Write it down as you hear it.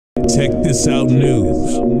Check this out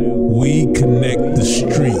news. We connect the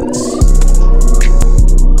streets.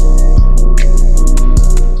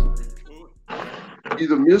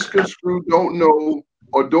 Either misconstrue, don't know,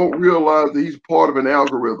 or don't realize that he's part of an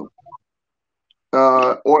algorithm.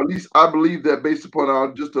 Or at least I believe that based upon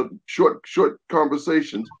our just a short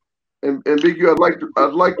conversations. And Big U, I'd like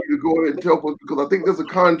you to go ahead and tell us, because I think there's a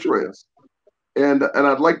contrast. And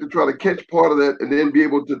I'd like to try to catch part of that and then be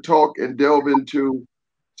able to talk and delve into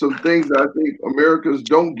some things that I think Americans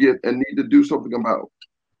don't get and need to do something about.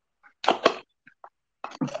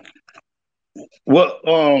 Well,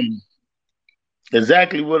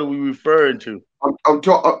 exactly what are we referring to? I'm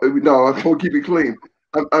talking. No, I'm gonna keep it clean.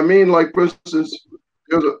 I mean, like for instance,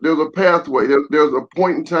 there's a pathway. There's a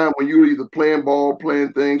point in time when you're either playing ball,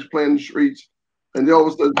 playing things, playing the streets, and then all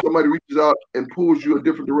of a sudden somebody reaches out and pulls you a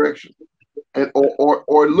different direction, and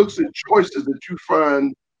or looks at choices that you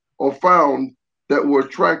find or found that were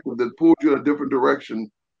attractive that pulled you in a different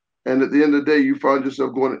direction, and at the end of the day, you find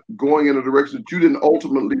yourself going in a direction that you didn't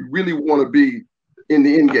ultimately really want to be in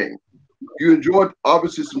the end game. You enjoyed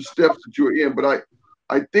obviously some steps that you were in, but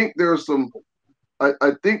I think there are some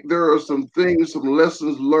things, some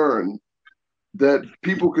lessons learned that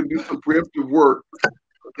people can do some preemptive work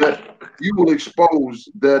that you will expose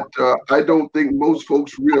that I don't think most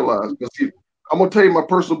folks realize. Because see, I'm gonna tell you my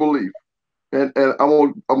personal belief, and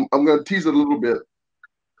I'm gonna tease it a little bit.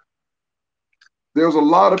 There's a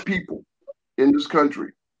lot of people in this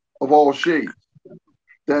country of all shades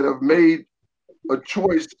that have made a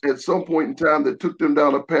choice at some point in time that took them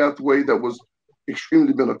down a pathway that was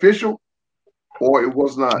extremely beneficial, or it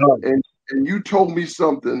was not. And you told me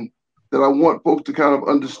something that I want folks to kind of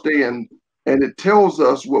understand, and it tells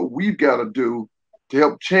us what we've got to do to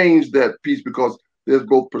help change that piece, because there's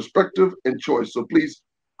both perspective and choice. So please,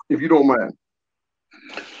 if you don't mind.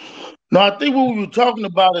 No, I think what we were talking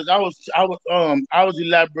about is I was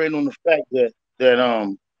elaborating on the fact that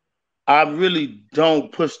I really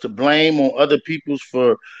don't push the blame on other people's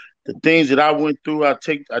for the things that I went through. I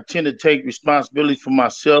tend to take responsibility for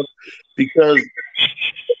myself, because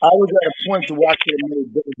I was at a point to where I could have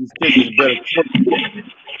made better decisions, better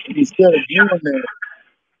choices. Instead of doing that,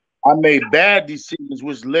 I made bad decisions,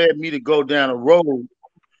 which led me to go down a road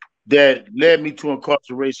that led me to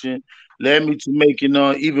incarceration, led me to making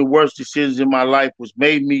even worse decisions in my life, which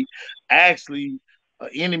made me actually an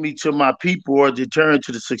enemy to my people, or a deterrent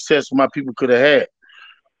to the success my people could have had.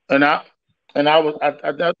 And I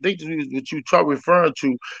think this is what you are referring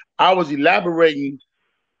to. I was elaborating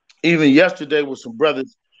even yesterday with some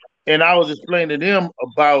brothers, and I was explaining to them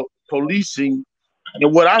about policing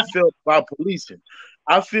and what I felt about policing.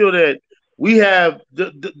 I feel that we have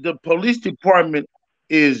the police department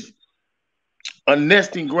is a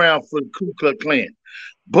nesting ground for the Ku Klux Klan,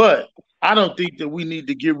 but I don't think that we need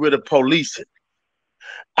to get rid of policing.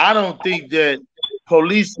 I don't think that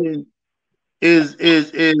policing is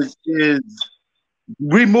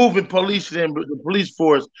removing policing and the police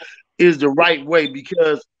force is the right way,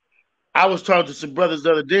 because I was talking to some brothers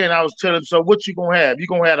the other day and I was telling them, so what you gonna have? You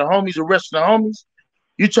gonna have the homies arresting the homies?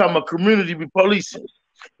 You talking about community be policing.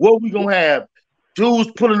 What we gonna have?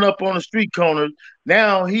 Dudes pulling up on the street corner.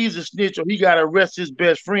 Now he's a snitch, or he gotta arrest his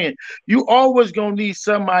best friend. You always gonna need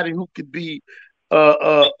somebody who could be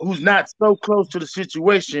who's not so close to the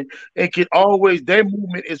situation and can always, their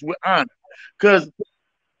movement is with honor. Because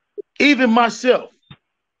even myself,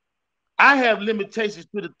 I have limitations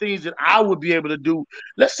to the things that I would be able to do.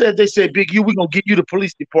 Let's say they say, Big U, we're going to get you the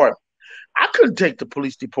police department. I couldn't take the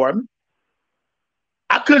police department.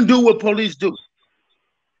 I couldn't do what police do.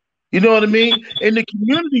 You know what I mean? In the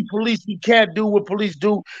community police, you can't do what police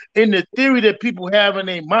do in the theory that people have in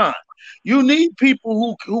their mind. You need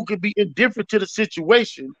people who can be indifferent to the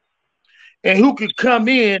situation and who can come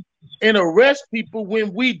in and arrest people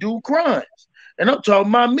when we do crimes. And I'm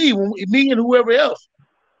talking about me and whoever else.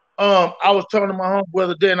 I was talking to my homeboy the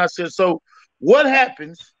other day, and I said, so what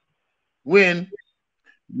happens when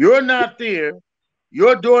you're not there,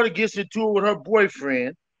 your daughter gets into it with her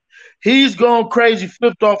boyfriend, he's going crazy,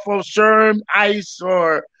 flipped off of Sherm, ice,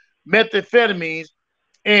 or methamphetamines,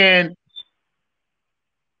 and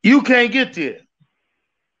you can't get there?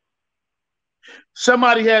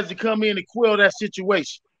 Somebody has to come in and quell that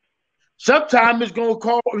situation. Sometimes it's going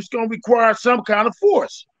to require some kind of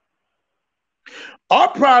force. Our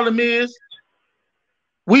problem is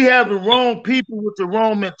we have the wrong people with the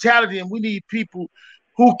wrong mentality, and we need people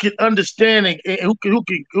who can understand and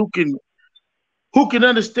who can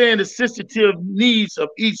understand the sensitive needs of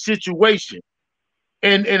each situation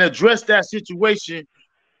and address that situation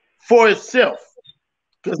for itself.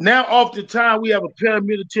 Because now, oftentimes, we have a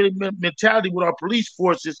paramilitary mentality with our police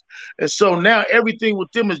forces. And so now everything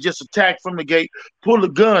with them is just attack from the gate, pull the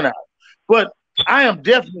gun out. But I am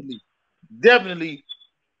definitely,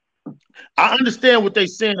 I understand what they're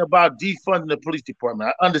saying about defunding the police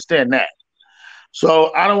department. I understand that.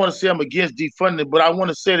 So I don't want to say I'm against defunding, but I want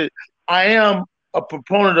to say that I am a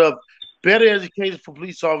proponent of better education for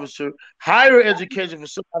police officer, higher education for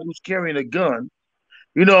somebody who's carrying a gun.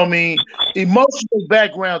 You know what I mean? Emotional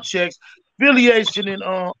background checks, affiliation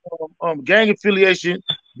and gang affiliation,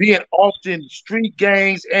 being often street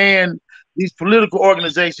gangs and these political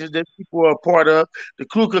organizations that people are a part of, the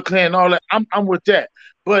Ku Klux Klan, all that. I'm with that.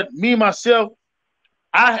 But me myself,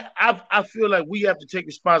 I feel like we have to take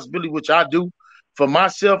responsibility, which I do for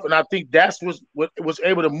myself, and I think that's what was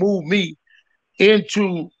able to move me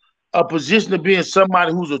into a position of being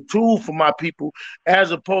somebody who's a tool for my people,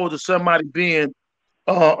 as opposed to somebody being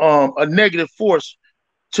a negative force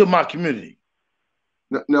to my community.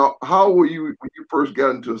 Now, how were you when you first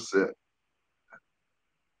got into a set?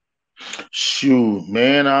 Shoot,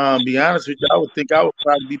 man, be honest with you, I would think I would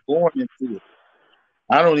probably be born into it.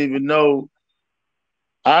 I don't even know.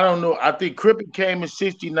 I don't know. I think Crip came in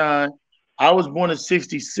 '69. I was born in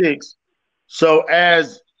 '66. So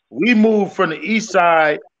as we moved from the east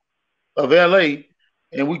side of LA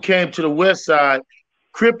and we came to the west side,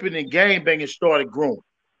 Cripping and gangbanging started growing.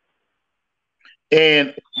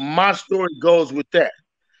 And my story goes with that.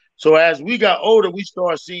 So as we got older, we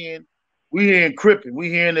started seeing, we hearing Cripping, we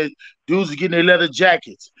hearing that dudes are getting their leather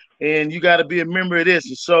jackets, and you got to be a member of this.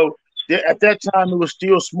 And so at that time, there was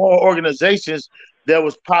still small organizations that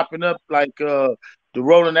was popping up, like the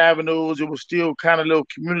Rolling Avenues. It was still kind of little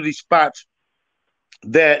community spots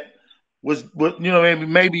that was you know,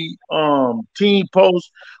 maybe Teen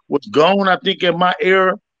Post was gone, I think, in my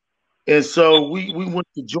era. And so we went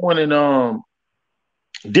to joining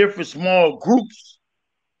different small groups.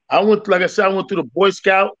 Like I said, I went through the Boy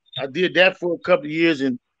Scout. I did that for a couple of years,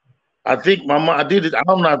 and I think my mom, I did it.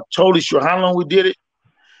 I'm not totally sure how long we did it.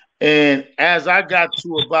 And as I got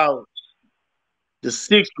to about the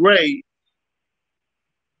 6th grade,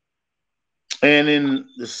 and in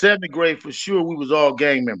the 7th grade, for sure, we was all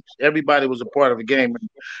gang members. Everybody was a part of a gang member.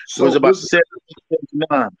 So it was about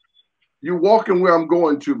 79. You're walking where I'm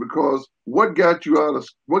going to, because what got you out of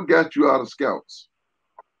Scouts?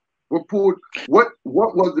 What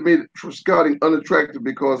was it made for scouting unattractive?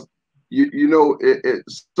 Because you know,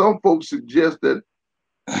 some folks suggest that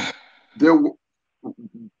there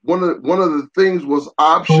one of the things was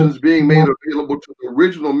options being made available to the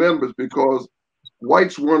original members, because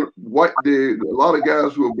whites weren't a lot of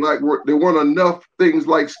guys who were black there weren't enough things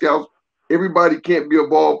like Scouts. Everybody can't be a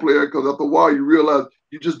ball player, because after a while you realize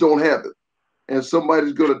you just don't have it, and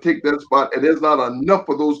somebody's going to take that spot, and there's not enough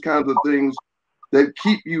of those kinds of things that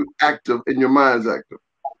keep you active and your mind's active.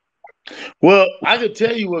 Well, I could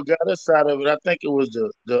tell you what got us out of it. I think it was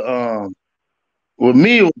with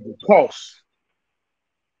me it was the cost.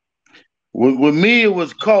 With me it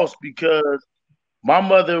was cost, because I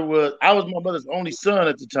was my mother's only son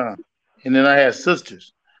at the time, and then I had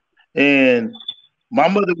sisters, and my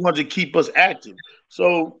mother wanted to keep us active.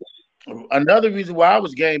 So another reason why I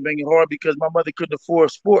was gang banging hard, because my mother couldn't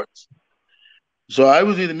afford sports. So I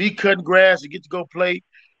was either me cutting grass to get to go play.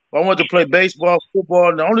 I wanted to play baseball, football.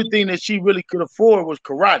 And the only thing that she really could afford was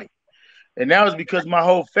karate. And that was because my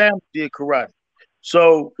whole family did karate.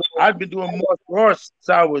 So I'd been doing martial arts since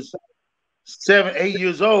I was 7, 8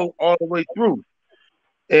 years old, all the way through.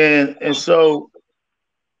 And so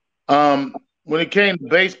when it came to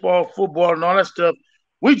baseball, football, and all that stuff,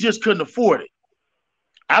 we just couldn't afford it.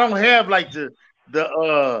 I don't have like the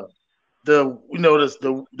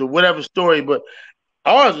whatever story, but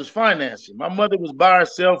ours was financing. My mother was by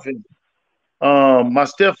herself, and my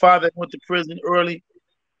stepfather went to prison early.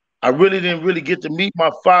 I really didn't get to meet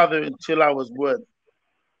my father until I was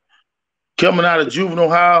coming out of juvenile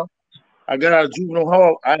hall. I got out of juvenile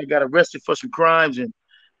hall. I got arrested for some crimes, and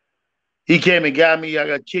he came and got me. I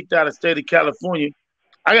got kicked out of the state of California.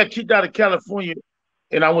 I got kicked out of California,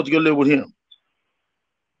 and I went to go live with him.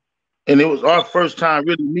 And it was our first time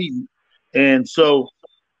really meeting. And so,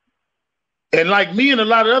 and like me and a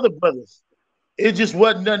lot of other brothers, it just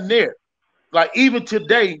wasn't nothing there. Like even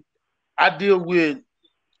today, I deal with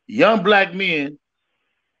young black men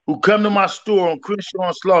who come to my store on Crenshaw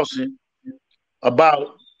and Slauson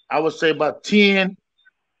about, I would say about 10,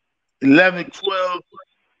 11, 12,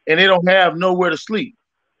 and they don't have nowhere to sleep.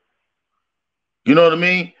 You know what I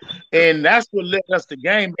mean? And that's what led us to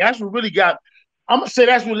gang. That's what really I'm going to say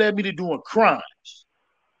that's what led me to doing crimes.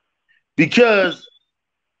 Because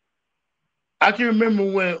I can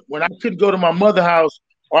remember when I couldn't go to my mother's house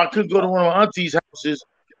or I couldn't go to one of my auntie's houses,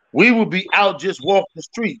 we would be out just walking the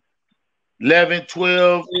street, 11,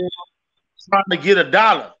 12, trying to get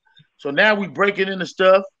 $1. So now we breaking into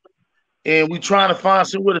stuff and we trying to find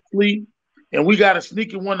somewhere to sleep. And we got to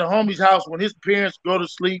sneak in one of the homies' house when his parents go to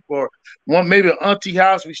sleep, or one maybe an auntie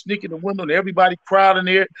house. We sneak in the window and everybody crowd in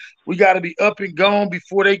there. We got to be up and gone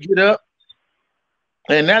before they get up.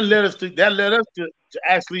 And that led us to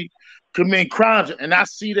actually commit crimes. And I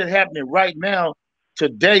see that happening right now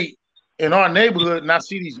today in our neighborhood. And I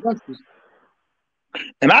see these youngsters.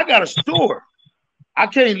 And I got a store. I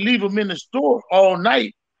can't leave them in the store all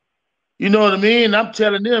night. You know what I mean? I'm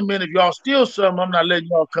telling them, man, if y'all steal something, I'm not letting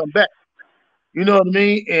y'all come back. You know what I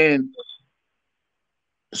mean? And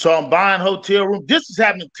so I'm buying hotel room. This is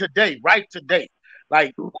happening today, right today.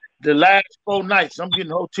 Like the last 4 nights, I'm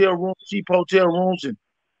getting hotel rooms, cheap hotel rooms. And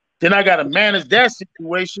then I got to manage that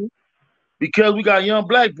situation because we got young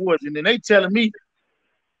black boys. And then they telling me,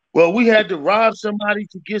 well, we had to rob somebody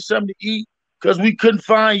to get something to eat because we couldn't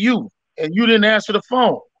find you. And you didn't answer the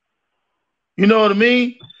phone. You know what I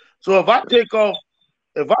mean? So if I take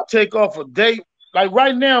off a date, like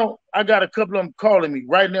right now, I got a couple of them calling me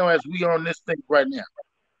right now as we on this thing right now.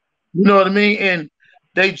 You know what I mean? And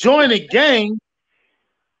they join a gang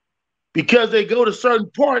because they go to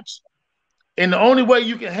certain parts, and the only way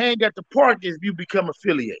you can hang at the park is if you become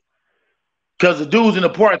affiliated. Because the dudes in the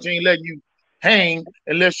parks ain't letting you hang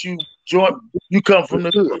unless you come from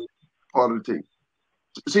the hood. Part of the team.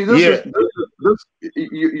 See, you're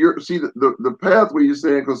see the pathway you're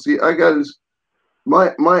saying, because see, I got this.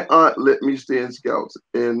 My aunt let me stay in Scouts,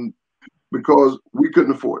 and because we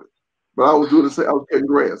couldn't afford it, but I was doing the same. I was cutting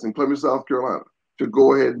grass in Clemson, South Carolina, to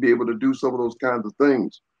go ahead and be able to do some of those kinds of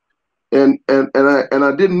things, and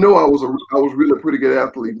I didn't know I was really a pretty good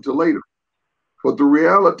athlete until later. But the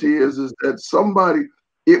reality is that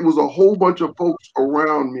it was a whole bunch of folks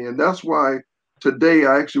around me, and that's why today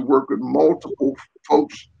I actually work with multiple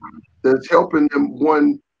folks that's helping them,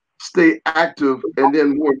 one, stay active, and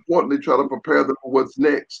then more importantly, try to prepare them for what's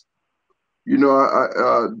next. You know,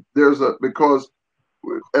 because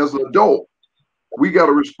as an adult, we got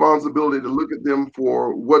a responsibility to look at them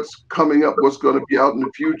for what's coming up, what's going to be out in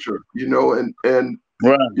the future. You know, and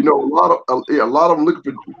right. You know, a lot of them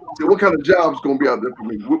looking for, say, what kind of jobs going to be out there for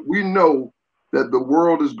me. We know that the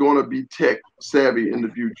world is going to be tech savvy in the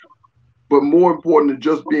future, but more important than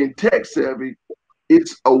just being tech savvy,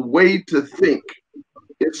 it's a way to think.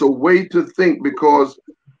 It's a way to think, because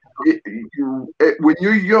when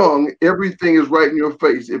you're young, everything is right in your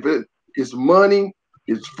face. If it's money,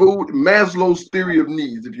 it's food, Maslow's theory of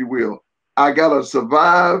needs, if you will. I gotta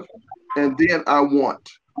survive, and then I want,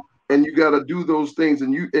 and you gotta do those things.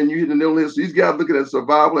 And you hit the nail on the head. So these guys looking at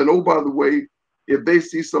survival. And oh, by the way, if they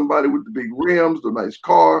see somebody with the big rims, the nice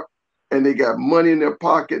car, and they got money in their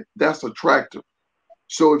pocket, that's attractive.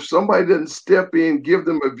 So if somebody doesn't step in, give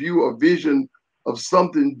them a vision of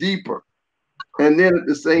something deeper, and then at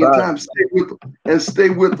the same time stay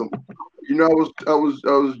with them. You know, I was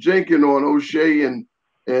jinking on O'Shea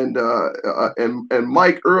and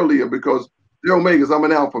Mike earlier, because they're Omegas. I'm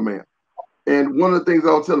an alpha man, and one of the things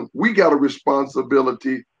I'll tell them, we got a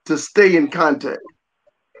responsibility to stay in contact.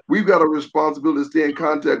 We've got a responsibility to stay in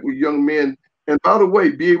contact with young men, and by the way,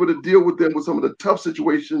 be able to deal with them with some of the tough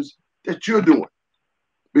situations that you're doing,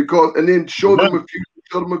 and then show them a future,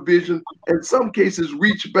 show them a vision. In some cases,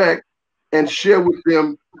 reach back and share with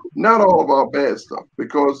them not all of our bad stuff,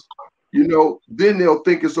 because, you know, then they'll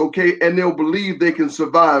think it's okay, and they'll believe they can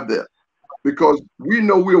survive that, because we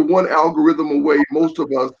know we're one algorithm away, most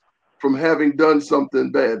of us, from having done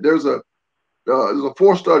something bad. There's a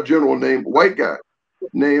 4-star general white guy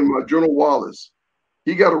named General Wallace.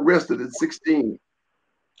 He got arrested at 16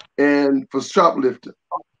 and for shoplifting.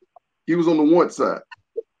 He was on the want side,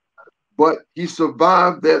 but he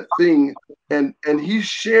survived that thing, and he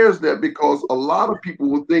shares that because a lot of people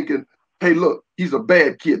were thinking, hey, look, he's a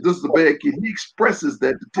bad kid. This is a bad kid. He expresses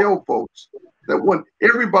that to tell folks that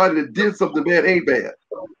everybody that did something bad ain't bad.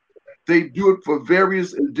 They do it for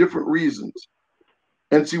various and different reasons.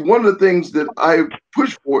 And see, one of the things that I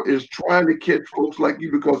push for is trying to catch folks like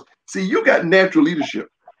you, because, see, you got natural leadership.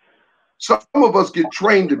 Some of us get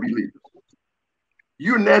trained to be leaders.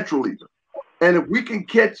 You're a natural leader. And if we can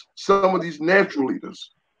catch some of these natural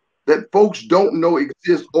leaders that folks don't know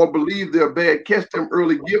exist or believe they're bad, catch them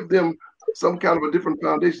early, give them some kind of a different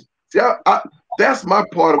foundation. See, that's my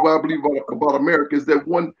part of what I believe about America, is that,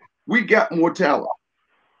 one, we got more talent.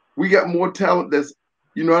 We got more talent that's,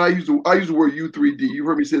 you know, I use the word U3D. You've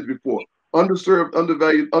heard me say this before: underserved,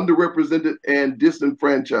 undervalued, underrepresented, and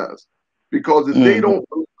disenfranchised. Because if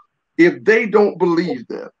they don't believe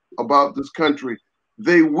that about this country,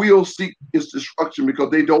 they will seek its destruction because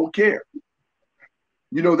they don't care.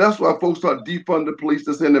 You know, that's why folks start defund the police.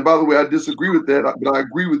 And by the way, I disagree with that, but I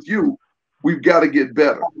agree with you. We've got to get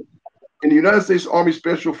better. In the United States Army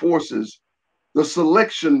Special Forces, the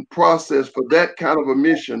selection process for that kind of a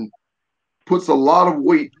mission puts a lot of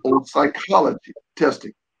weight on psychology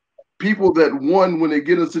testing. People that, one, when they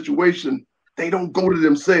get in a situation, they don't go to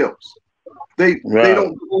themselves. They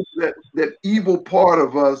don't go to that evil part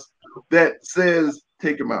of us that says,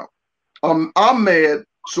 take him out. I'm mad,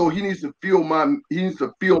 so he needs to feel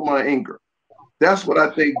my anger. That's what I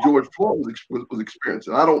think George Floyd was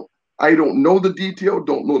experiencing. I don't know the detail,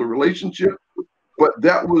 don't know the relationship, but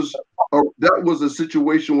that was a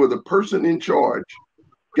situation where the person in charge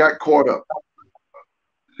got caught up.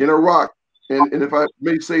 In Iraq, and if I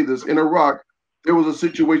may say this, in Iraq, there was a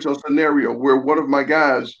situation, a scenario where one of my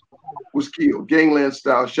guys was killed, gangland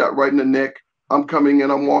style, shot right in the neck. I'm coming in,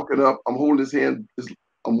 I'm walking up, I'm holding his hand,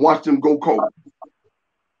 I'm watching him go cold.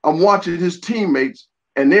 I'm watching his teammates,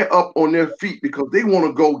 and they're up on their feet because they want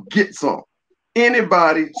to go get some.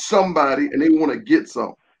 Anybody, somebody, and they want to get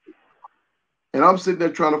some. And I'm sitting there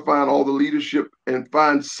trying to find all the leadership and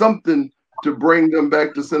find something to bring them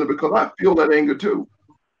back to center because I feel that anger too.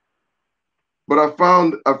 But I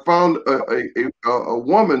found a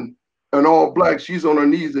woman in all black. She's on her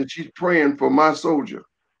knees and she's praying for my soldier.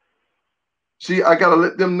 See, I gotta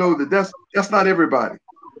let them know that that's not everybody.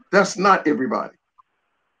 That's not everybody.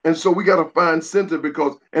 And so we gotta find center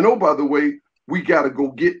because, and oh, by the way, we gotta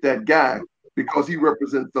go get that guy because he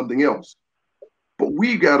represents something else. But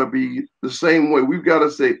we gotta be the same way. We've gotta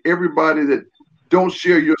say everybody that don't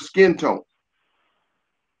share your skin tone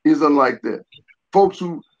is unlike that. Folks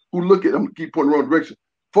who look at, I'm gonna keep pointing the wrong direction.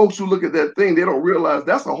 Folks who look at that thing, they don't realize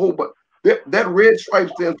that's a whole bunch. That red stripe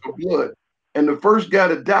stands for blood. And the first guy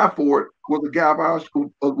to die for it was a guy of ours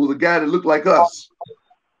who was a guy that looked like us.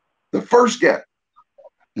 The first guy.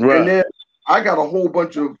 Right. And then I got a whole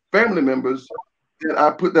bunch of family members that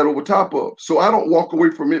I put that over top of. So I don't walk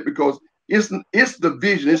away from it because it's the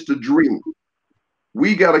vision, it's the dream.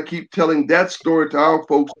 We got to keep telling that story to our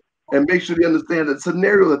folks and make sure they understand the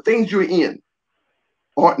scenario, the things you're in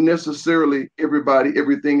aren't necessarily everybody,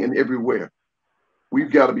 everything, and everywhere.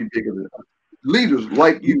 We've got to be bigger than that. Leaders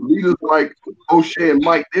like you, leaders like O'Shea and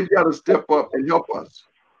Mike, they've got to step up and help us.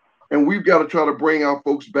 And we've got to try to bring our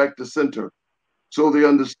folks back to center so they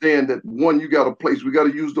understand that, one, you got a place. We got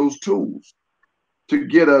to use those tools to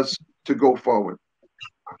get us to go forward.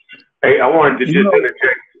 Hey, I wanted to just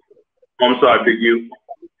interject. I'm sorry, Big U.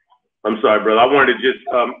 I'm sorry, brother. I wanted to just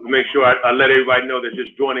make sure I let everybody know that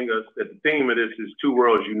just joining us, that the theme of this is Two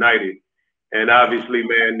Worlds United. And obviously,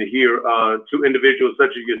 man, to hear two individuals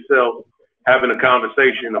such as yourself having a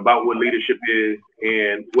conversation about what leadership is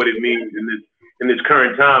and what it means in this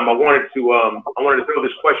current time, I wanted to throw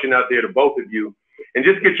this question out there to both of you and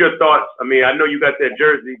just get your thoughts. I mean, I know you got that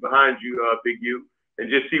jersey behind you, Big U, and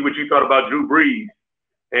just see what you thought about Drew Brees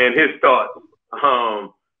and his thoughts.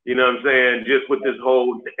 You know what I'm saying? Just with this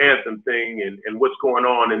whole anthem thing and what's going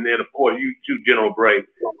on. And then, of course, you too, General Bray,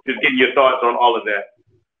 just getting your thoughts on all of that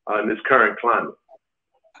in this current climate.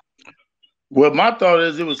 Well, my thought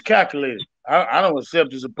is it was calculated. I don't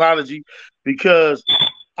accept his apology because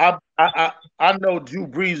I know Drew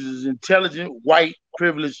Brees is an intelligent, white,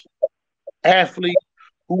 privileged athlete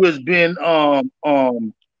who has been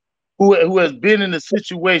who has been in a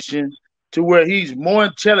situation to where he's more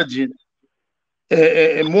intelligent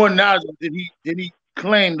and more knowledgeable than he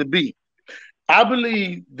claimed to be. I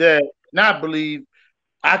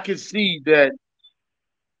can see that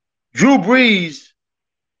Drew Brees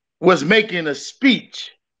was making a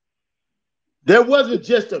speech. There wasn't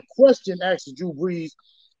just a question asked to Drew Brees,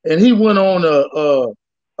 and he went on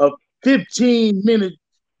a 15-minute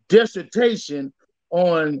dissertation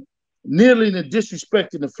on kneeling and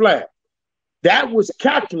disrespecting the flag. That was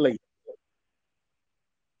calculated.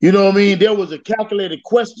 You know what I mean? There was a calculated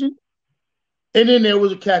question, and then there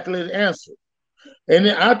was a calculated answer. And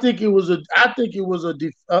then I think it was a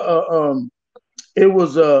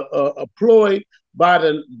ploy by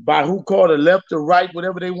who called the left or right,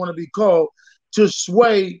 whatever they want to be called, to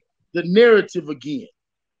sway the narrative again.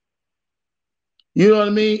 You know what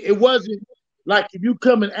I mean? It wasn't like if you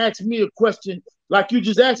come and ask me a question like you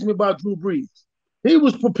just asked me about Drew Brees. He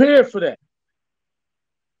was prepared for that.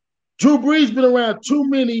 Drew Brees been around too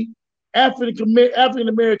many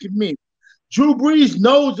African-American men. Drew Brees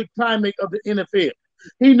knows the climate of the NFL.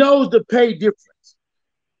 He knows the pay difference.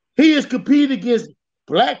 He has competed against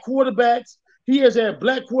black quarterbacks. He has had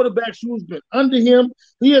black quarterbacks who's been under him.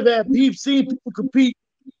 We've seen people compete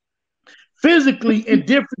physically in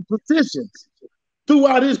different positions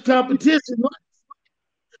throughout his competition life.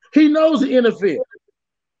 He knows the NFL.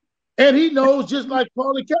 And he knows, just like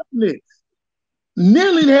Paulie Kaepernick,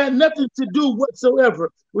 kneeling had nothing to do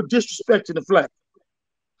whatsoever with disrespecting the flag.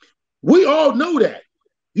 We all know that.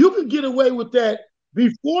 You can get away with that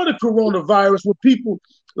before the coronavirus with people,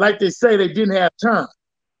 like they say, they didn't have time.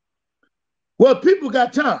 Well, people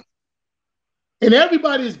got time. And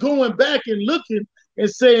everybody's going back and looking and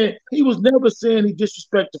saying he was never saying he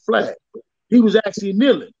disrespected the flag. He was actually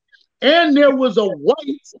kneeling. And there was a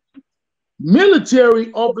white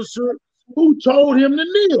military officer who told him to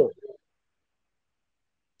kneel.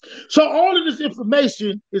 So all of this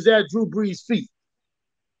information is at Drew Brees' feet.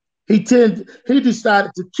 He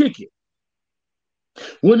decided to kick it.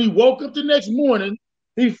 When he woke up the next morning,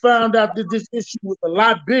 he found out that this issue was a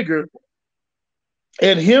lot bigger,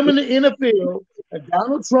 and him and the NFL and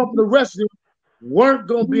Donald Trump and the rest of them weren't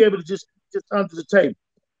going to be able to just under the table.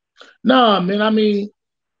 Nah, man, I mean,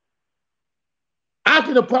 I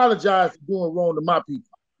can apologize for doing wrong to my people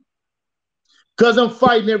because I'm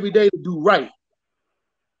fighting every day to do right.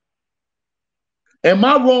 And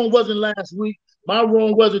my wrong wasn't last week. My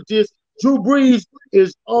wrong wasn't this. Drew Brees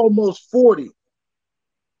is almost 40,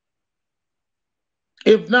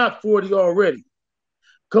 if not 40 already.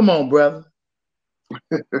 Come on, brother.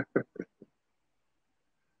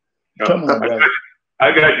 Come on, brother.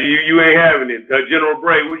 I got you. You ain't having it. General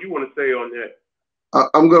Bray, what you want to say on that?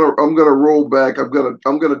 I'm gonna roll back. I'm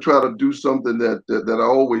gonna try to do something that I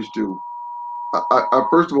always do. I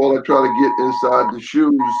first of all, I try to get inside the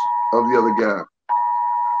shoes of the other guy.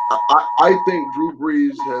 I think Drew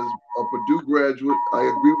Brees has a Purdue graduate. I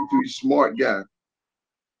agree with you. He's a smart guy.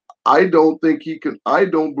 I don't think he can. I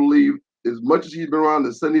don't believe, as much as he's been around the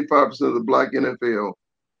 75% of the black NFL,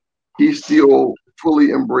 he still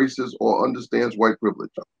fully embraces or understands white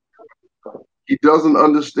privilege. He doesn't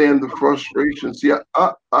understand the frustration. See,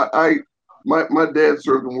 my dad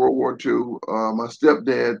served in World War II. My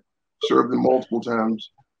stepdad served in multiple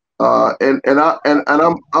times. And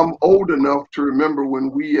I'm old enough to remember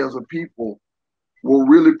when we as a people were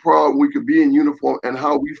really proud we could be in uniform and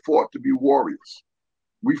how we fought to be warriors.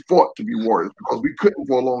 We fought to be warriors because we couldn't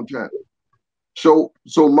for a long time. So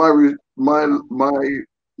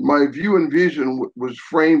my view and vision was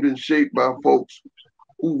framed and shaped by folks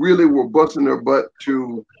who really were busting their butt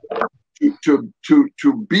to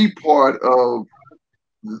be part of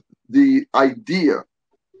the idea.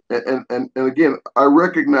 And again, I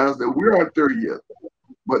recognize that we aren't there yet,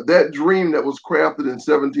 but that dream that was crafted in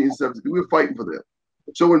 1770, we're fighting for that.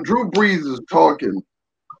 So when Drew Brees is talking,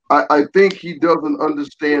 I think he doesn't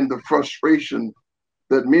understand the frustration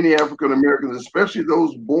that many African Americans, especially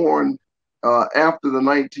those born after the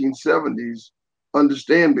 1970s,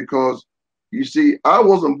 understand, because you see, I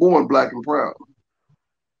wasn't born black and proud.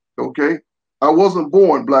 Okay? I wasn't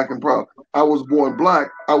born black and proud. I was born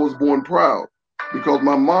black. I was born proud. Because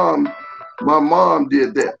my mom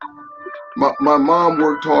did that. My mom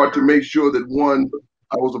worked hard to make sure that, one,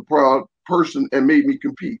 I was a proud person and made me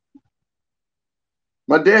compete.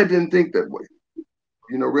 My dad didn't think that way.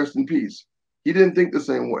 You know, rest in peace. He didn't think the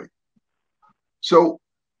same way. So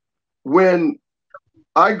when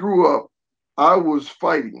I grew up, I was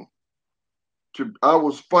fighting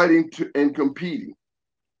and competing.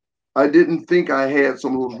 I didn't think I had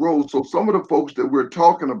some of those roles. So some of the folks that we're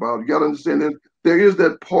talking about, you got to understand that there is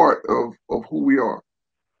that part of who we are.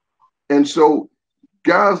 And so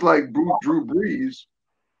guys like Drew Brees,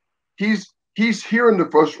 he's hearing the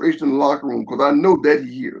frustration in the locker room, because I know that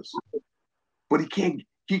he hears. But he can't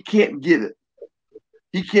get it.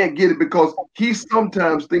 He can't get it because he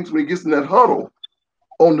sometimes thinks when he gets in that huddle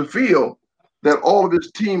on the field that all of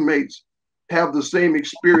his teammates have the same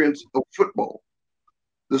experience of football,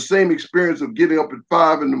 the same experience of getting up at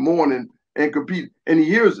 5 in the morning and competing, and he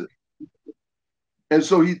hears it. And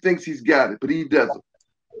so he thinks he's got it, but he doesn't.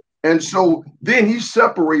 And so then he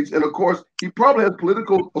separates, and of course, he probably has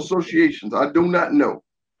political associations. I do not know.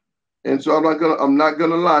 And so I'm not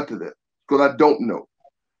gonna lie to that, because I don't know.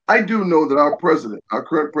 I do know that our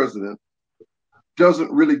current president,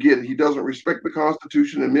 doesn't really get it. He doesn't respect the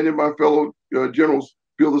Constitution, and many of my fellow generals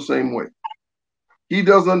feel the same way. He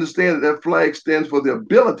doesn't understand that flag stands for the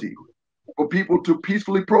ability for people to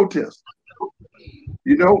peacefully protest.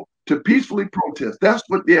 You know, to peacefully protest. That's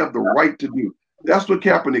what they have the right to do. That's what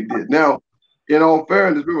Kaepernick did. Now, in all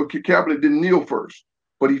fairness, remember, Kaepernick didn't kneel first,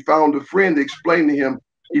 but he found a friend to explain to him,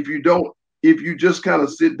 if you just kind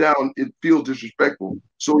of sit down, it feels disrespectful.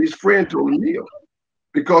 So his friend told him to kneel,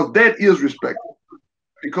 because that is respectful,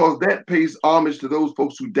 because that pays homage to those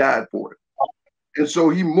folks who died for it. And so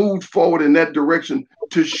he moved forward in that direction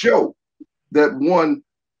to show that, one,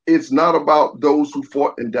 it's not about those who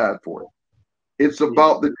fought and died for it. It's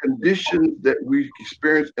about the conditions that we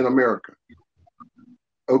experience in America.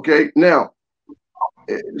 Okay, now,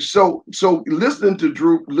 so listening to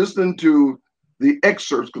Drew, listening to the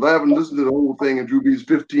excerpts, because I haven't listened to the whole thing in Drew B's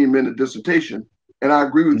 15-minute dissertation, and I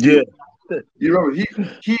agree with you. You know,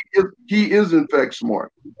 he is in fact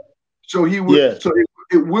smart. So he would. So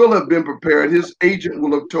it will have been prepared. His agent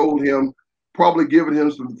will have told him, probably given him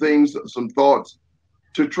some things, some thoughts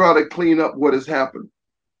to try to clean up what has happened.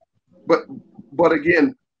 But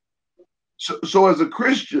again, so as a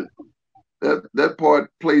Christian, that part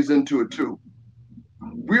plays into it too.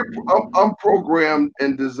 I'm programmed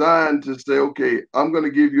and designed to say, okay, I'm going to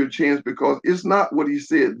give you a chance because it's not what he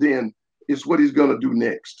said then, it's what he's going to do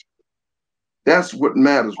next. That's what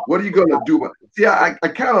matters. What are you going to do? See, I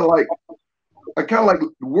kind of like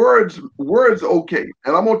words, okay,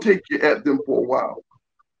 and I'm going to take you at them for a while,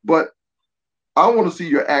 but I want to see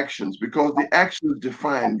your actions because the actions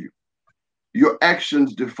define you. Your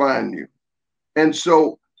actions define you. And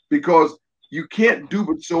so, because you can't do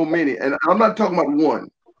but so many, and I'm not talking about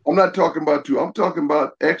one, I'm not talking about two, I'm talking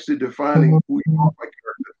about actually defining who you are by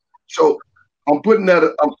character. So I'm putting the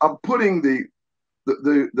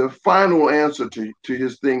final answer to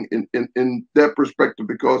his thing in that perspective,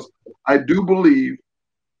 because I do believe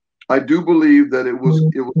that it was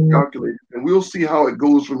calculated, and we'll see how it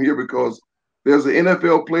goes from here, because there's an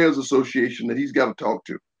NFL Players Association that he's got to talk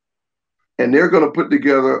to, and they're going to put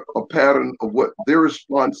together a pattern of what their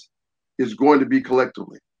response is going to be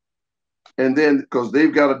collectively, and then because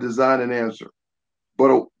they've got to design an answer.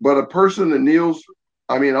 But a person that kneels,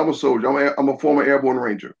 I mean, I'm a soldier, I'm a former airborne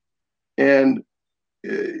ranger, and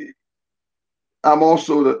I'm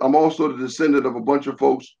also the descendant of a bunch of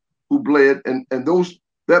folks who bled, and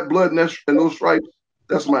that blood and those stripes,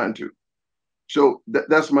 that's mine too. So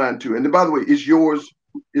that's mine too. And by the way, it's yours.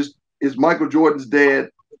 Is Michael Jordan's dad.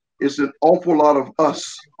 It's an awful lot of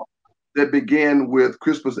us that began with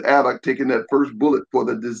Crispus Attucks taking that first bullet for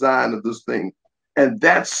the design of this thing, and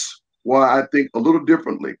that's why I think a little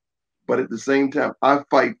differently. But at the same time, I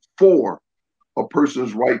fight for a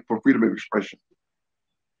person's right for freedom of expression.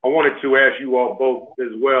 I wanted to ask you all both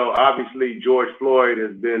as well. Obviously, George Floyd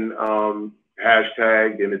has been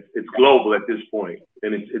hashtagged, and it's global at this point,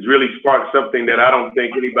 and it's really sparked something that I don't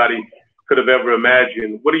think anybody could have ever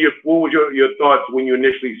imagined. What were your thoughts when you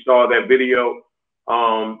initially saw that video,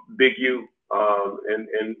 Big U,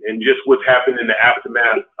 and just what's happened in the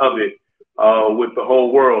aftermath of it with the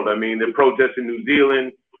whole world? I mean, the protests in New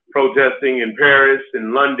Zealand, protesting in Paris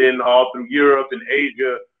and London, all through Europe and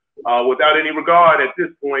Asia, without any regard at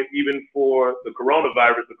this point, even for the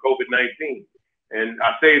coronavirus, the COVID-19. And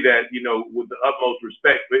I say that, with the utmost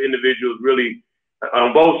respect for individuals really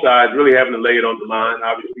on both sides, really having to lay it on the line.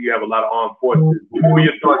 Obviously, you have a lot of armed forces. What were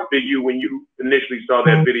your thoughts, Big U, when you initially saw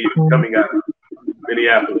that video coming out of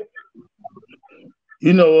Minneapolis?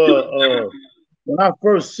 When I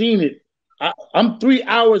first seen it, I'm 3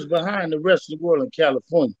 hours behind the rest of the world in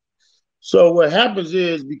California. So what happens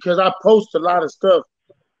is, because I post a lot of stuff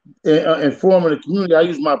informing the community, I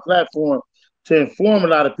use my platform to inform a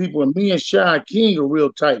lot of people, and me and Sean King are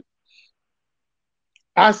real tight.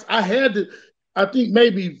 I think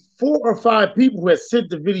maybe 4 or 5 people who had sent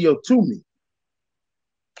the video to me,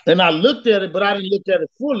 and I looked at it, but I didn't look at it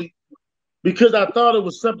fully because I thought it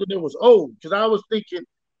was something that was old, because I was thinking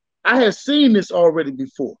I had seen this already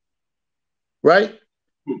before, right?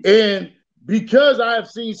 And because I have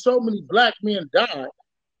seen so many black men die,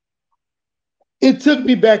 it took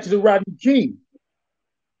me back to the Rodney King.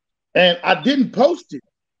 And I didn't post it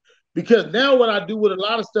because now what I do with a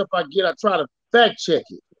lot of stuff I get, I try to fact check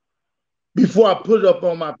it before I put it up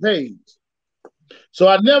on my page. So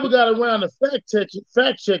I never got around to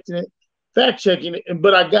fact checking it,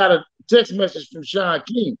 but I got a text message from Sean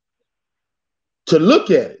King to look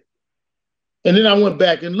at it. And then I went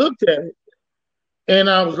back and looked at it, and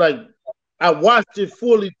I was like, I watched it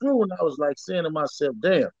fully through, and I was like saying to myself,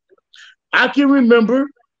 damn, I can remember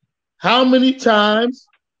how many times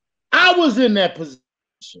I was in that position.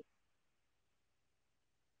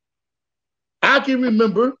 I can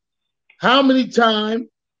remember how many times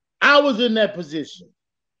I was in that position,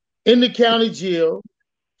 in the county jail,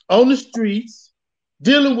 on the streets,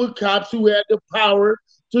 dealing with cops who had the power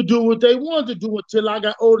to do what they wanted to do, until I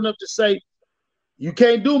got old enough to say, you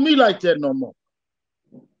can't do me like that no more.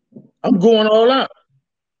 I'm going all out.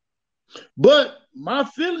 But my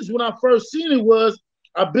feelings when I first seen it was,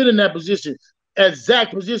 I've been in that position,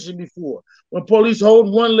 exact position before. When police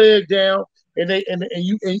hold one leg down and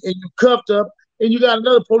you cuffed up, and you got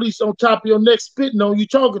another police on top of your neck spitting on you,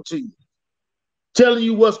 talking to you, telling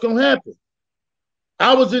you what's gonna happen.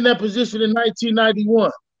 I was in that position in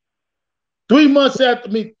 1991. 3 months after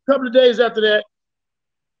me, a couple of days after that,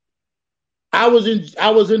 I was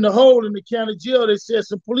in the hole in the county jail. They said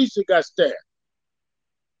some police had got stabbed.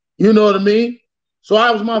 You know what I mean? So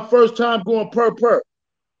I was my first time going per. It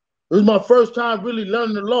was my first time really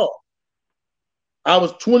learning the law. I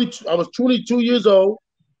was 22 years old,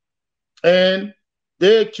 and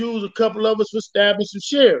they accused a couple of us for stabbing some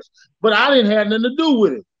sheriffs. But I didn't have nothing to do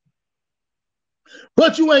with it.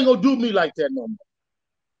 But you ain't gonna do me like that no more.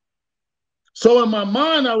 So in my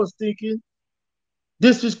mind, I was thinking,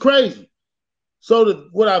 this is crazy. So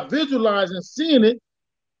what I visualized and seeing it,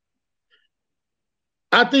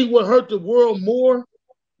 I think what hurt the world more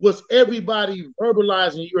was everybody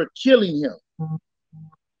verbalizing you're killing him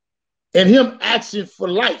and him asking for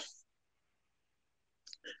life.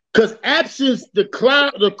 Because absence, the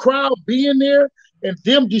crowd being there and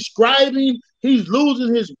them describing he's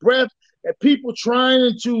losing his breath and people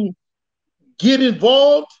trying to get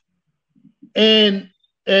involved and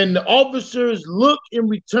the officers look in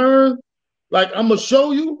return like, I'm going to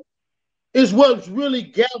show you, is what's really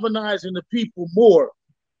galvanizing the people more.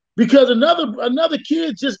 Because another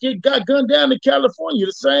kid just got gunned down in California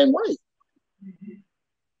the same way.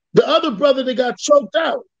 The other brother that got choked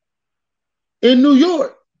out in New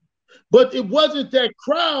York. But it wasn't that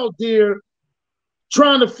crowd there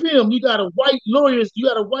trying to film. You got a white lawyer, you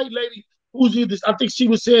got a white lady who's either, I think she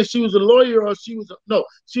was saying she was a lawyer or she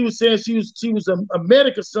was saying she was a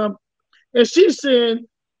medic or something. And she's saying,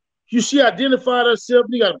 she identified herself,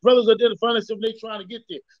 you got brothers identifying themselves, they trying to get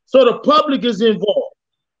there. So the public is involved,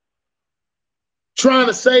 trying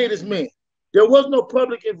to save this man. There was no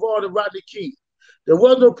public involved in Rodney King. There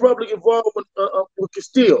was no public involved with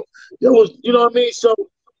Castile. There was, you know what I mean? So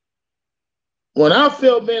when I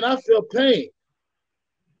felt pain.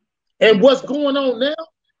 And what's going on now,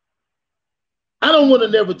 I don't want to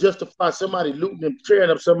never justify somebody looting and tearing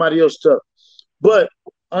up somebody else's stuff. But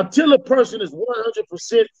until a person is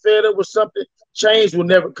 100% fed up with something, change will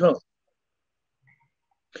never come.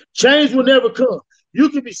 Change will never come. You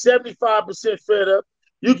can be 75% fed up.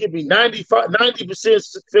 You can be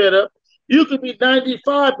 90% fed up. You can be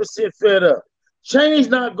 95% fed up. Change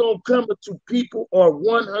not going to come until people are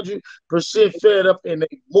 100% fed up and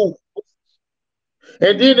they move.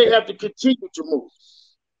 And then they have to continue to move.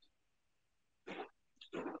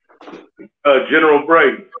 General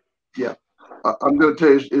Bray. Yeah. I'm going to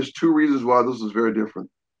tell you, there's 2 reasons why this is very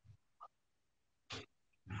different.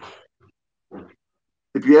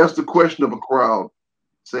 If you ask the question of a crowd,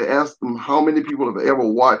 say, ask them how many people have ever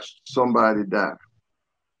watched somebody die.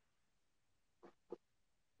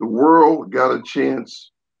 The world got a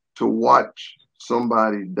chance to watch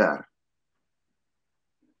somebody die.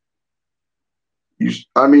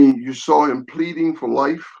 You saw him pleading for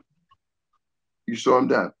life. You saw him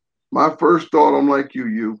die. My first thought, I'm like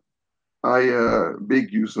you,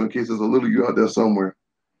 big you, so in case there's a little you out there somewhere.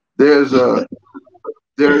 There's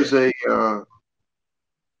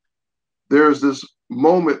this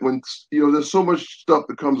moment when, there's so much stuff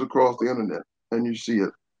that comes across the internet and you see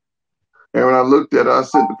it. And when I looked at it,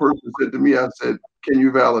 the person said to me, I said, can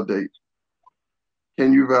you validate?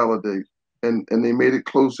 Can you validate? And they made it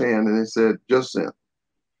close hand and they said, just send.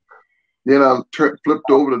 Then I flipped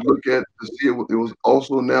over to look at to see it was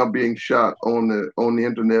also now being shot on the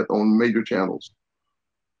internet on major channels.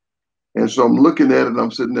 And so I'm looking at it and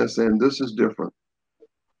I'm sitting there saying, this is different.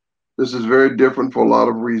 This is very different for a lot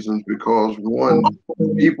of reasons because one,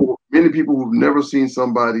 many people who've never seen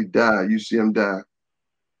somebody die, you see them die.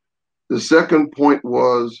 The second point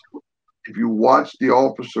was, if you watch the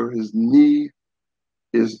officer, his knee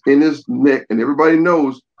is in his neck, and everybody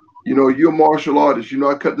knows, you're a martial artist.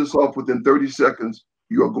 I cut this off within 30 seconds.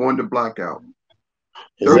 You are going to blackout.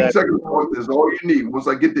 Exactly. 30 seconds is all you need. Once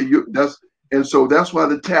I get there, so that's why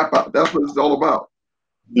the tap out. That's what it's all about.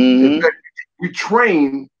 Mm-hmm. In fact, we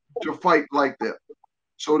train to fight like that,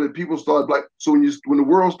 so that people start black. So when the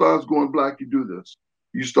world starts going black, you do this.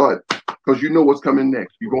 You start because you know what's coming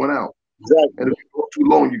next. You're going out. Exactly. And if you go too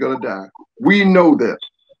long, you're gonna die. We know that.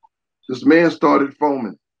 This man started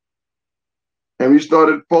foaming. And we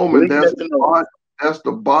started foaming. That's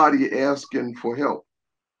the body asking for help.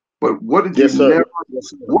 But what did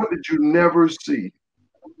you never see?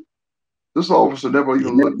 This officer never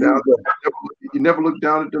even looked down. He never looked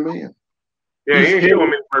down at the man. Yeah,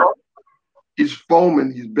 he's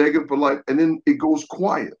foaming. He's begging for life, and then it goes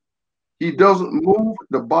quiet. He doesn't move.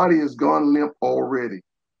 The body has gone limp already.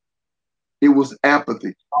 It was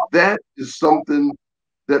apathy. That is something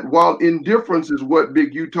that, while indifference is what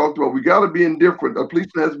Big U talked about, we got to be indifferent. A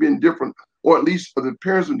policeman has to be indifferent, or at least for the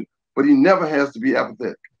parents, but he never has to be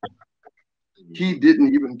apathetic. He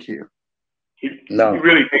didn't even care. He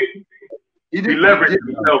really did. He leveraged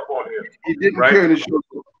himself on him. He didn't carry the show.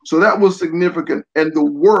 So that was significant, and the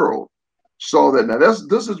world saw that. Now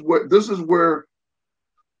this is where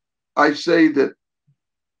I say that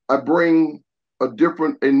I bring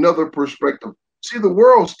another perspective. See, the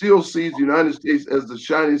world still sees the United States as the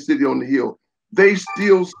shining city on the hill. They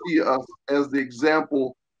still see us as the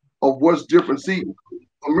example of what's different. See,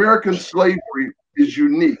 American slavery is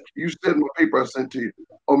unique. You said in the paper I sent to you.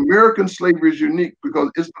 American slavery is unique because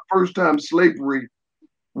it's the first time slavery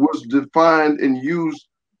was defined and used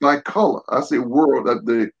by color. I say world of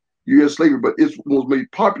the U.S. slavery, but it was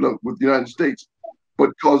made popular with the United States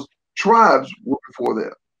because tribes were before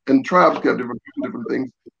that, and tribes got different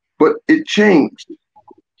things. But it changed,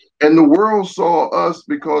 and the world saw us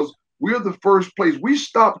because we're the first place. We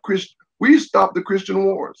stopped the Christian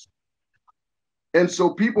wars, and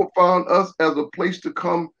so people found us as a place to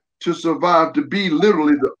come to survive, to be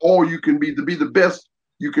literally all you can be, to be the best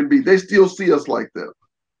you can be. They still see us like that.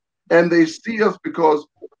 And they see us because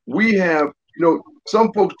we have,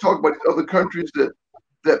 some folks talk about other countries that,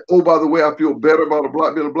 oh, by the way, I feel better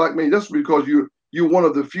about being a black man. That's because you're one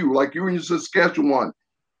of the few. Like you're in Saskatchewan.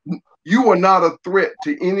 You are not a threat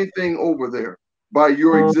to anything over there by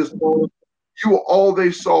your existence. You were all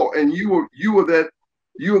they saw, and you were that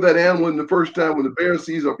animal in the first time when the bear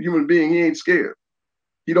sees a human being, he ain't scared.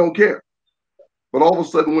 He don't care. But all of a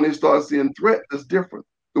sudden, when they start seeing threat, that's different.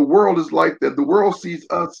 The world is like that. The world sees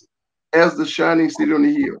us as the shining city on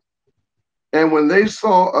the hill. And when they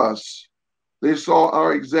saw us, they saw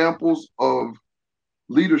our examples of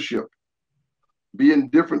leadership being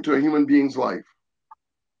different to a human being's life.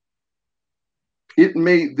 It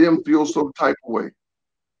made them feel some type of way.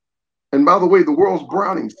 And by the way, the world's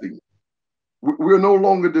Browning scene. We're no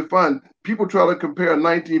longer defined. People try to compare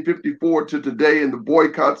 1954 to today and the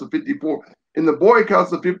boycotts of 54. In the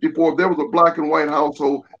boycotts of 54, if there was a black and white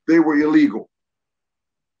household, they were illegal.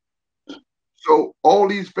 So all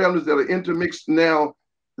these families that are intermixed now,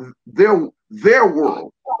 their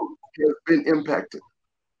world has been impacted.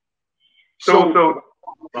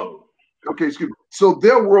 Okay, excuse me. So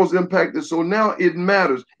their world's impacted. So now it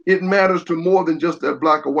matters. It matters to more than just that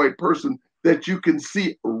black or white person that you can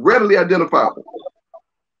see readily identifiable.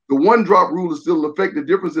 The one drop rule is still in effect. The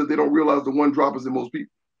difference is they don't realize the one drop is in most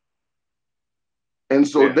people. And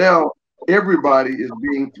so now everybody is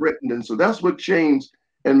being threatened. And so that's what changed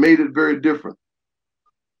and made it very different.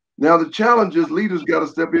 Now the challenge is leaders got to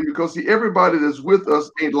step in because see, everybody that's with us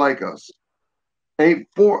ain't like us, ain't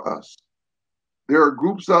for us. There are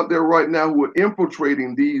groups out there right now who are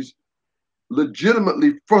infiltrating these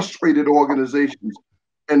legitimately frustrated organizations.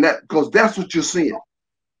 And that, because that's what you're seeing.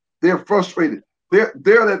 They're frustrated. They're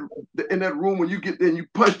in that room when you get there and you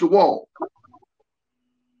punch the wall.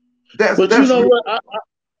 That's you know what?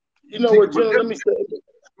 You know what, Jim? Let me say.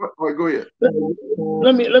 All right, go ahead.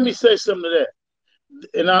 Let me say something to that.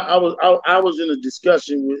 And I was in a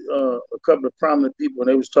discussion with a couple of prominent people, and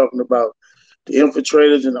they was talking about the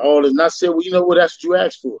infiltrators and all this. And I said, well, you know what? That's what you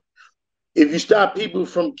asked for. If you stop people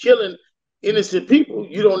from killing innocent people,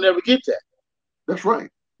 you don't never get that. That's right.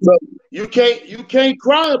 So you can't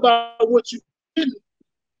cry about what you did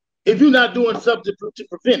if you're not doing something to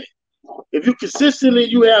prevent it. If you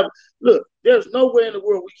consistently look, there's no way in the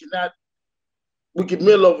world we can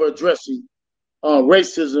mill over addressing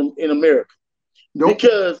racism in America. Nope.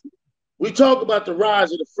 Because we talk about the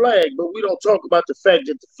rise of the flag, but we don't talk about the fact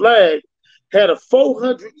that the flag had a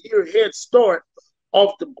 400-year head start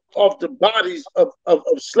off the bodies of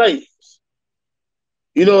slaves.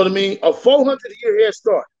 You know what I mean? A 400-year head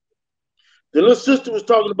start. The little sister was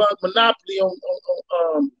talking about Monopoly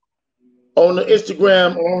on the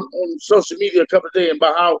Instagram, on social media a couple of days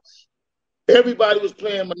about how everybody was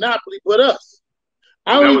playing Monopoly but us.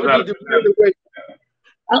 I wasn't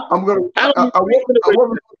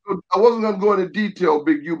going to go into detail,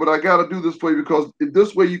 Big U, but I got to do this for you because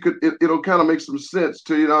this way it'll kind of make some sense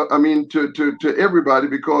to to everybody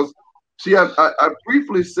because see, I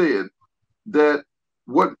briefly said that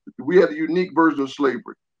we had a unique version of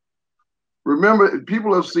slavery. Remember,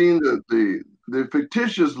 people have seen the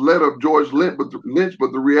fictitious letter of George Lynch,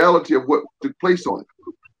 but the reality of what took place on it.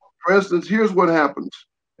 For instance, here's what happens,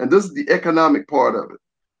 and this is the economic part of it.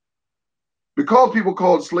 Because people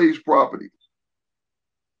called slaves property,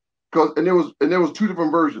 and there was two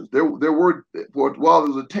different versions. There were for a while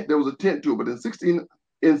there was a tent to it, but in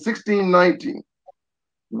 1619,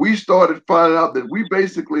 we started finding out that we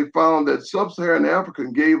basically found that Sub-Saharan Africa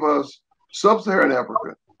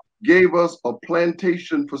gave us a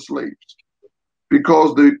plantation for slaves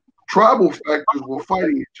because the tribal factors were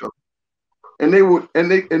fighting each other, and they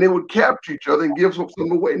would capture each other and give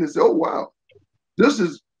some away, and they say, "Oh wow, this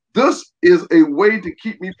is This is a way to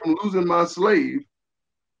keep me from losing my slave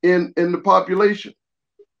in the population.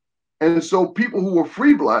 And so people who were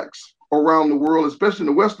free blacks around the world, especially in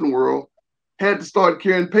the Western world, had to start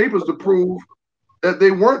carrying papers to prove that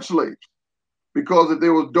they weren't slaves. Because if they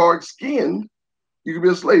were dark skinned, you could be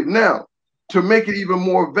a slave. Now, to make it even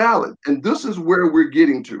more valid, and this is where we're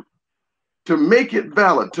getting to make it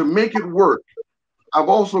valid, to make it work, I've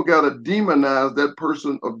also got to demonize that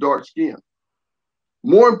person of dark skin.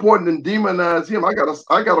 More important than demonize him, I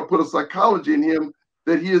gotta put a psychology in him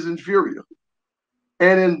that he is inferior.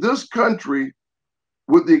 And in this country,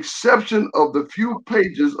 with the exception of the few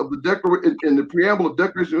pages of the in the preamble of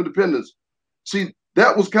Declaration of Independence, see,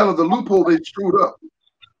 that was kind of the loophole they screwed up,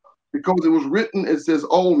 because it was written, it says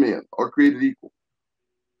all men are created equal.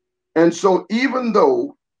 And so even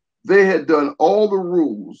though they had done all the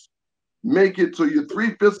rules, make it so you're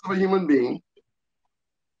 3/5 of a human being,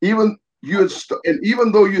 even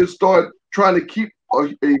though you start trying to keep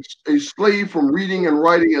a slave from reading and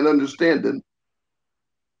writing and understanding,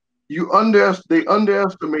 they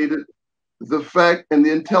underestimated the fact and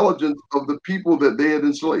the intelligence of the people that they had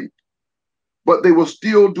enslaved. But they were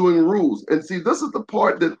still doing rules. And see, this is the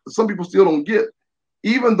part that some people still don't get.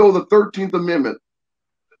 Even though the 13th Amendment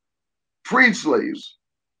freed slaves,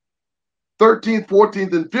 13th,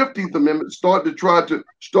 14th, and 15th Amendment start to try to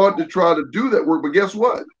do that work. But guess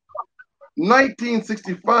what?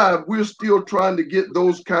 1965, we're still trying to get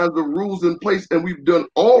those kinds of rules in place, and we've done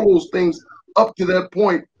all those things up to that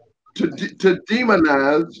point to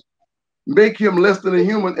demonize, make him less than a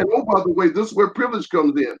human. And oh, by the way, this is where privilege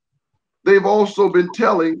comes in. They've also been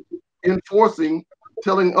telling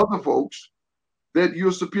other folks that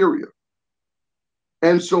you're superior.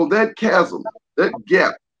 And so that chasm, that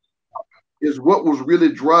gap, is what was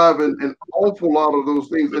really driving an awful lot of those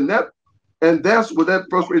things. And that's what that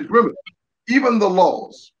frustrates women. Even the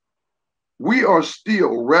laws, we are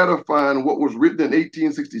still ratifying what was written in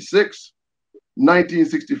 1866,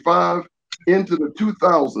 1965, into the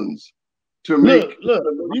 2000s to make. Look,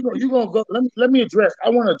 you're gonna go. Let me address. I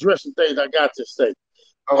want to address some things I got to say.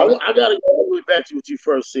 I got to go all the way back to what you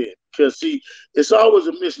first said, because see, it's always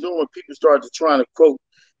a misnomer when people start to trying to quote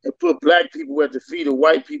and put black people at the feet of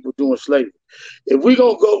white people doing slavery. If we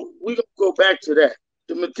gonna go back to that.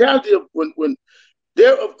 The mentality of when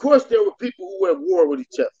there, of course, there were people who were at war with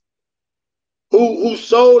each other, who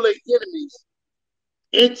sold their enemies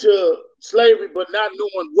into slavery, but not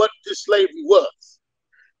knowing what this slavery was.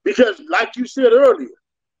 Because, like you said earlier,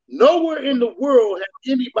 nowhere in the world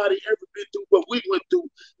has anybody ever been through what we went through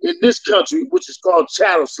in this country, which is called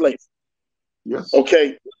chattel slavery. Yes.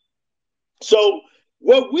 Okay. So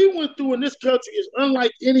what we went through in this country is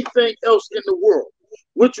unlike anything else in the world,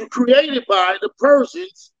 which were created by the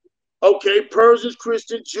Persians, okay, Persians,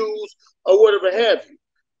 Christian, Jews, or whatever have you,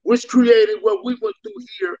 which created what we went through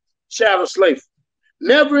here, chattel slavery.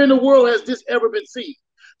 Never in the world has this ever been seen.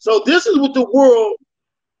 So this is what the world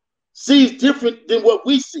sees different than what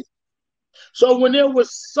we see. So when there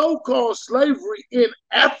was so-called slavery in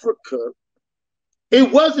Africa, it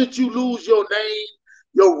wasn't you lose your name,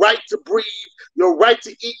 your right to breathe, your right to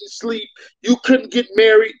eat and sleep. You couldn't get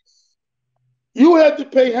married. You had to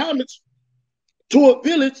pay homage to a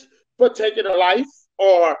village for taking a life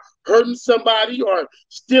or hurting somebody or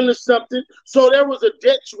stealing something. So there was a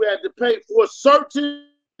debt you had to pay for a certain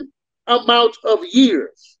amount of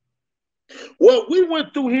years. What we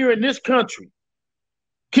went through here in this country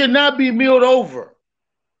cannot be milled over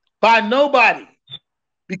by nobody,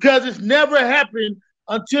 because it's never happened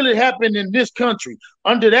until it happened in this country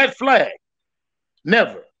under that flag.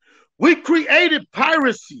 Never. We created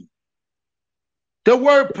piracy. The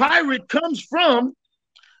word pirate comes from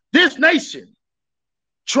this nation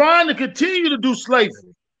trying to continue to do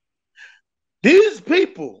slavery. These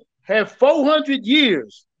people have 400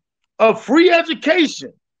 years of free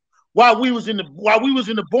education while we was in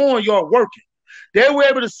the barnyard working. They were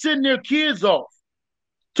able to send their kids off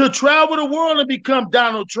to travel the world and become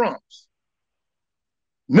Donald Trumps,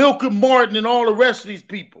 Malcolm Martin, and all the rest of these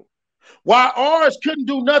people, while ours couldn't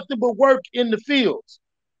do nothing but work in the fields.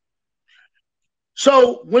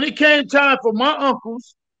 So when it came time for my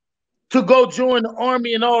uncles to go join the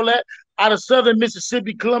army and all that out of southern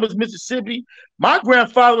Mississippi, Columbus, Mississippi, my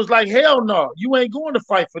grandfather was like, hell no, you ain't going to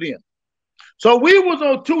fight for them. So we was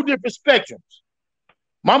on two different spectrums.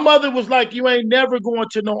 My mother was like, you ain't never going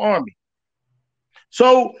to no army.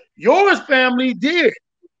 So yours family did.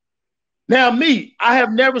 Now me, I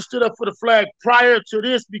have never stood up for the flag prior to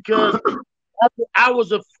this, because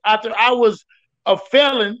after I was a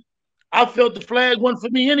felon, I felt the flag wasn't for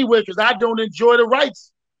me anyway, because I don't enjoy the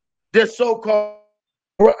rights that so-called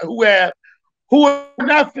who who are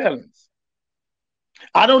not felons.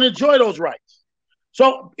 I don't enjoy those rights.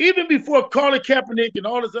 So even before Colin Kaepernick and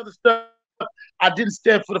all this other stuff, I didn't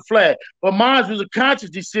stand for the flag. But mine was a conscious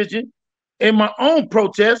decision in my own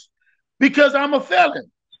protest because I'm a felon.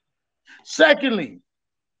 Secondly,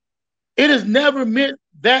 it has never meant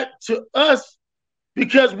that to us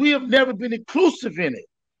because we have never been inclusive in it.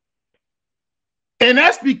 And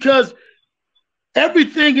that's because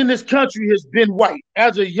everything in this country has been white.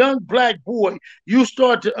 As a young black boy, you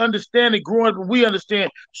start to understand it growing up, and we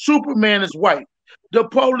understand Superman is white. The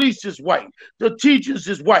police is white. The teachers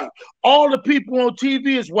is white. All the people on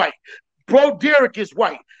TV is white. Bro Derek is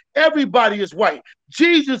white. Everybody is white.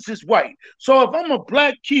 Jesus is white. So if I'm a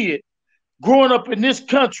black kid growing up in this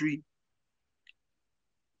country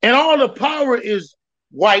and all the power is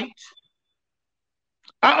white,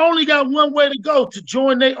 I only got one way to go, to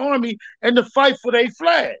join their army and to fight for their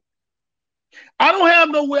flag. I don't have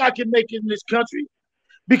no way I can make it in this country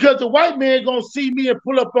because the white man gonna see me and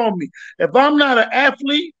pull up on me. If I'm not an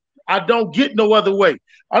athlete, I don't get no other way.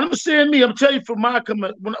 I'm saying me. I'm telling you from my point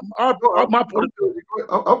of view.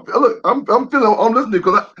 I'm listening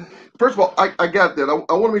because first of all, I got that.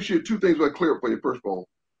 I want to make sure two things are clear for you. First of all,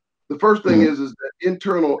 the first thing is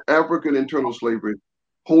that African internal slavery,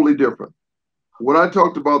 wholly different. When I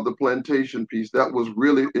talked about the plantation piece, that was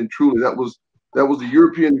really and truly that was the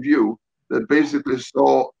European view that basically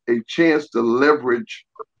saw a chance to leverage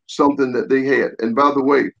something that they had. And by the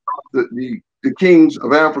way, the kings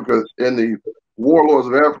of Africa and the warlords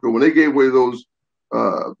of Africa, when they gave away those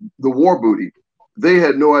the war booty, they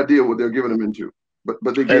had no idea what they're giving them into. But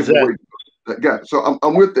they gave away that guy. So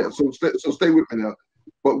I'm with that. So stay with me now.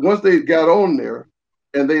 But once they got on there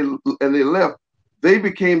and they left, they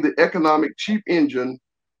became the economic cheap engine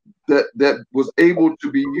that was able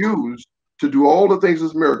to be used to do all the things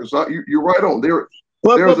as America. So you're right on there.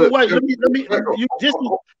 Wait,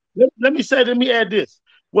 let me add this.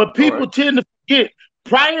 What people tend to forget,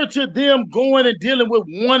 prior to them going and dealing with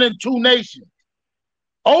 1 and 2 nations,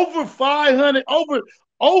 over 500, over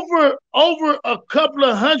a couple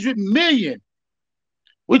of 100 million.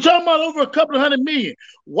 We're talking about over a couple of 100 million.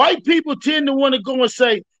 White people tend to want to go and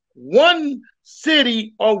say one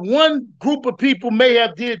city or one group of people may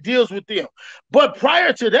have did deals with them. But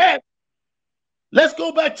prior to that, let's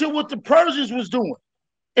go back to what the Persians was doing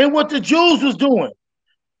and what the Jews was doing.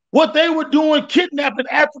 What they were doing, kidnapping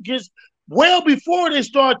Africans well before they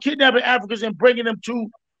started kidnapping Africans and bringing them to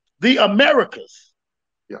the Americas.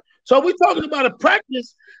 Yeah. So we're talking about a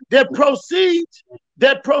practice that proceeds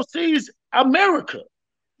America.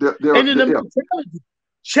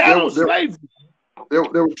 Chattel slavery. There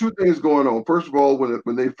were two things going on. First of all,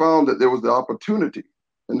 when they found that there was the opportunity,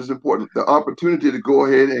 and it's important, the opportunity to go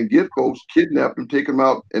ahead and get folks, kidnap them, take them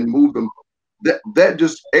out, and move them. That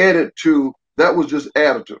just added to. That was just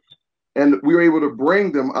additive, and we were able to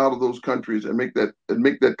bring them out of those countries and make that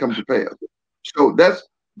come to pass. So that's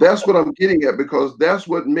what I'm getting at, because that's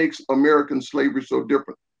what makes American slavery so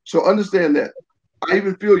different. So understand that. I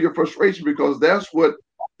even feel your frustration, because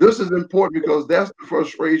this is important, because that's the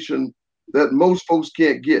frustration that most folks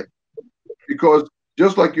can't get. Because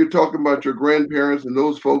just like you're talking about your grandparents and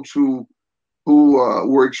those folks who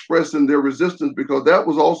were expressing their resistance, because that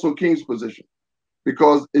was also King's position.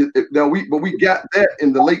 Because we got that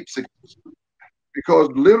in the late 60s. Because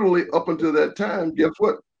literally up until that time, guess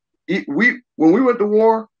what? When we went to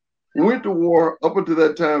war up until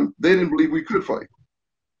that time, they didn't believe we could fight.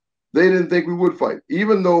 They didn't think we would fight,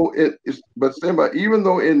 even though in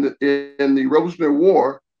the Revolutionary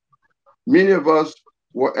War, many of us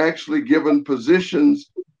were actually given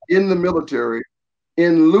positions in the military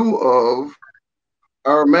in lieu of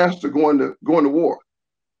our master going to war.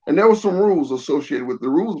 And there were some rules associated with the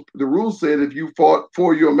rules. The rules said if you fought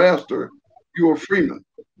for your master, you were freeman.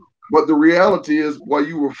 But the reality is, while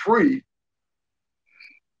you were free,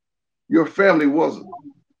 your family wasn't.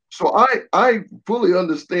 So I fully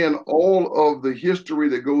understand all of the history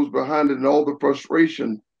that goes behind it and all the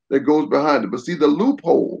frustration that goes behind it. But see, the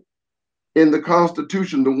loophole in the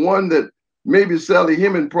Constitution, the one that maybe Sally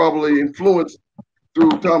Hemings probably influenced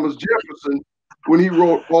through Thomas Jefferson when he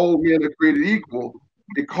wrote "All men are created equal,"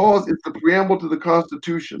 because it's the preamble to the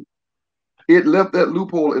Constitution. It left that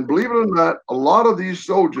loophole. And believe it or not, a lot of these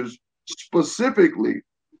soldiers specifically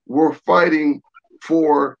were fighting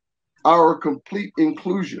for our complete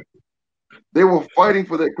inclusion. They were fighting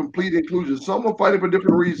for that complete inclusion. Some were fighting for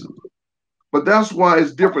different reasons, but that's why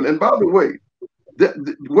it's different. And by the way,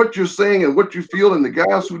 what you're saying and what you feel, and the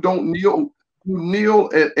guys who don't kneel,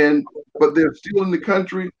 but they're still in the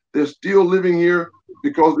country, they're still living here,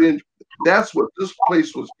 because that's what this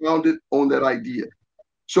place was founded on, that idea.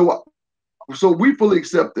 So So we fully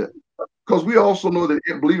accept that, because we also know that,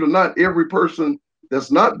 believe it or not, every person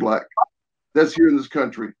that's not Black that's here in this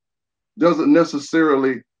country doesn't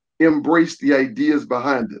necessarily embrace the ideas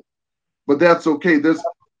behind it. But that's okay. The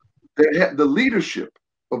leadership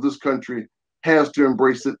of this country has to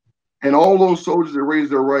embrace it. And all those soldiers that raise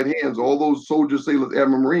their right hands, all those soldiers, sailors,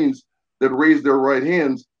 admiral, Marines that raise their right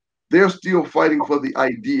hands, they're still fighting for the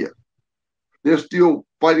idea. They're still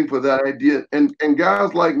fighting for that idea. And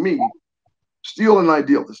guys like me, still an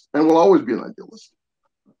idealist, and will always be an idealist.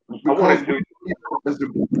 Now,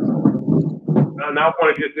 I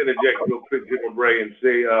want to just interject real quick, General Bray, and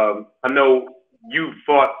say, I know you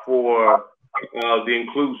fought for the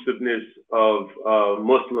inclusiveness of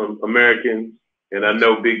Muslim Americans, and I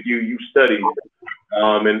know, Big U, you studied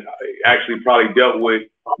and actually probably dealt with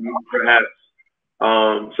perhaps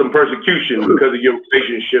some persecution because of your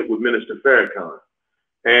relationship with Minister Farrakhan.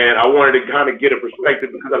 And I wanted to kind of get a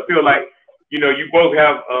perspective, because I feel like, you know, you both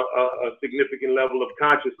have a significant level of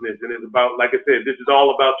consciousness, and it's about, like I said, this is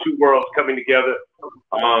all about two worlds coming together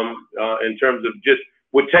in terms of just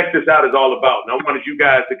what Texas Out is all about. And I wanted you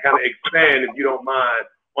guys to kind of expand, if you don't mind,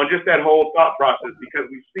 on just that whole thought process, because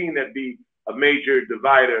we've seen that be a major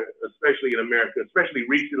divider, especially in America, especially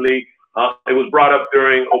recently. It was brought up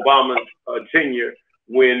during Obama's tenure,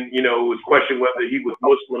 when, you know, it was questioned whether he was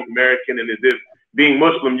Muslim American, and as if being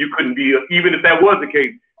Muslim, you couldn't be, even if that was the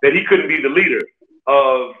case, that he couldn't be the leader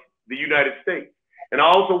of the United States. And I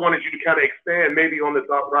also wanted you to kind of expand maybe on the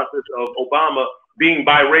thought process of Obama being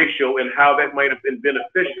biracial and how that might have been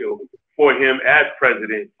beneficial for him as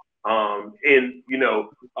president in, you know,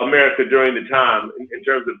 America during the time, in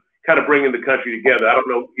terms of kind of bringing the country together. I don't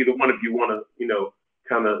know, either one of you want to, you know,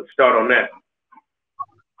 kind of start on that.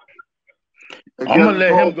 I'm gonna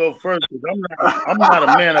let him go first, because I'm not a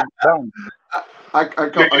man of Obama.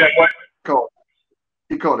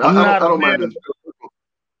 He called it. I'm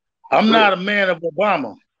not a man of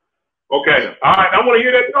Obama. Okay. All right. I want to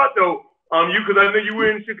hear that thought, though. You, because I know you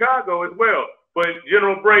were in Chicago as well. But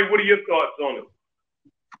General Bray, what are your thoughts on it?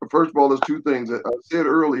 First of all, there's two things that I said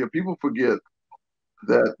earlier. People forget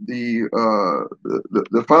that the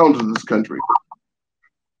founders of this country,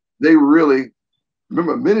 they really,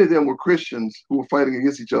 remember, many of them were Christians who were fighting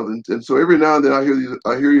against each other. And so every now and then I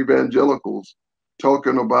hear evangelicals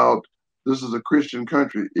talking about this is a Christian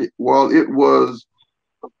country. While it was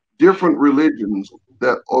different religions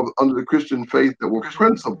that under the Christian faith that were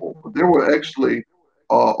principled, but there were actually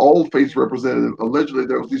all faiths represented. Allegedly,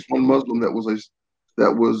 there was at least one Muslim that was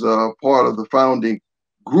part of the founding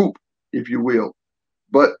group, if you will.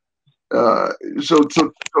 But I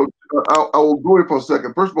will go here for a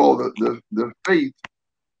second. First of all, the faith.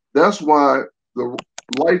 That's why the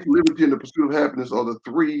life, liberty, and the pursuit of happiness are the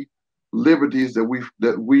three liberties that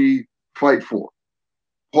we fight for.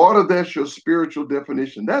 Part of that's your spiritual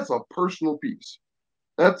definition. That's a personal piece.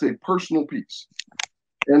 That's a personal piece.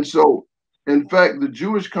 And so, in fact, the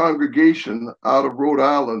Jewish congregation out of Rhode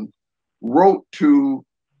Island wrote to,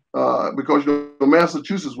 because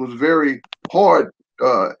Massachusetts was very hard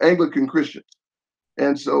Anglican Christians.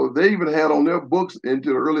 And so they even had on their books into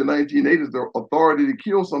the early 1980s, the authority to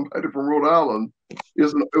kill somebody from Rhode Island. It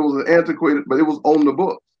was an antiquated, but it was on the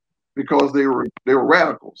books because they were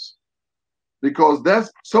radicals. Because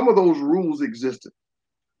some of those rules existed.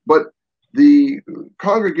 But the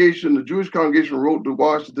congregation, the Jewish congregation, wrote to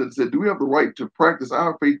Washington and said, do we have the right to practice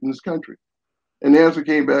our faith in this country? And the answer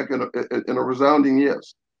came back in a resounding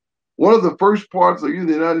yes. One of the first parts of the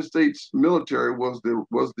United States military was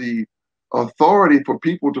the authority for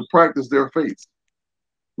people to practice their faith.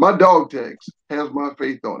 My dog tags has my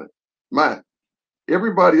faith on it, mine.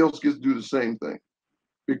 Everybody else gets to do the same thing,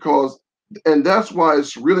 and that's why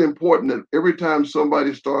it's really important that every time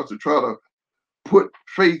somebody starts to try to put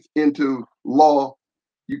faith into law,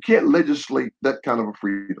 you can't legislate that kind of a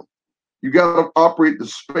freedom. You got to operate the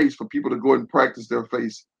space for people to go and practice their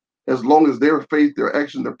faith, as long as their faith, their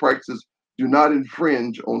action, their practices do not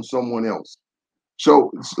infringe on someone else.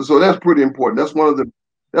 So that's pretty important. That's one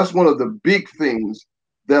of the big things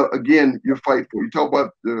that, again, you fight for. You talk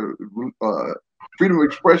about the freedom of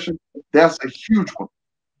expression. That's a huge one,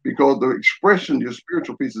 because the expression, your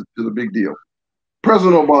spiritual piece, is a big deal.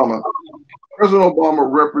 President Obama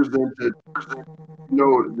represented,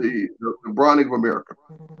 the browning of America.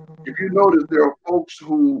 If you notice, there are folks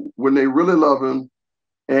who, when they really love him,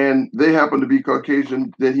 and they happen to be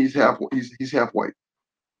Caucasian, then he's half white.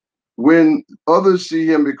 When others see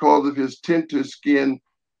him because of his tint to his skin,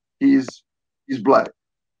 he's black.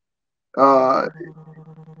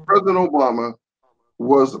 President Obama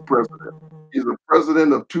was a president. He's a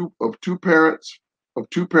president of two parents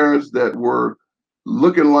that were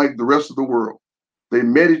looking like the rest of the world. They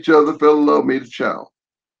met each other, fell in love, made a child.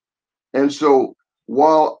 And so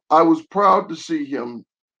while I was proud to see him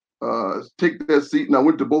take that seat, and I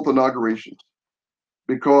went to both inaugurations,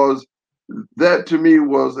 because that to me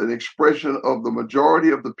was an expression of the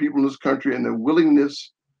majority of the people in this country and their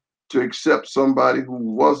willingness to accept somebody who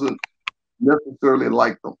wasn't necessarily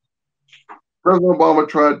like them. President Obama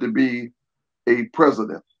tried to be a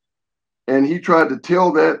president, and he tried to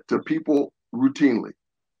tell that to people routinely.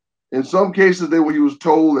 In some cases, he was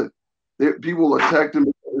told that people attacked him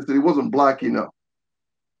and said he wasn't black enough.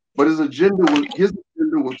 But his agenda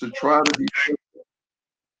was to try to be president.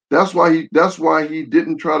 That's why he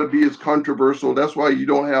didn't try to be as controversial. That's why you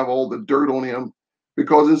don't have all the dirt on him,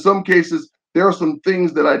 because in some cases there are some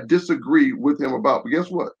things that I disagree with him about. But guess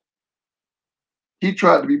what? He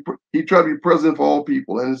tried to be president for all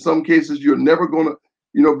people, and in some cases you're never gonna,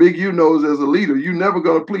 Big U knows as a leader, you're never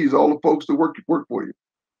gonna please all the folks that work for you.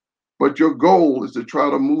 But your goal is to try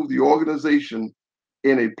to move the organization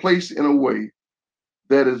in a place, in a way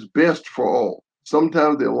that is best for all.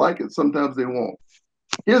 Sometimes they'll like it, sometimes they won't.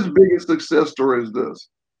 His biggest success story is this.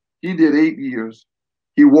 He did 8 years.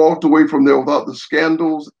 He walked away from there without the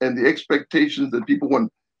scandals and the expectations that people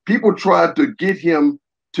want. People tried to get him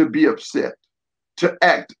to be upset, to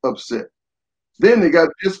act upset. Then they got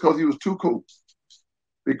pissed because he was too cool,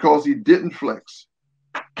 because he didn't flex.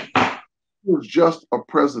 He was just a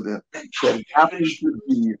president that happened to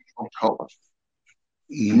be of color.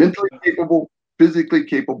 Mentally capable, physically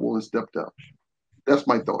capable, and stepped up. That's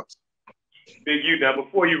my thoughts. Big U, now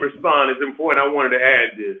before you respond, it's important, I wanted to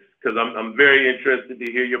add this, because I'm very interested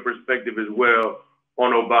to hear your perspective as well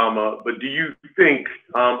on Obama. But do you think,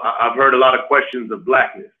 I've heard a lot of questions of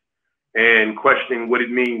blackness and questioning what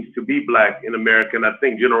it means to be black in America. And I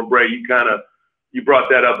think General Bray, you brought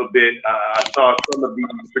that up a bit. I saw some of the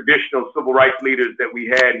traditional civil rights leaders that we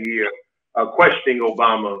had here questioning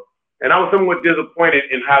Obama. And I was somewhat disappointed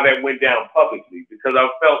in how that went down publicly, because I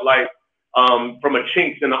felt like from a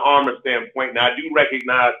chinks in the armor standpoint, now I do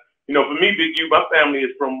recognize, for me, Big U, my family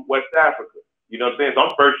is from West Africa. You know what I'm saying? So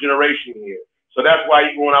I'm first generation here. So that's why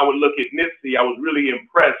even when I would look at Nipsey, I was really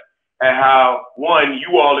impressed at how, one,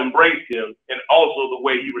 you all embraced him, and also the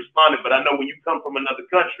way he responded. But I know when you come from another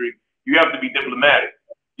country, you have to be diplomatic,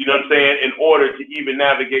 you know what I'm saying, in order to even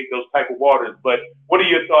navigate those type of waters. But what are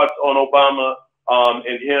your thoughts on Obama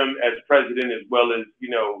and him as president, as well as,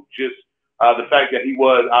 just the fact that he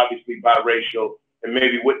was obviously biracial, and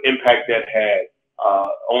maybe what impact that had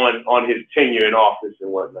on his tenure in office and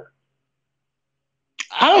whatnot?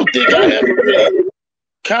 I don't think I ever really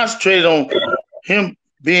concentrated on him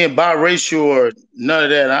being biracial or none of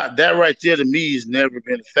that. That right there to me has never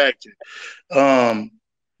been a factor.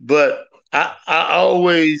 But I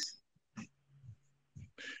always,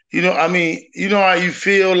 how you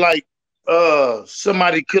feel like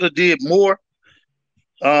somebody could have did more.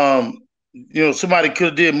 Somebody could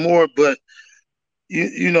have did more, but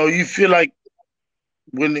you feel like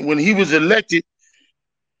when he was elected,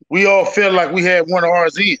 we all felt like we had one of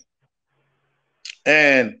ours in.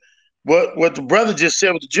 And what the brother just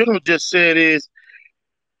said, what the general just said is,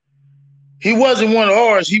 he wasn't one of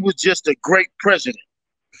ours. He was just a great president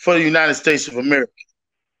for the United States of America.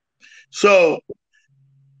 So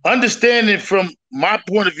understanding from my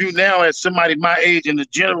point of view now, as somebody my age and the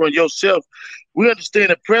general and yourself, we understand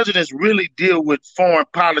that presidents really deal with foreign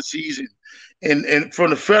policies and from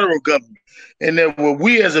the federal government. And that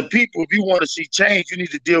we as a people, if you want to see change, you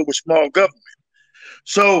need to deal with small government.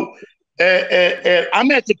 So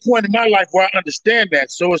I'm at the point in my life where I understand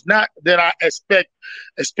that. So it's not that I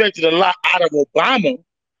expected a lot out of Obama,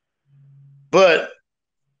 but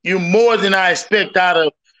you're more than I expect out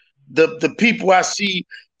of the people I see,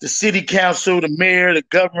 the city council, the mayor, the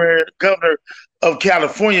governor of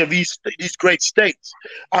California, these great states.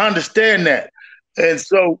 I understand that. And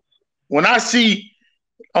so when I see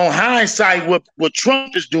on hindsight what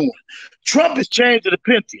Trump is doing, Trump is changing the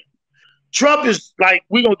Pentium. Trump is like,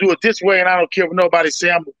 we're going to do it this way, and I don't care what nobody say,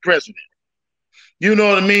 I'm the president. You know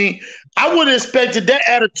what I mean? I would have expected that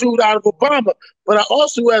attitude out of Obama, but I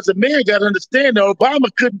also, as a man, got to understand that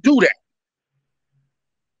Obama couldn't do that.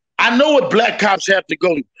 I know what black cops have to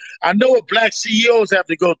go through. I know what black CEOs have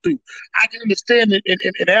to go through. I can understand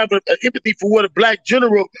and have empathy for what a black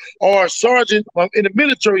general or a sergeant in the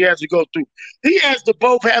military has to go through. He has to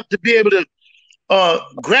both have to be able to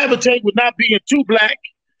gravitate with not being too black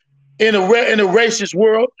in a racist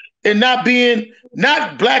world and not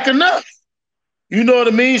black enough. You know what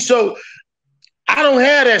I mean? So I don't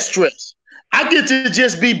have that stress. I get to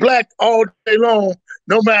just be black all day long,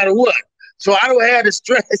 no matter what. So I don't have the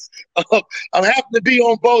stress of having to be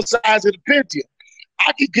on both sides of the Pentium.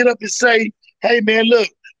 I could get up and say, hey, man, look,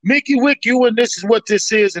 Mickey Wick you, and this is what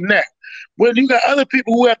this is and that. When you got other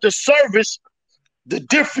people who have to service the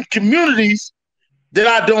different communities that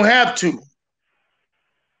I don't have to.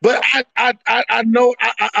 But I know,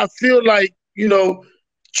 I feel like, you know,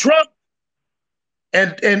 Trump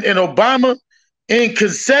and Obama in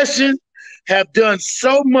concession have done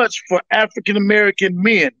so much for African-American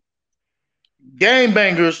men,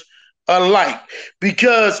 gangbangers alike,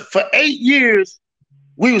 because for 8 years,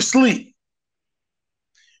 we were asleep.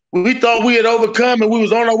 We thought we had overcome and we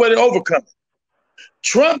was on our way to overcome.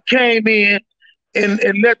 Trump came in and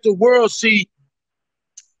let the world see,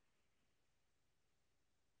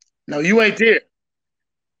 no, you ain't there.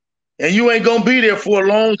 And you ain't gonna be there for a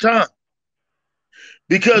long time.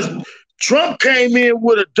 Because Trump came in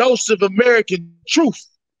with a dose of American truth.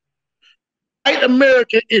 White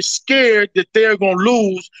America is scared that they're gonna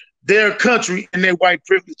lose their country and their white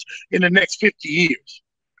privilege in the next 50 years.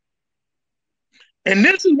 And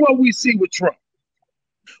this is what we see with Trump.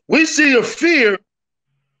 We see a fear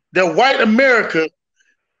that white America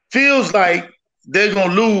feels like they're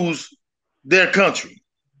gonna lose their country.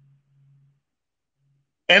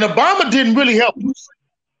 And Obama didn't really help us.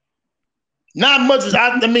 Not much as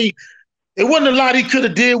I mean, it wasn't a lot he could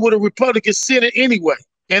have did with a Republican Senate anyway,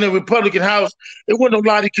 and a Republican House. It wasn't a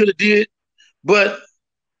lot he could have did, but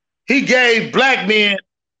he gave black men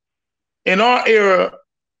in our era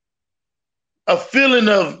a feeling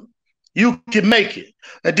of you can make it.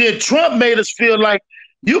 And then Trump made us feel like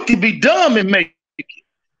you can be dumb and make it.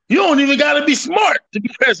 You don't even gotta be smart to be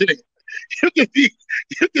president. You could be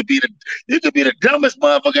the dumbest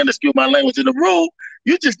motherfucker, excuse my language, in the room.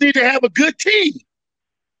 You just need to have a good team.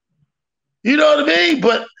 You know what I mean?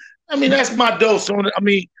 But I mean, that's my dose on it. I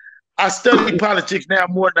mean, I study politics now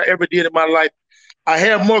more than I ever did in my life. I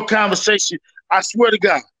have more conversation. I swear to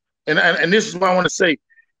God, and this is what I want to say,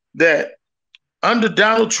 that under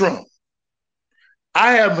Donald Trump,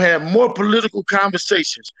 I have had more political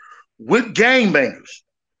conversations with gangbangers,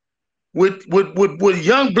 with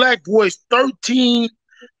young black boys, 13,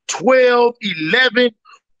 12, 11,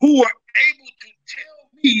 who are able to tell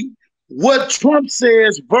me what Trump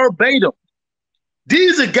says verbatim.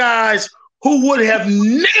 These are guys who would have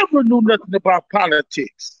never knew nothing about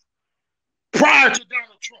politics prior to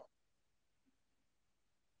Donald Trump.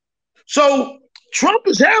 So Trump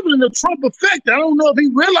is having the Trump effect. I don't know if he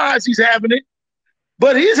realizes he's having it,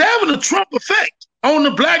 but he's having a Trump effect on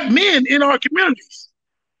the black men in our communities.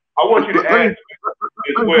 I want you to add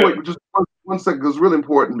just one second, because it's really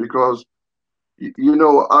important, because you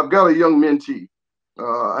know, I've got a young mentee.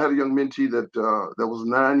 I had a young mentee that was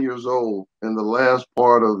 9 years old in the last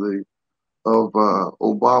part of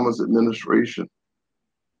Obama's administration,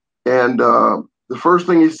 and the first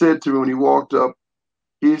thing he said to me when he walked up,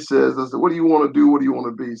 he says, "I said, what do you want to do? What do you want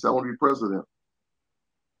to be?" He said, "I want to be president."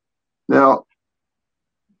 Now,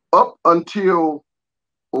 up until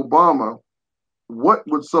Obama, what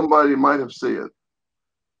would somebody might have said?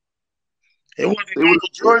 They would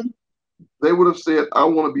have said, "I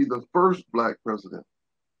want to be the first black president,"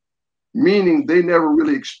 meaning they never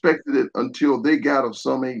really expected it until they got of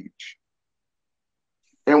some age.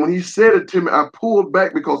 And when he said it to me, I pulled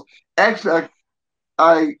back, because actually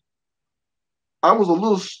I was a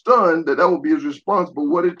little stunned that would be his response. But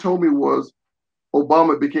what it told me was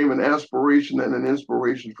Obama became an aspiration and an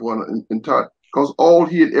inspiration for an entire, because all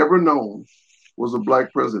he had ever known was a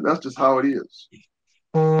black president. That's just how it is.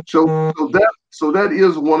 So that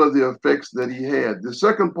is one of the effects that he had. The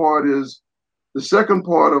second part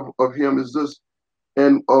of him is this,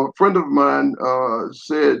 and a friend of mine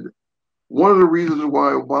said one of the reasons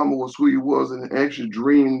why Obama was who he was and actually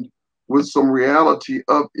dreamed with some reality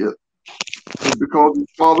of it is because his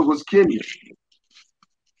father was Kenyan.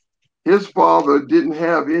 His father didn't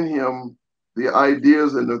have in him the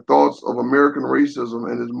ideas and the thoughts of American racism,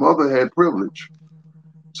 and his mother had privilege.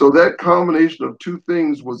 So that combination of two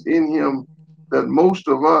things was in him that most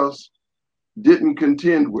of us didn't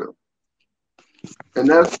contend with. And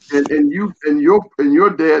that's and your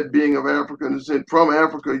dad being of African descent from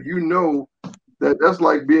Africa, you know that's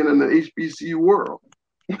like being in the HBCU world.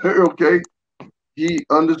 Okay, he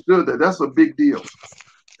understood that. That's a big deal,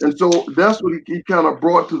 and so that's what he kind of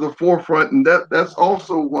brought to the forefront, and that's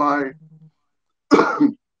also why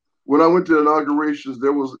when I went to the inaugurations,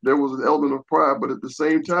 there was an element of pride, but at the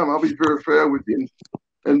same time, I'll be very fair with you,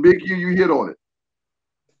 and Big you hit on it.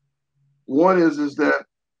 One is that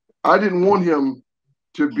I didn't want him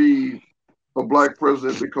to be a black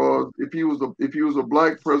president, because if he was a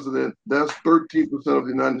black president, that's 13% of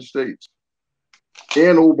the United States.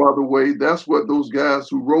 And oh, by the way, that's what those guys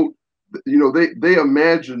who wrote, you know, they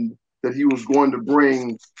imagined that he was going to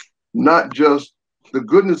bring not just the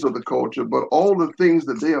goodness of the culture, but all the things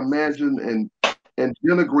that they imagine and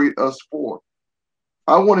denigrate us for.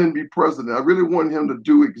 I wanted him to be president. I really wanted him to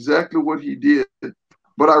do exactly what he did,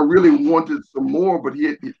 but I really wanted some more, but he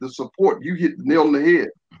had the support. You hit the nail on the head.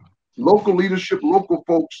 Local leadership, local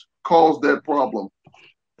folks caused that problem.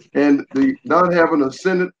 And the not having a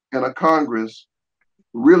Senate and a Congress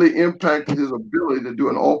really impacted his ability to do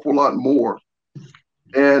an awful lot more.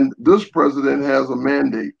 And this president has a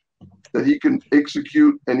mandate that he can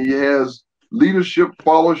execute, and he has leadership,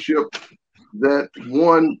 followership that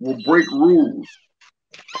one will break rules,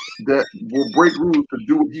 to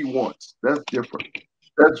do what he wants. That's different.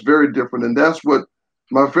 That's very different. And that's what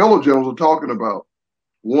my fellow generals are talking about.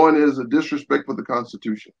 One is a disrespect for the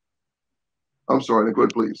Constitution. I'm sorry, Nick, go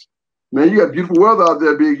ahead, please. Man, you got beautiful weather out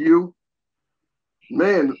there, Big U.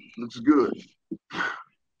 Man, looks good.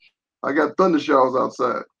 I got thunder showers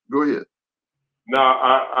outside. Go ahead. Now,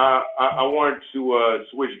 I wanted to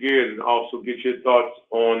switch gears and also get your thoughts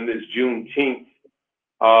on this Juneteenth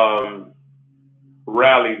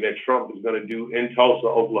rally that Trump is going to do in Tulsa,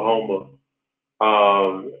 Oklahoma.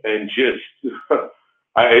 And just,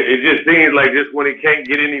 it just seems like just when it can't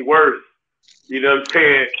get any worse, you know what I'm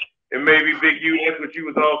saying? And maybe Big U, that's what you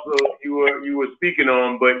was also, you were speaking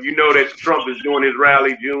on, but you know that Trump is doing his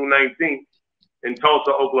rally June 19th in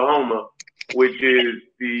Tulsa, Oklahoma, which is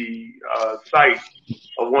the site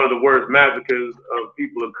of one of the worst massacres of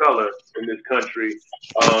people of color in this country.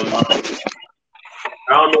 I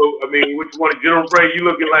don't know, I mean, which one, General Bray, you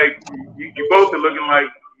looking like, you both are looking like,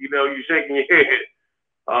 you know, you're shaking your head.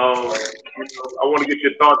 I want to get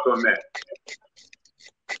your thoughts on that.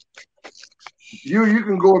 You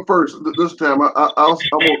can go first this time. I'm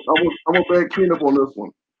gonna back clean up on this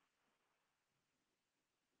one.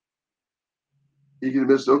 You can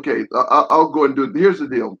miss. Okay, I'll go and do it. Here's the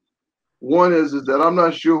deal. One is that I'm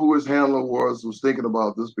not sure who his handler was thinking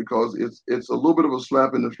about this, because it's a little bit of a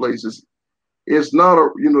slap in the face. It's not a,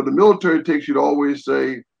 you know, the military takes you to always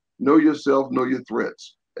say, know yourself, know your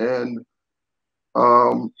threats. And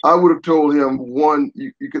I would have told him, one,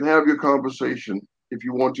 you can have your conversation if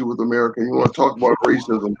you want to with America, and you want to talk about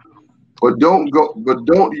racism, but don't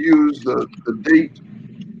use the date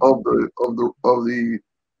of the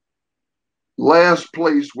last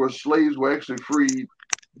place where slaves were actually freed,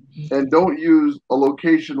 and don't use a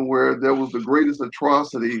location where there was the greatest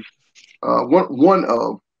atrocity, one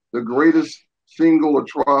of the greatest single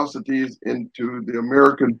atrocities into the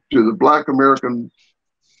Black American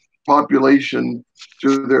population,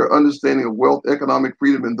 to their understanding of wealth, economic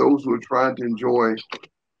freedom, and those who are trying to enjoy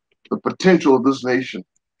the potential of this nation.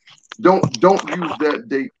 Don't use that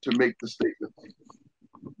date to make the statement.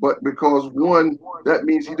 But because, one, that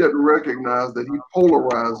means he doesn't recognize that he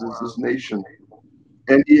polarizes this nation,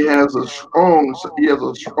 and he has a strong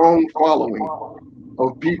following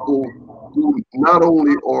of people who not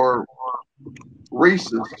only are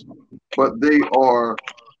racist, but they are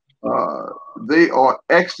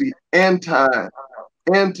actually anti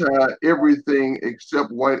everything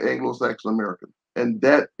except white Anglo-Saxon American, and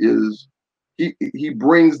that is, he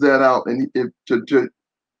brings that out, and to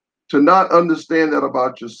not understand that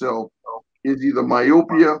about yourself is either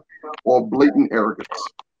myopia or blatant arrogance.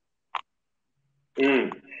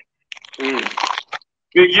 Big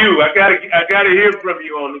U, I gotta hear from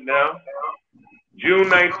you on it now. June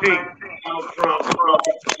 19th, Donald Trump.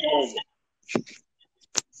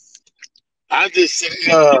 I just say,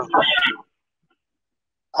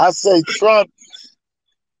 I say Trump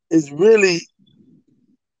is really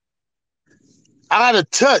out of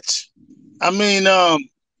touch. I mean,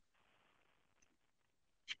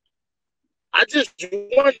 I just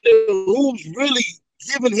wonder who's really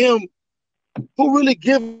giving him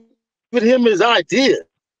his idea.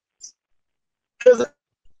 Because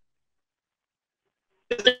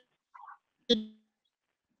we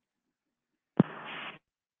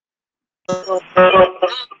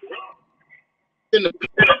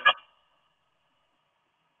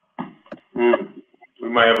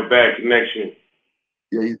might have a bad connection.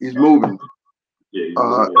 Yeah, he's moving. Yeah, he's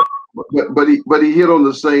moving. But he hit on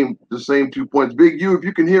the same 2 points. Big U, if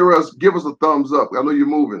you can hear us, give us a thumbs up. I know you're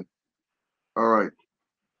moving. All right.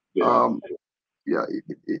 Yeah. Yeah,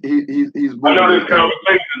 he's moving. I know this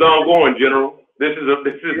conversation is ongoing, General. This is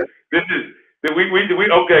we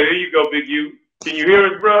okay, there you go, Big U. Can you hear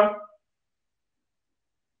us, bro?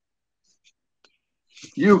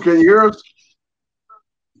 You, can you hear us?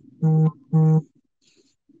 Yeah.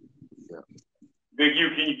 Big U,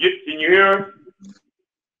 can you hear us?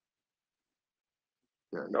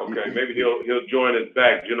 Yeah, okay, maybe he'll join us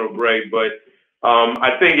back, General Bray. But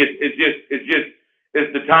I think it's just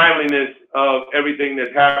it's the timeliness of everything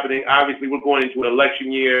that's happening. Obviously, we're going into an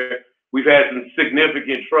election year. We've had some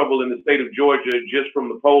significant trouble in the state of Georgia just from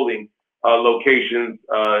the polling locations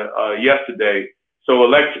yesterday. So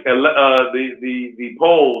the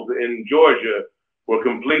polls in Georgia were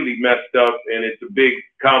completely messed up, and it's a big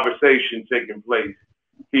conversation taking place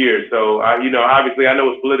here. So, obviously, I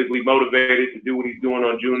know it's politically motivated to do what he's doing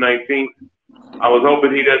on June 19th. I was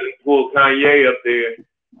hoping he doesn't pull Kanye up there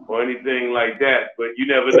or anything like that, but you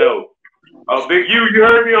never know. Big U, you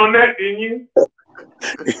heard me on that, didn't you? I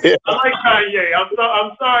like Kanye.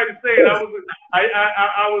 I'm sorry to say it.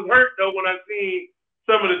 I was hurt though when I seen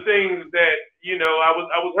some of the things that I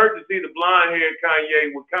was hurt to see the blonde haired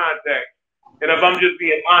Kanye with contacts. And if I'm just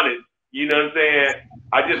being honest, you know what I'm saying?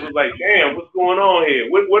 I just was like, damn, what's going on here?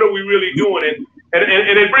 What are we really doing?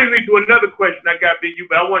 And it brings me to another question I got, Big U,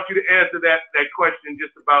 but I want you to answer that question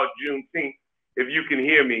just about Juneteenth, if you can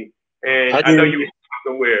hear me. And I know you were going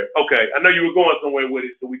somewhere. Okay, I know you were going somewhere with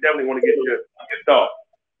it, so we definitely want to get your thoughts.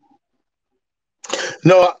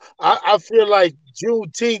 No, I feel like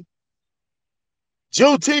Juneteenth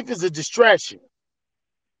is a distraction.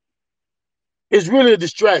 It's really a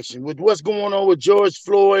distraction with what's going on with George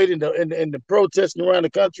Floyd and the protesting around the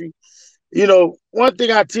country. One thing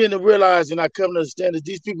I tend to realize and I come to understand is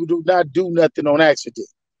these people do not do nothing on accident.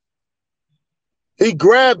 He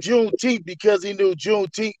grabbed Juneteenth because he knew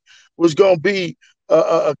Juneteenth was going to be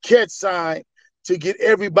a catch sign to get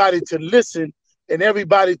everybody to listen and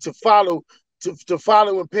everybody to follow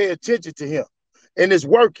and pay attention to him. And it's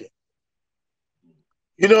working.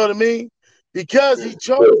 You know what I mean? Because he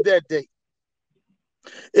chose that day.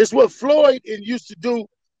 It's what Floyd used to do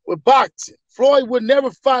with boxing. Floyd would never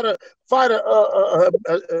fight a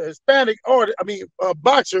Hispanic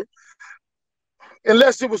boxer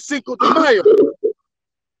unless it was Cinco de Mayo.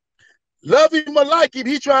 Love him or like him,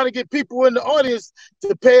 he's trying to get people in the audience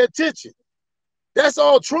to pay attention. That's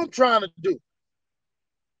all Trump trying to do.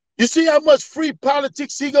 You see how much free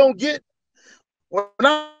politics he gonna get? When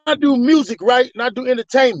I do music, right, and I do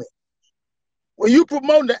entertainment, when you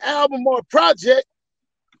promote the album or a project,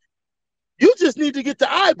 you just need to get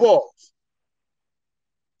the eyeballs.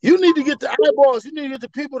 You need to get the eyeballs. You need to get the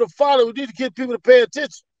people to follow. You need to get people to pay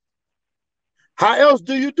attention. How else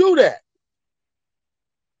do you do that?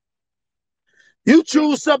 You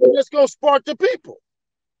choose something that's going to spark the people.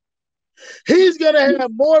 He's going to have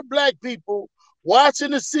more black people watching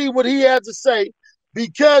to see what he has to say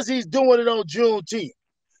because he's doing it on Juneteenth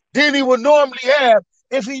than he would normally have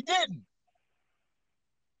if he didn't.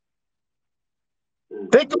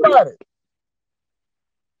 Think about it.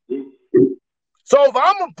 So if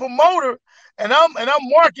I'm a promoter and I'm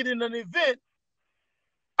marketing an event,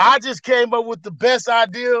 I just came up with the best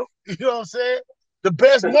idea, you know what I'm saying? The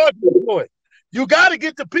best marketing for it. You got to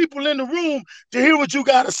get the people in the room to hear what you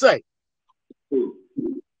got to say. And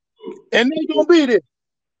they're going to be there.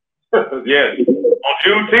 Yes. On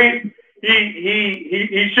Juneteenth,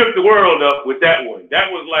 he shook the world up with that one.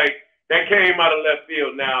 That was like, that came out of left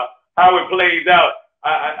field. Now, how it plays out,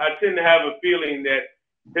 I tend to have a feeling that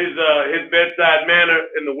his bedside manner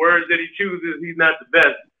and the words that he chooses, he's not the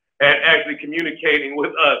best at actually communicating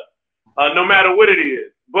with us, no matter what it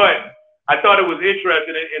is. But I thought it was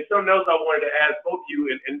interesting, and something else I wanted to ask both of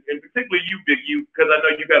you, and particularly you, Big U, because I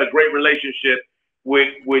know you got a great relationship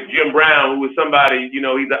with Jim Brown, who is somebody, he's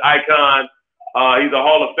an icon, he's a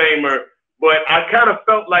Hall of Famer. But I kind of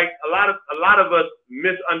felt like a lot of us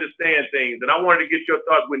misunderstand things, and I wanted to get your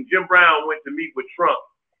thoughts. When Jim Brown went to meet with Trump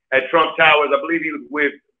at Trump Towers, I believe he was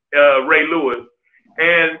with Ray Lewis,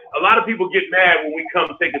 and a lot of people get mad when we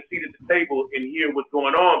come take a seat at the table and hear what's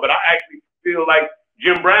going on. But I actually feel like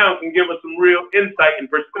Jim Brown can give us some real insight and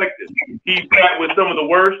perspective. He's sat with some of the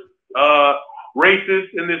worst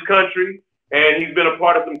racists in this country, and he's been a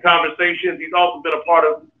part of some conversations. He's also been a part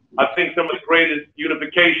of, I think, some of the greatest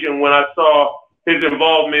unification when I saw his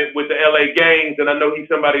involvement with the LA gangs, and I know he's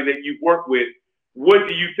somebody that you've worked with. What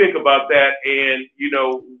do you think about that? And,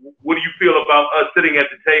 what do you feel about us sitting at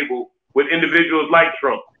the table with individuals like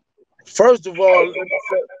Trump? First of all,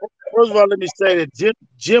 let me say that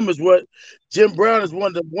Jim Brown is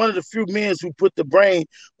one of the few men who put the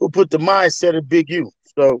mindset of Big U,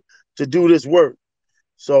 so to do this work.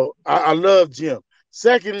 So I love Jim.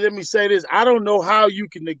 Secondly, let me say this. I don't know how you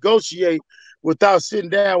can negotiate without sitting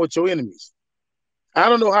down with your enemies. I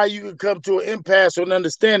don't know how you can come to an impasse or an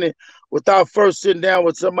understanding without first sitting down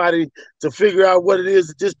with somebody to figure out what it is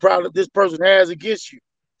that this person has against you,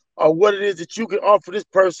 or what it is that you can offer this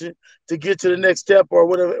person to get to the next step, or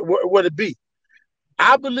whatever what it be.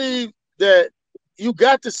 I believe that you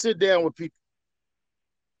got to sit down with people.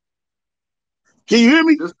 Can you hear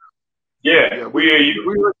me? Yeah, we hear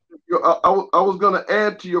you. I was going to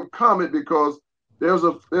add to your comment because there's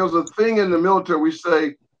a thing in the military. We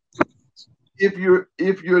say if you're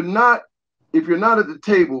not at the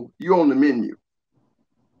table, you're on the menu,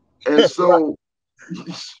 and so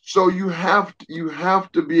you have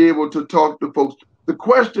to be able to talk to folks. The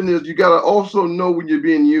question is, you got to also know when you're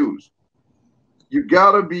being used. You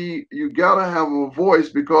gotta have a voice,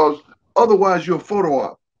 because otherwise you're a photo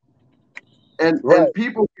op, and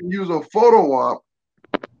people can use a photo op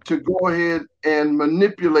to go ahead and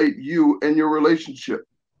manipulate you and your relationship.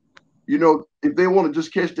 You know, if they want to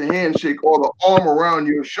just catch the handshake or the arm around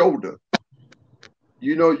your shoulder,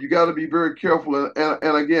 you know, you got to be very careful.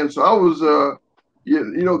 And again, so I was,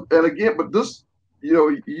 and again, but this, you know,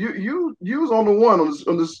 you was on the one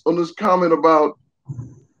on this comment about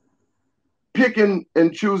picking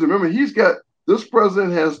and choosing. Remember, this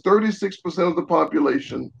president has 36% of the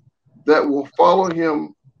population that will follow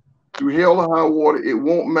him through hell or high water. It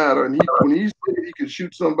won't matter. And when he said he could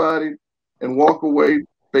shoot somebody and walk away,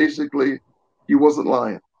 basically, he wasn't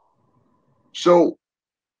lying. So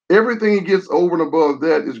everything he gets over and above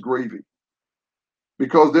that is gravy,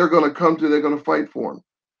 because they're going to fight for him.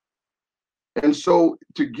 And so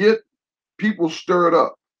to get people stirred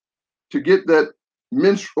up, to get that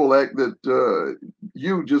minstrel act that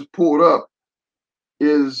you just pulled up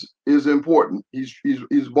is important. He's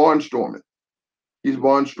barnstorming. He's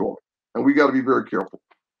barnstorming, and we got to be very careful.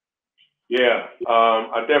 Yeah,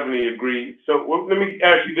 I definitely agree. So let me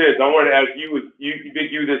ask you this. I want to ask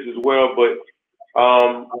you this as well, but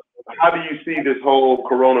how do you see this whole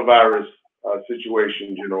coronavirus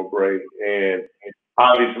situation, General Bray? And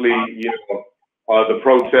obviously, you know, the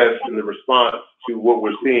protests and the response to what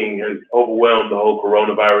we're seeing has overwhelmed the whole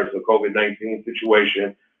coronavirus or COVID-19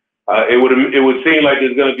 situation. It would seem like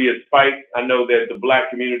there's going to be a spike. I know that the Black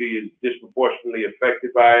community is disproportionately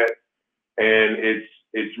affected by it, and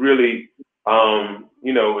it's really,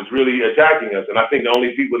 you know, it's really attacking us. And I think the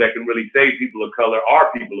only people that can really save people of color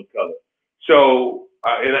are people of color. So,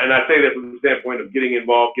 and I say that from the standpoint of getting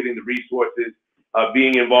involved, getting the resources,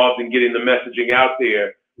 being involved in getting the messaging out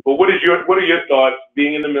there. But what are your thoughts,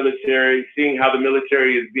 being in the military, seeing how the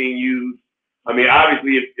military is being used? I mean,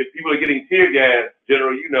 obviously, if people are getting tear gas,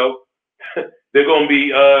 General, you know, they're going to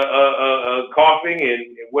be coughing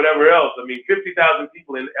and whatever else. I mean, 50,000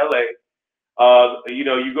 people in LA. You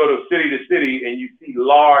know, you go to city to city and you see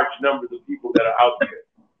large numbers of people that are out there.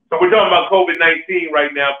 So we're talking about COVID-19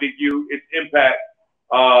 right now, Big U, its impact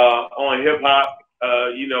on hip hop,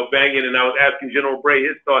 you know, banging. And I was asking General Bray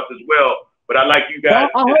his thoughts as well. But I'd like you guys.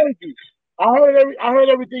 I heard you. I heard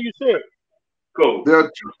everything you said. Cool. There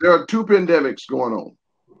are two pandemics going on.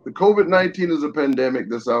 The COVID-19 is a pandemic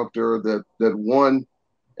that's out there that one,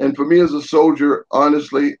 and for me as a soldier,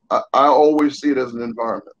 honestly, I always see it as an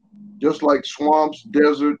environment. Just like swamps,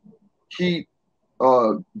 desert, heat,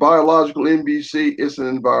 biological NBC, it's an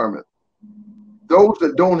environment. Those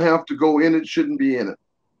that don't have to go in it shouldn't be in it.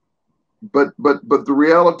 But the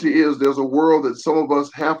reality is there's a world that some of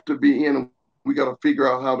us have to be in, and we got to figure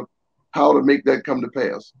out how to make that come to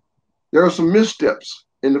pass. There are some missteps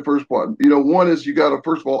in the first part. You know, one is you got to,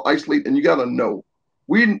 first of all, isolate, and you got to know.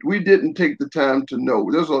 We didn't take the time to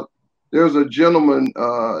know. There's a gentleman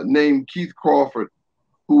named Keith Crawford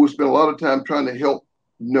who spent a lot of time trying to help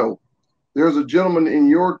know. There's a gentleman in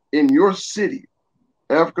your city,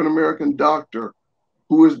 African-American doctor,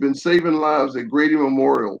 who has been saving lives at Grady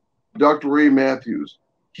Memorial, Dr. Ray Matthews.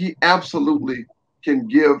 He absolutely can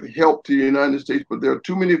give help to the United States, but there are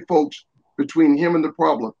too many folks between him and the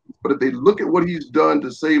problem. But if they look at what he's done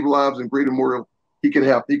to save lives in Grady Memorial, he can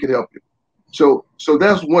help you. So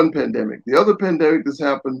that's one pandemic. The other pandemic that's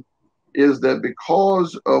happened is that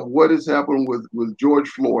because of what has happened with George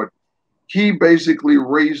Floyd, he basically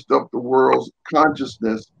raised up the world's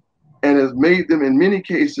consciousness and has made them, in many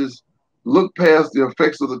cases, look past the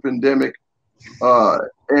effects of the pandemic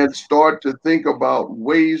and start to think about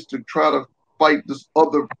ways to try to fight this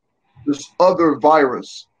other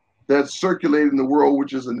virus that's circulating in the world,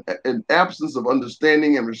 which is an absence of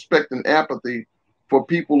understanding and respect and apathy for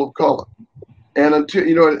people of color. And until,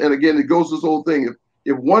 you know, and again, it goes this whole thing.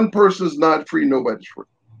 If one person is not free, nobody's free.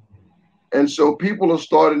 And so people are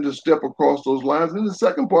starting to step across those lines. And the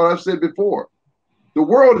second part I've said before, the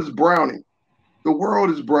world is browning. The world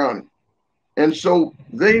is browning. And so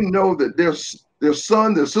they know that their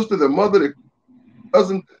son, their sister, their mother, their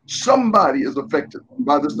cousin, somebody is affected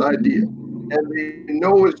by this idea. And they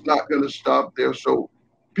know it's not going to stop there. So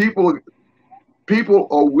people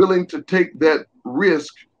are willing to take that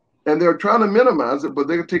risk, and they're trying to minimize it, but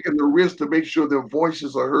they're taking the risk to make sure their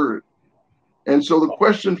voices are heard. And so the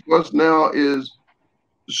question for us now is,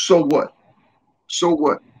 So what? So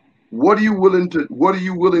what? What are you willing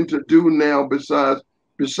to do now besides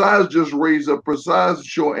just raise up, besides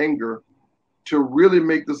show anger, to really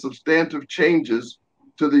make the substantive changes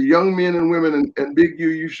to the young men and women? And Big U,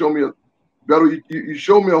 you show me you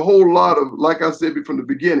show me a whole lot of, like I said from the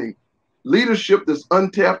beginning, leadership that's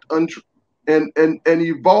untapped, and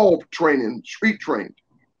evolved training, street trained,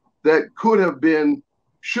 that could have been,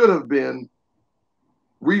 should have been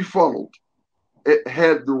refunneled. It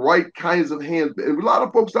had the right kinds of hands. And a lot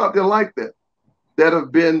of folks out there like that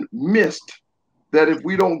have been missed, that if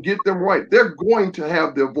we don't get them right, they're going to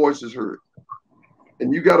have their voices heard.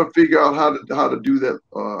 And you got to figure out how to do that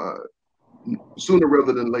sooner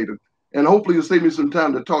rather than later. And hopefully you'll save me some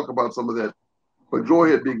time to talk about some of that. But go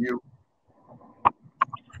ahead, Big U.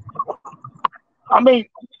 I mean,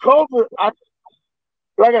 COVID.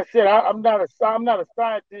 Like I said, I'm not a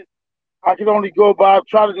scientist. I can only go by,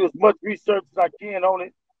 try to do as much research as I can on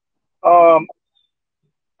it.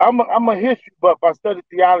 I'm a history buff. I studied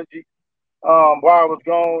theology while I was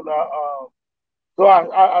gone. So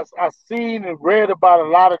I seen and read about a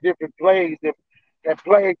lot of different plagues that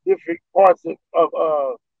plague different parts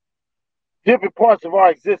of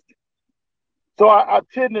our existence. So I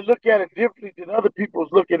tend to look at it differently than other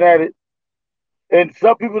people's looking at it. And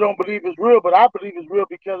some people don't believe it's real, but I believe it's real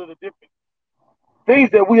because of the different things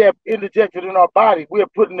that we have interjected in our body. We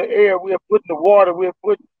have put in the air, we have put in the water, we have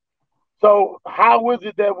put. So how is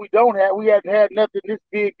it that we hadn't had nothing this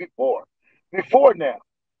big before now?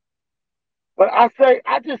 But I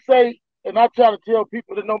just say, and I try to tell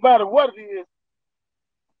people that no matter what it is,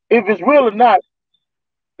 if it's real or not,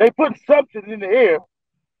 they put something in the air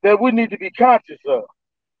that we need to be conscious of.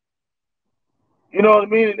 You know what I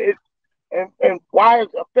mean? And why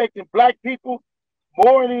it's affecting Black people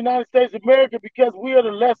more in the United States of America, because we're the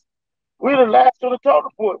last on the totem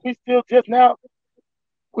pole. We still just now,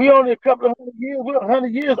 we only a couple of 100 years, we're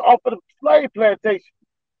 100 years off of the slave plantation,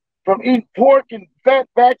 from eating pork and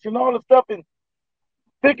fatbacks and all the stuff, and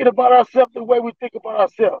thinking about ourselves the way we think about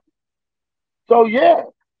ourselves. So yeah,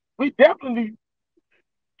 we definitely,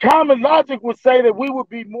 common logic would say that we would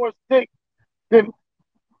be more sick than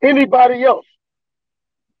anybody else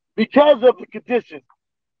because of the conditions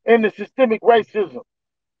and the systemic racism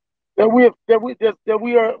that we are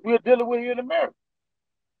dealing with here in America.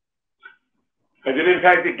 Has it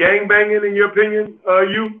impacted gangbanging, in your opinion,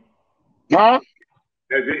 you? Huh?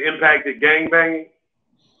 Has it impacted gangbanging?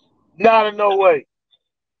 Not in no way.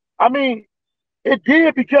 I mean, it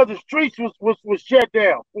did because the streets was shut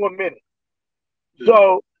down for a minute,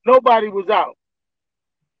 so nobody was out.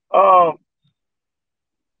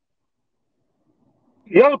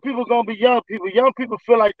 Young people gonna be young people. Young people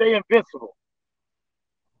feel like they invincible.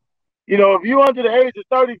 You know, if you're under the age of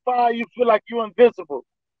 35, you feel like you're invincible.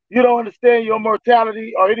 You don't understand your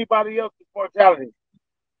mortality or anybody else's mortality.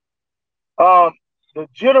 The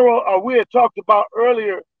general, we had talked about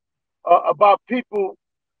earlier about people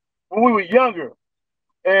when we were younger.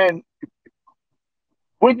 And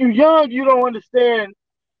when you're young, you don't understand,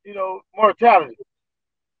 mortality.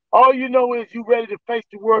 All you know is you're ready to face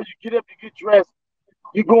the world. You get up, you get dressed,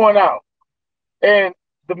 you're going out. And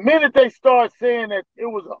the minute they start saying that it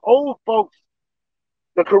was old folks,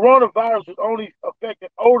 the coronavirus was only affecting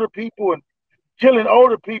older people and killing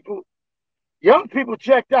older people, young people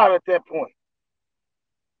checked out at that point.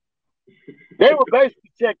 They were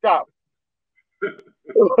basically checked out.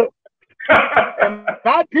 And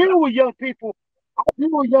I deal with young people. I deal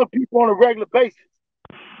with young people on a regular basis.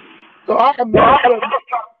 So I can make sure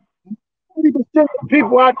 40% of the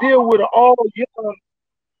people I deal with are all young,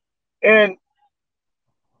 and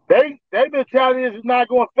their mentality is not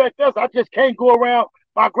going to affect us. I just can't go around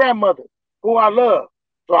my grandmother, who I love.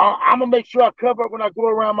 So I'm going to make sure I cover up when I go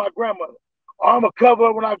around my grandmother. Or I'm going to cover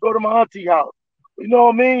up when I go to my auntie house. You know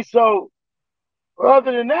what I mean? So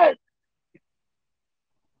other than that.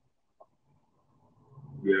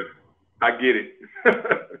 Yeah, I get it.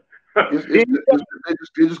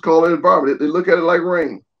 They just call it environment. They look at it like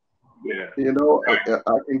rain. Yeah.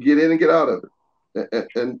 I can get in and get out of it.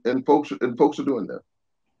 And folks are doing that.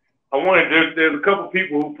 There's a couple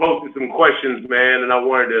people who posted some questions, man, and I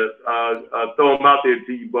wanted to throw them out there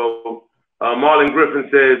to you both. Marlon Griffin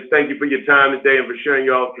says, thank you for your time today and for sharing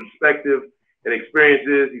your perspective and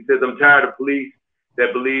experiences. He says, I'm tired of police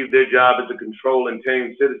that believe their job is to control and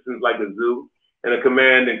tame citizens like a zoo, and a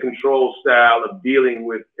command and control style of dealing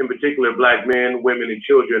with, in particular, Black men, women, and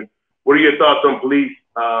children. What are your thoughts on police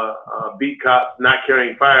beat cops not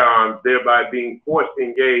carrying firearms, thereby being forced to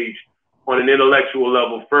engage on an intellectual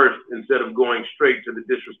level first, instead of going straight to the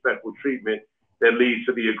disrespectful treatment that leads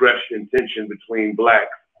to the aggression and tension between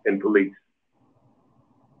Blacks and police?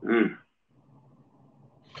 Mm.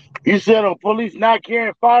 You said on police not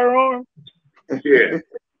carrying firearms? Yeah.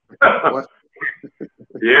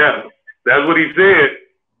 Yeah, that's what he said.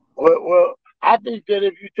 Well, I think that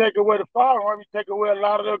if you take away the firearm, you take away a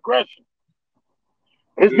lot of the aggression.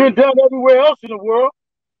 It's been done everywhere else in the world.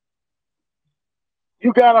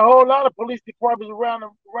 You got a whole lot of police departments around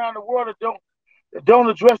the world that don't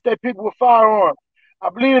address their people with firearms. I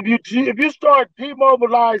believe if you start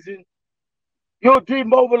demobilizing, you'll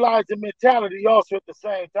demobilize the mentality also at the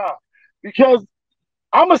same time. Because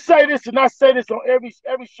I'm gonna say this, and I say this on every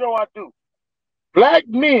show I do. Black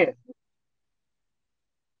men,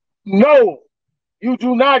 no, you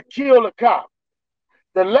do not kill a cop.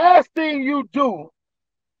 The last thing you do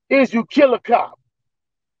is you kill a cop.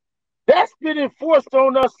 That's been enforced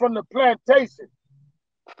on us from the plantation.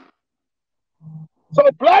 So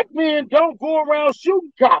black men don't go around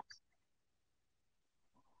shooting cops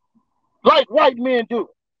like white men do.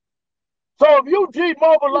 So if you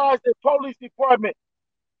demobilize the police department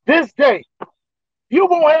this day, you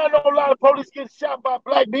won't have no lot of police getting shot by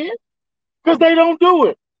black men because they don't do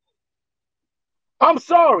it. I'm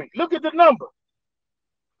sorry. Look at the number.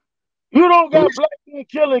 You don't got black men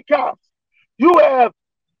killing cops. You have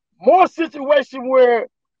more situation where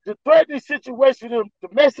the threatening situation of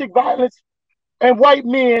domestic violence and white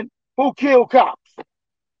men who kill cops.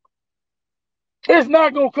 It's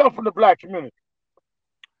not going to come from the black community.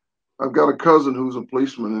 I've got a cousin who's a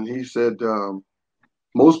policeman, and he said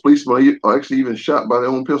most policemen are actually even shot by their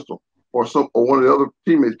own pistol or one of the other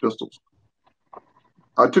teammates' pistols.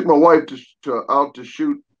 I took my wife out to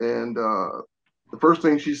shoot, and the first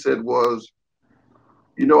thing she said was,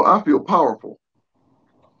 I feel powerful.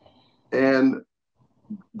 And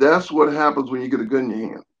that's what happens when you get a gun in your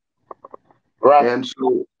hand. Right.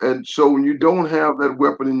 And so when you don't have that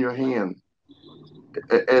weapon in your hand,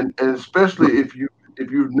 and especially if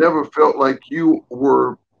you've never felt like you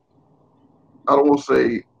were, I don't want to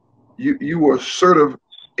say you were assertive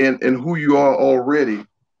in who you are already,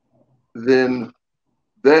 then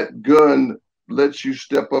that gun lets you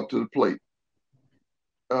step up to the plate.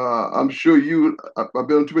 I'm sure I've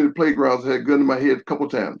been on too many playgrounds. I had a gun in my head a couple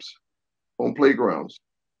times on playgrounds.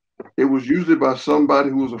 It was usually by somebody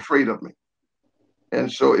who was afraid of me. And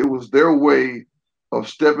so it was their way of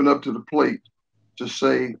stepping up to the plate to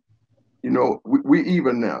say, we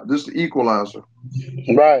even now. This is the equalizer.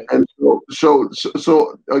 Right. And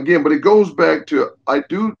so again, but it goes back to I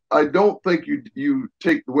don't think you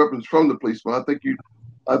take the weapons from the policeman. I think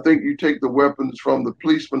you take the weapons from the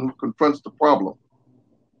policeman who confronts the problem,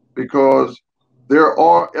 because there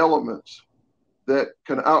are elements that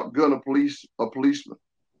can outgun a policeman.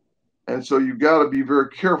 And so you got to be very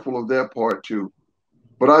careful of that part too.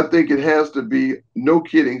 But I think it has to be, no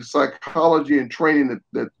kidding, psychology and training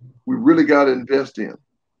that we really got to invest in.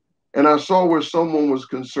 And I saw where someone was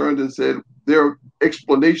concerned and said their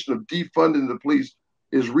explanation of defunding the police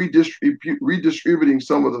is redistributing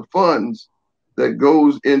some of the funds that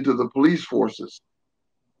goes into the police forces.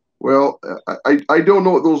 Well, I don't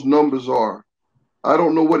know what those numbers are. I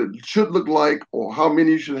don't know what it should look like or how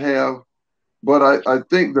many you should have. But I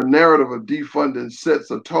think the narrative of defunding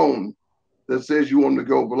sets a tone that says you want to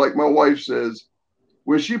go. But like my wife says,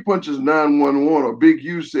 when she punches 911 or Big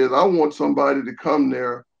U says, I want somebody to come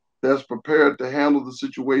there that's prepared to handle the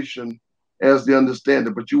situation as they understand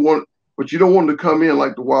it. But you don't want to come in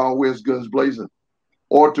like the Wild West, guns blazing,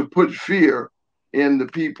 or to put fear in the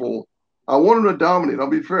people. I want them to dominate. I'll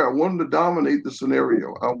be fair. I want them to dominate the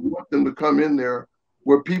scenario. I want them to come in there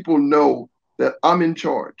where people know that I'm in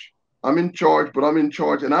charge. I'm in charge, but I'm in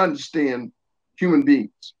charge, and I understand human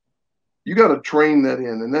beings. You got to train that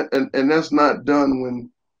in, and that's not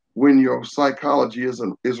done when your psychology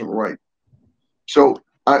isn't right. So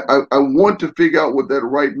I want to figure out what that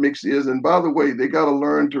right mix is. And by the way, they got to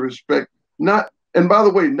learn to respect not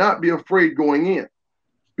be afraid going in,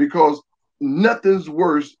 because nothing's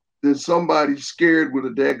worse than somebody scared with a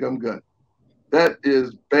daggum gun. That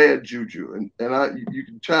is bad juju, and you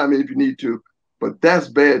can chime in if you need to, but that's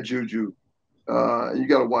bad juju. You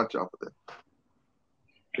got to watch out for that.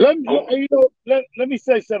 Let me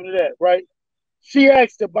say something to that, right? She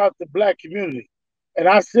asked about the black community, and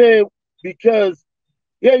I said, because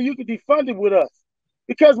you can defund it with us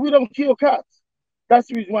because we don't kill cops. That's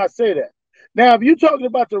the reason why I say that. Now, if you're talking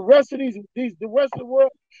about the rest of the rest of the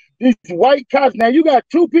world, these white cops, now you got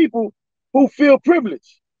two people who feel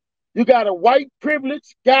privileged. You got a white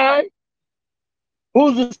privileged guy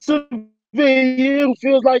who's a civilian who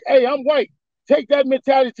feels like, hey, I'm white. Take that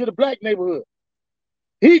mentality to the black neighborhood.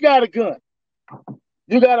 He got a gun.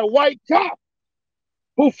 You got a white cop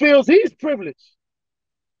who feels he's privileged.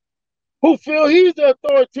 who feel he's the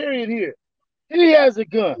authoritarian here. He has a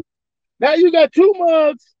gun. Now you got two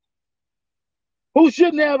mugs who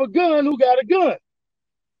shouldn't have a gun who got a gun.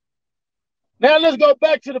 Now let's go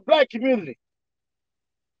back to the black community.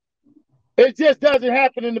 It just doesn't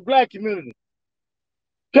happen in the black community.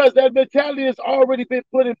 Because that mentality has already been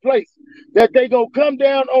put in place. That they going to come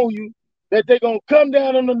down on you, that they going to come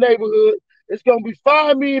down on the neighborhood. It's going to be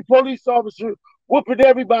 5 million police officers whooping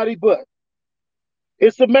everybody butt.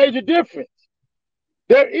 It's a major difference.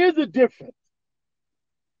 There is a difference.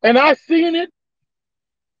 And I've seen it.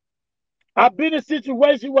 I've been in a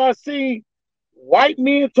situation where I've seen white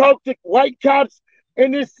men talk to white cops,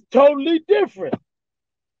 and it's totally different.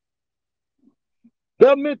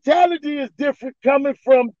 The mentality is different coming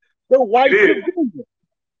from the white civilian.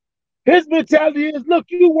 His mentality is, look,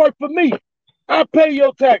 you work for me. I pay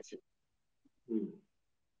your taxes.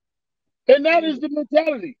 And that is the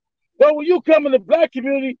mentality. But when you come in the black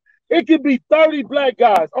community, it could be 30 black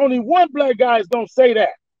guys. Only one black guy is going to say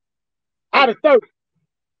that out of 30.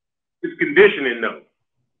 It's conditioning, though.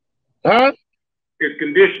 Huh? It's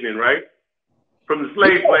conditioning, right? From the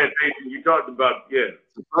slave plantation you talked about, yeah.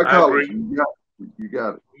 I agree. You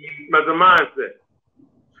got it. But the mindset.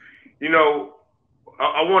 You know,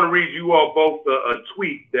 I want to read you all both a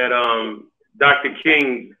tweet that Dr.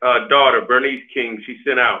 King's daughter, Bernice King, she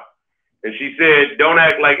sent out. And she said, "Don't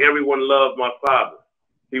act like everyone loved my father.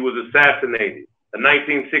 He was assassinated. A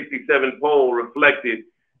 1967 poll reflected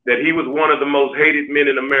that he was one of the most hated men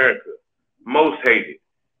in America. Most hated.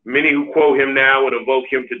 Many who quote him now and evoke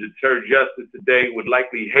him to deter justice today would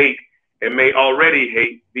likely hate and may already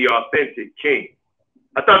hate the authentic King."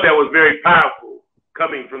 I thought that was very powerful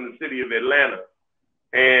coming from the city of Atlanta.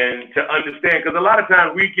 And to understand, because a lot of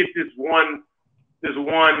times we get this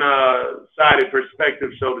one-sided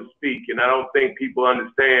perspective, so to speak, and I don't think people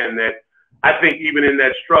understand that. I think even in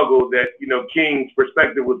that struggle that, you know, King's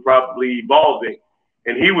perspective was probably evolving,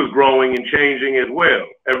 and he was growing and changing as well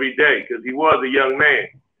every day because he was a young man.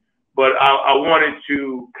 But I wanted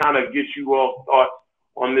to kind of get you all thoughts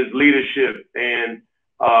on this leadership and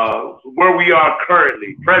where we are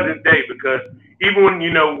currently, present day, because even when,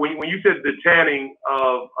 you know, when you said the tanning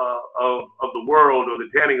of the world or the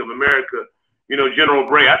tanning of America, you know, General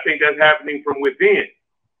Bray, I think that's happening from within,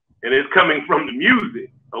 and it's coming from the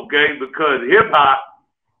music, okay? Because hip hop,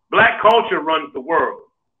 black culture runs the world.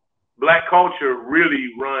 Black culture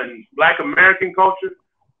really runs, Black American culture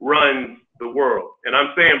runs the world. And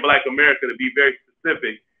I'm saying Black America to be very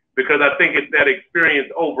specific because I think it's that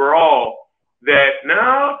experience overall that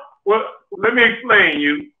now, well, let me explain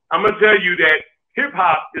you. I'm going to tell you that hip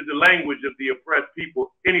hop is the language of the oppressed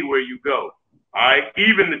people anywhere you go. All right.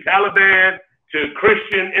 Even the Taliban to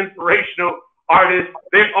Christian inspirational artists,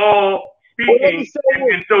 they're all speaking.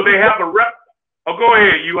 And so they have a rep. Oh, go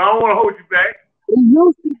ahead. I don't want to hold you back. It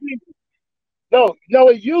used to be. No,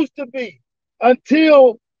 it used to be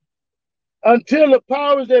until the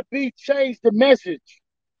powers that be changed the message.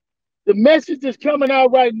 The message that's coming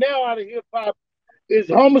out right now out of hip hop is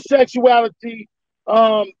homosexuality,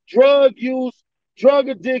 drug use, drug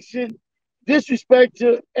addiction, disrespect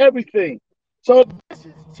to everything. So this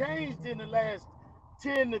has changed in the last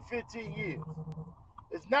 10 to 15 years.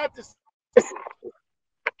 It's not the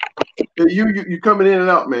you coming in and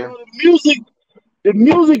out, man. The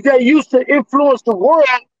music that used to influence the world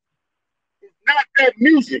is not that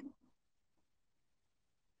music.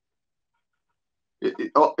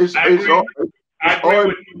 It's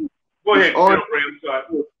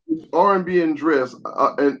R&B and dress,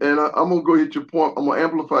 and I'm gonna go hit your point. I'm gonna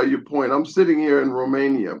amplify your point. I'm sitting here in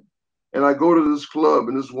Romania, and I go to this club,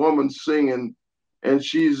 and this woman's singing, and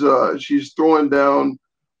she's throwing down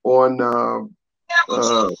on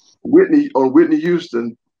Whitney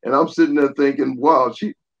Houston, and I'm sitting there thinking, wow,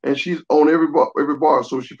 she's on every bar.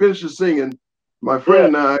 So she finishes singing. My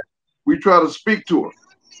friend and I, we try to speak to her.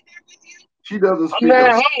 She doesn't speak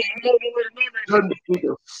a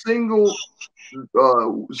single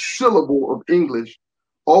syllable of English.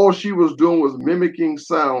 All she was doing was mimicking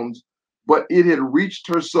sounds, but it had reached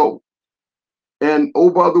her soul. And oh,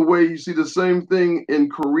 by the way, you see the same thing in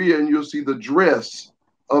Korea, and you'll see the dress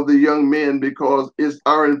of the young men because it's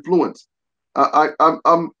our influence. I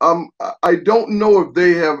don't know if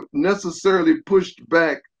they have necessarily pushed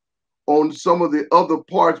back on some of the other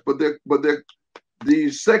parts, but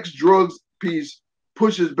the sex drugs piece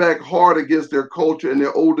pushes back hard against their culture and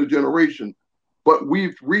their older generation. But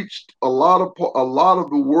we've reached a lot of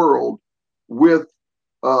the world with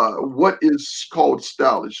what is called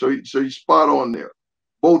stylish. So you're spot on there,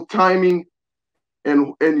 both timing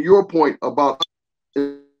and your point about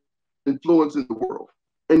influencing the world.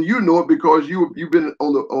 and you know it because you've been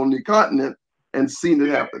on the continent and seen it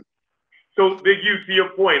happen. So, Big U, to your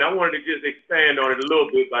point, I wanted to just expand on it a little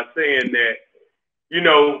bit by saying that, you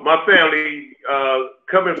know, my family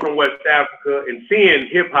coming from West Africa and seeing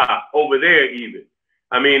hip hop over there even.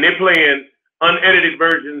 I mean, they're playing unedited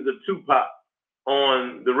versions of Tupac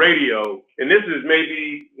on the radio. And this is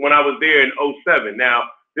maybe when I was there in 07. Now,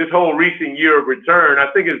 this whole recent year of return, I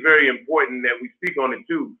think it's very important that we speak on it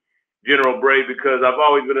too, General Bray, because I've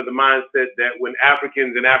always been of the mindset that when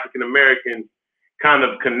Africans and African Americans kind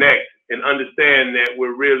of connect and understand that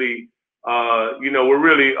we're really, you know, we're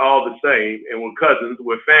really all the same and we're cousins,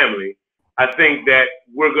 we're family, I think that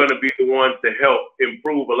we're going to be the ones to help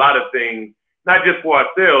improve a lot of things, not just for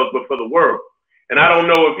ourselves, but for the world. And I don't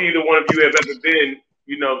know if either one of you have ever been,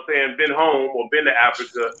 you know, saying been home or been to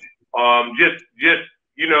Africa, just,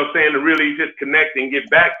 you know, saying to really just connect and get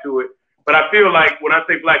back to it. But I feel like when I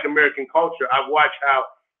say Black American culture, I've watched how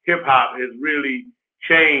hip hop has really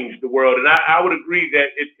changed the world. And I would agree that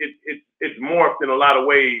it's morphed in a lot of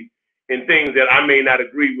ways in things that I may not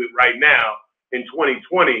agree with right now in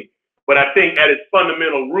 2020. But I think at its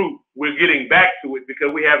fundamental root, we're getting back to it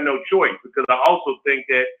because we have no choice. Because I also think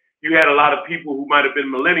that you had a lot of people who might have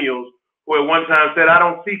been millennials who at one time said, I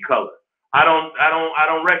don't see color. I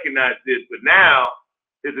don't recognize this. But now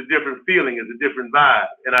it's a different feeling, it's a different vibe.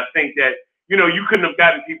 And I think that, you know, you couldn't have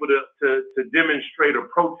gotten people to demonstrate or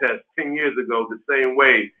protest 10 years ago the same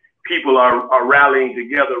way people are rallying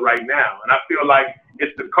together right now. And I feel like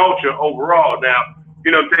it's the culture overall. Now,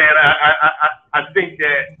 you know what I'm saying? I think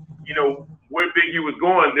that, you know, where Big U was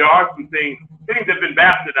going, there are some things have been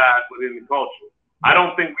bastardized within the culture. I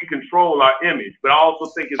don't think we control our image, but I also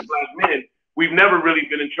think as Black men, we've never really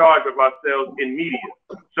been in charge of ourselves in media.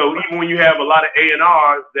 So even when you have a lot of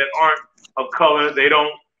A&Rs that aren't of color, they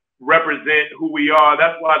don't represent who we are.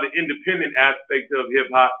 That's why the independent aspect of hip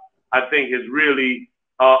hop, I think, has really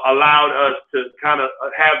allowed us to kind of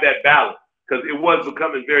have that balance, because it was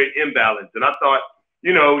becoming very imbalanced. And I thought,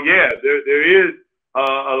 you know, yeah, there is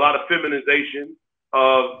a lot of feminization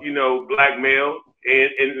of, you know, Black males,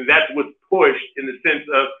 and that's what's pushed in the sense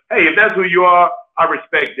of, hey, if that's who you are, I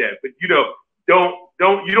respect that. But, you know,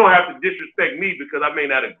 you don't have to disrespect me because I may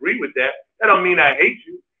not agree with that. That don't mean I hate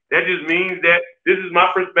you. That just means that this is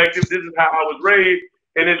my perspective. This is how I was raised,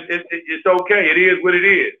 and it's okay. It is what it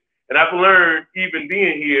is. And I've learned, even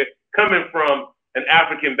being here, coming from an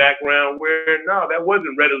African background where, no, that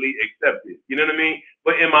wasn't readily accepted. You know what I mean?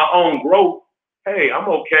 But in my own growth, hey, I'm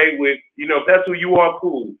okay with, you know, if that's who you are,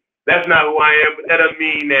 cool. That's not who I am, but that doesn't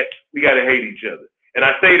mean that we got to hate each other. And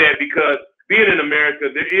I say that because being in America,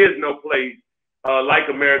 there is no place like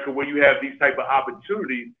America where you have these type of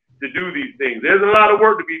opportunities to do these things. There's a lot of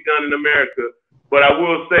work to be done in America, but I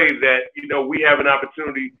will say that, you know, we have an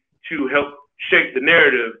opportunity to help shape the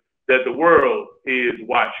narrative that the world is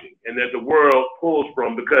watching and that the world pulls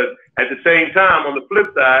from, because at the same time, on the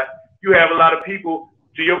flip side, you have a lot of people,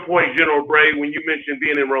 to your point, General Bray, when you mentioned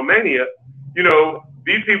being in Romania, you know,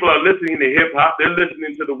 these people are listening to hip hop, they're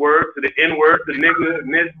listening to the word, to the N-word, to nigga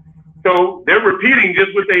and this. So they're repeating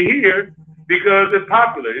just what they hear because it's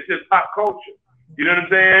popular. It's just pop culture. You know what I'm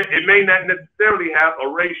saying? It may not necessarily have a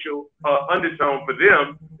racial undertone for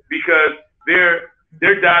them because they're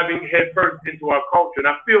diving headfirst into our culture. And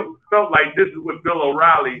I felt like this is what Bill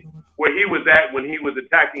O'Reilly, where he was at when he was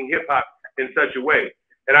attacking hip hop in such a way.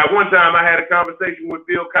 And one time I had a conversation with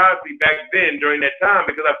Bill Cosby back then during that time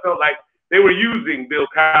because I felt like they were using Bill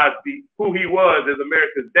Cosby, who he was as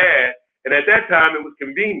America's dad. And at that time it was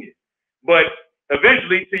convenient. But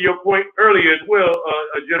eventually, to your point earlier as well,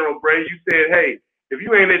 General Bray, you said, hey, if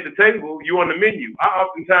you ain't at the table, you on the menu. I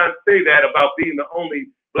oftentimes say that about being the only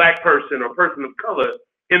Black person or person of color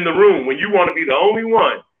in the room. When you want to be the only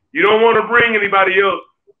one, you don't want to bring anybody else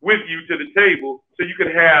with you to the table so you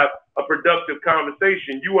can have a productive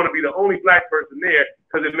conversation. You want to be the only Black person there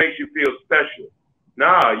because it makes you feel special.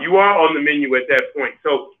 Nah, you are on the menu at that point.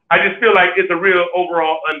 So I just feel like it's a real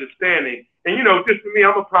overall understanding. And, you know, just for me,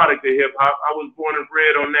 I'm a product of hip hop. I was born and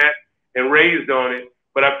bred on that and raised on it.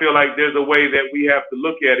 But I feel like there's a way that we have to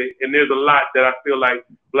look at it. And there's a lot that I feel like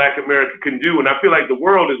Black America can do. And I feel like the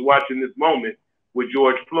world is watching this moment with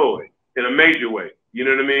George Floyd in a major way. You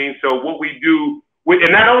know what I mean? So what we do with,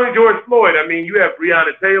 and not only George Floyd, I mean, you have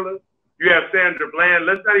Breonna Taylor, you have Sandra Bland.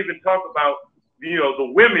 Let's not even talk about, you know,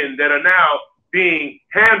 the women that are now being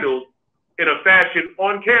handled in a fashion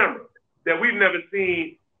on camera that we've never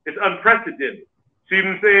seen. It's unprecedented. See what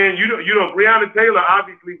I'm saying? You know, Breonna Taylor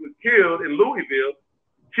obviously was killed in Louisville.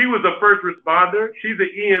 She was a first responder. She's an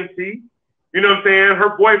EMT. You know what I'm saying?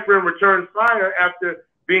 Her boyfriend returned fire after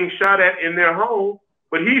being shot at in their home,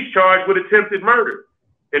 but he's charged with attempted murder.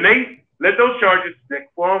 And they let those charges stick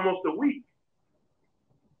for almost a week.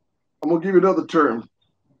 I'm gonna give you another term.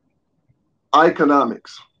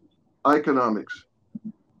 Economics. Economics.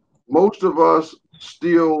 Most of us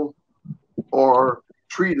still are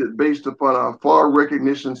treated based upon our far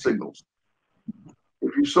recognition signals.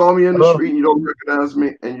 If you saw me in the street and you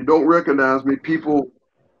don't recognize me, people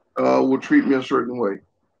will treat me a certain way.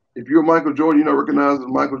 If you're Michael Jordan, you're not recognized as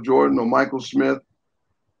Michael Jordan or Michael Smith,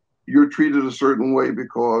 you're treated a certain way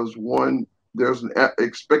because, one, there's an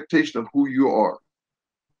expectation of who you are.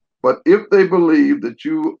 But if they believe that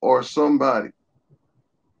you are somebody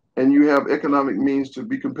and you have economic means to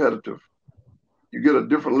be competitive, you get a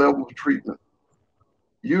different level of treatment.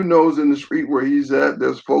 You knows in the street where he's at,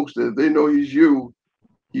 there's folks that they know he's you.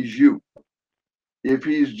 If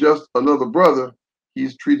he's just another brother,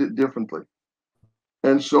 he's treated differently.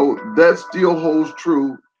 And so that still holds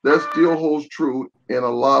true. That still holds true in a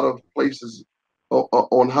lot of places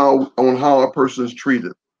on how a person is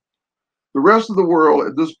treated. The rest of the world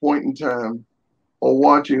at this point in time are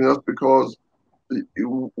watching us because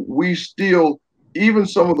we still, even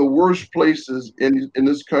some of the worst places in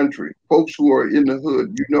this country, folks who are in the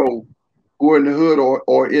hood, who are in the hood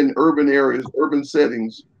or in urban areas, urban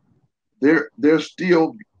settings, they're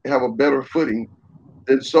still have a better footing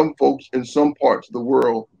than some folks in some parts of the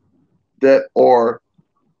world that are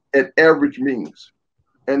at average means,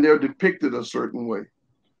 and they're depicted a certain way.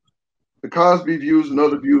 The Cosby views and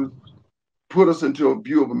other views put us into a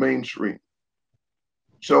view of a mainstream.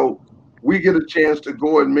 So we get a chance to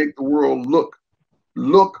go and make the world look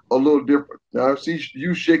a little different. Now I see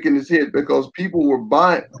you shaking his head because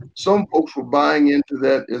some folks were buying into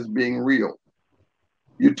that as being real.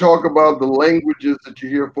 You talk about the languages that you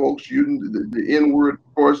hear folks using, the N-word,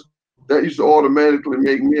 of course, that used to automatically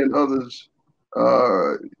make me and others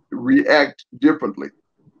react differently.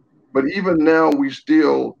 But even now, we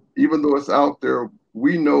still, even though it's out there,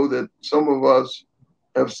 we know that some of us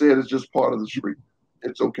have said it's just part of the street.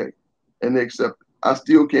 It's okay. And they accept it. I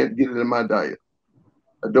still can't get it in my diet.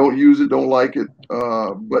 I don't use it, don't like it,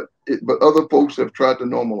 but other folks have tried to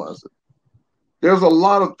normalize it. There's a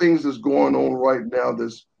lot of things that's going on right now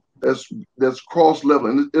that's cross level,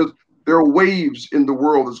 and there are waves in the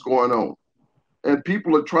world that's going on, and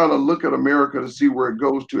people are trying to look at America to see where it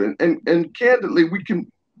goes to. And candidly, we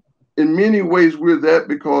can, in many ways, we're that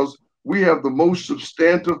because we have the most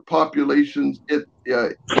substantive populations in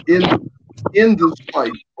this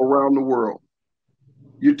fight around the world.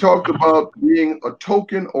 You talked about being a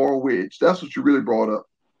token or a wedge. That's what you really brought up.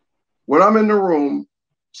 When I'm in the room,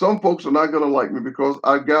 some folks are not going to like me because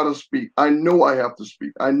I got to speak. I know I have to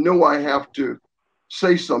speak. I know I have to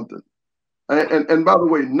say something. And by the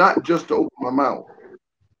way, not just to open my mouth.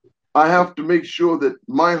 I have to make sure that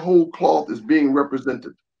my whole cloth is being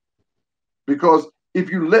represented. Because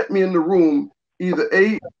if you let me in the room, either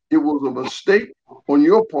A, it was a mistake on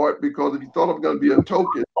your part, because if you thought I'm going to be a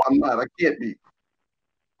token, I'm not. I can't be.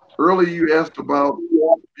 Earlier, you asked about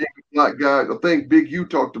being a black guy. I think Big U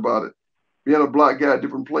talked about it, being a black guy at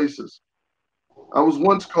different places. I was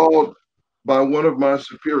once called by one of my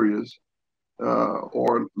superiors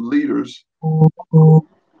or leaders, "You're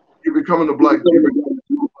becoming a black general."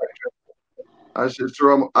 I said,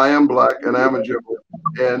 "Sir, I am black and I am a general.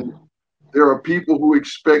 And there are people who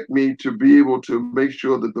expect me to be able to make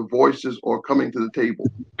sure that the voices are coming to the table."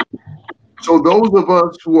 So those of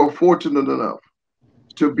us who are fortunate enough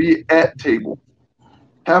to be at table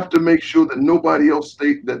have to make sure that nobody else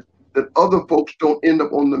that other folks don't end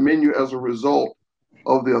up on the menu as a result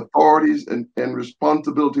of the authorities and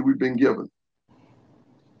responsibility we've been given.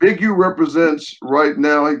 Big U represents right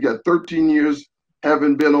now, he got 13 years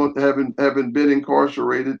having been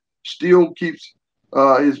incarcerated, still keeps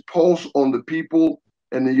his pulse on the people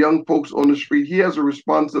and the young folks on the street. He has a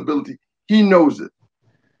responsibility. He knows it.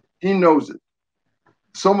 He knows it.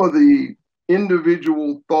 Some of the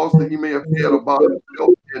individual thoughts that he may have had about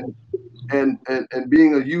himself and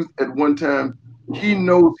being a youth at one time, he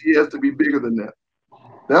knows he has to be bigger than that.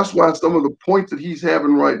 That's why some of the points that he's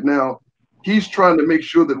having right now, he's trying to make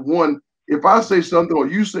sure that, one, if I say something or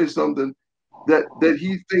you say something that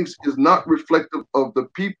he thinks is not reflective of the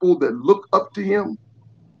people that look up to him,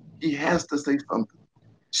 he has to say something.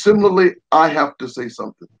 Similarly, I have to say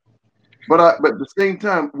something. But at the same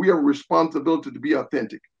time, we have a responsibility to be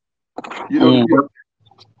authentic.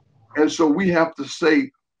 And so we have to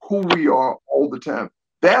say who we are all the time.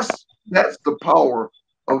 That's the power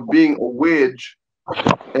of being a wedge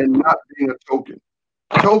and not being a token.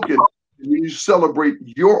 Token is when you celebrate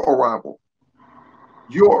your arrival.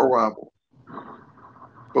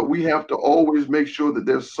 But we have to always make sure that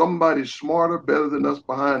there's somebody smarter, better than us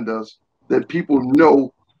behind us, that people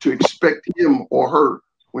know to expect him or her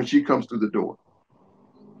when she comes through the door.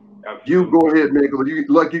 Absolutely. You go ahead, man, because you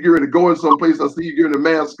like you're going to go in someplace. I see you getting a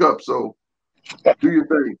mask up, so do your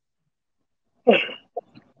thing.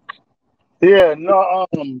 Yeah, no,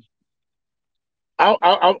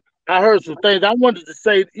 I heard some things. I wanted to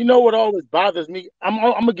say, you know what always bothers me? I'm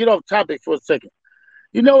gonna get off topic for a second.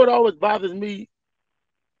 You know what always bothers me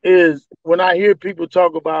is when I hear people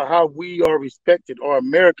talk about how we are respected or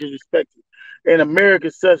America is respected, and America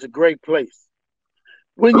is such a great place.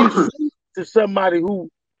 When you say to somebody who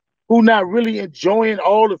not really enjoying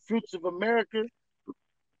all the fruits of America,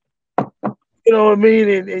 you know what I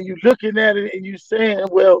mean, and you looking at it and you saying,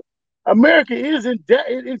 well, America is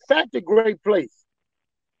in fact a great place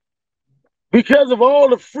because of all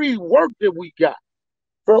the free work that we got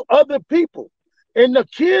from other people. And the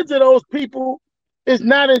kids of those people is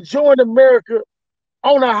not enjoying America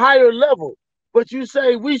on a higher level. But you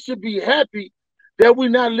say we should be happy that we're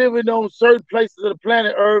not living on certain places of the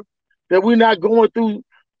planet Earth, that we're not going through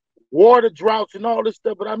water droughts and all this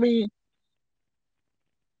stuff. But I mean,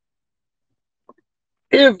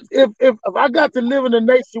 if I got to live in a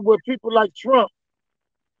nation where people like Trump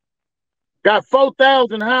got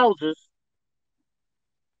 4,000 houses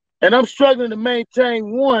and I'm struggling to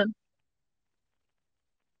maintain one,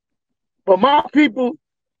 but my people,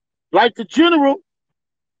 like the general,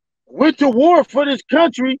 went to war for this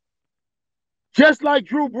country just like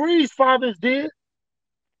Drew Brees' fathers did,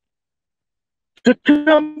 to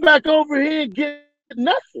come back over here and get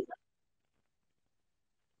nothing.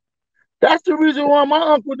 That's the reason why my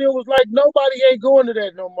uncle then was like, nobody ain't going to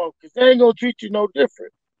that no more because they ain't going to treat you no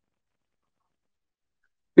different.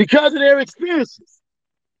 Because of their experiences.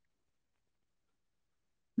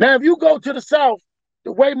 Now, if you go to the South,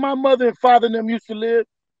 the way my mother and father and them used to live,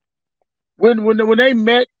 when they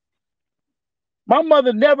met, my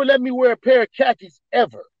mother never let me wear a pair of khakis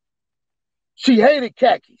ever. She hated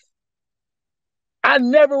khakis. I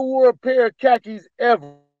never wore a pair of khakis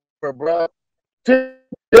ever, bro.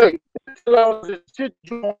 Today,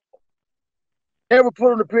 never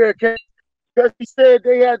put on a pair of khakis because she said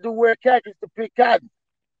they had to wear khakis to pick cotton.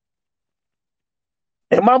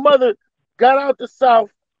 And my mother got out the South,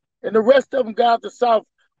 and the rest of them got out the South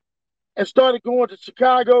and started going to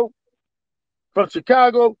Chicago. From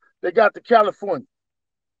Chicago, they got to California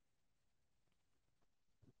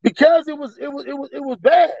because it was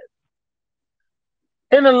bad,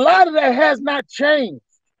 and a lot of that has not changed.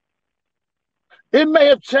 It may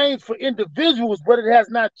have changed for individuals, but it has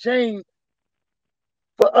not changed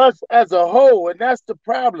for us as a whole, and that's the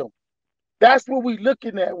problem. That's what we're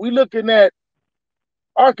looking at. We're looking at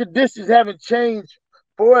our conditions haven't changed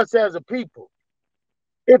for us as a people.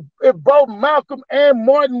 If both Malcolm and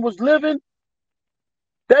Martin was living,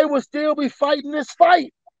 they would still be fighting this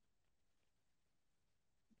fight.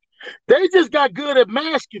 They just got good at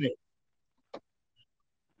masking it.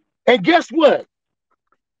 And guess what?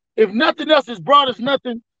 If nothing else has brought us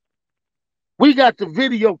nothing, we got the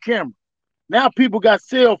video camera. Now people got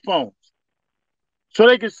cell phones so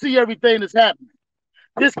they can see everything that's happening.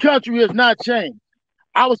 This country has not changed.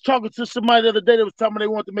 I was talking to somebody the other day that was telling me they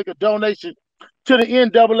wanted to make a donation to the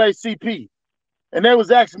NAACP. And they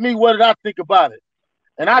was asking me, what did I think about it?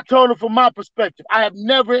 And I told them from my perspective, I have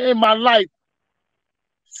never in my life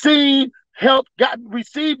seen help,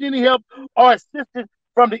 received any help or assistance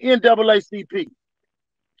from the NAACP.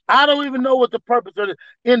 I don't even know what the purpose of the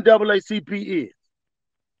NAACP is.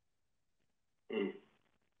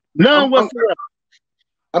 None whatsoever.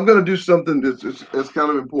 I'm going to do something that's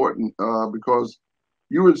kind of important because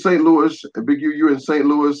you were in St. Louis, Big U, you're in St.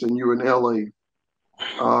 Louis and you're in LA.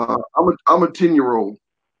 I'm a 10-year-old.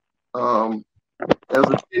 As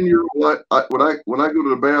a 10-year-old, when I go to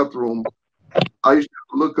the bathroom, I used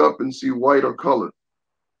to look up and see white or colored,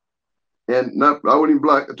 and I wasn't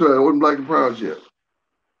black. I wasn't black and proud yet.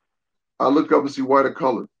 I look up and see white or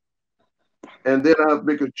colored, and then I have to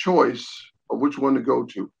make a choice of which one to go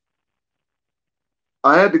to.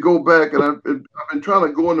 I had to go back, and I've been trying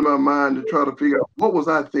to go into my mind to try to figure out what was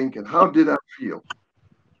I thinking, how did I feel.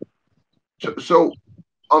 So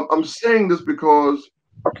I'm saying this because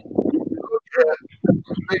you look at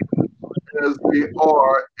as they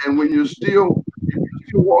are, and when you're still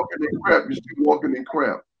walking in crap, you're still walking in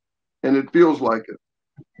crap, and it feels like it.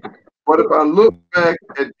 But if I look back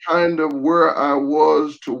at kind of where I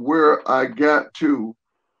was to where I got to,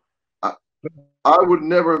 I would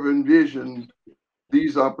never have envisioned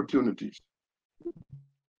these opportunities.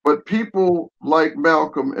 But people like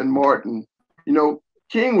Malcolm and Martin, you know,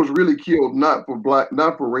 King was really killed not for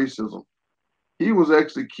racism. He was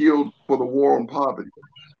actually killed for the war on poverty,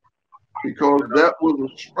 because that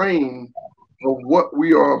was a strain of what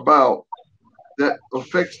we are about that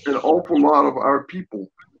affects an awful lot of our people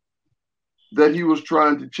that he was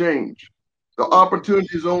trying to change. The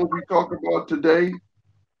opportunity zones we talk about today,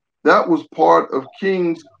 that was part of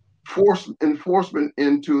King's enforcement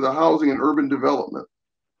into the housing and urban development,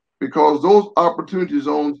 because those opportunity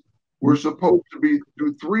zones were supposed to be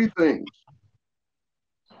do three things: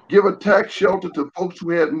 give a tax shelter to folks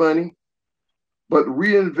who had money, but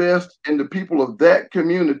reinvest in the people of that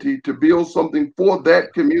community to build something for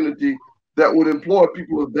that community that would employ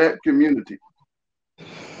people of that community.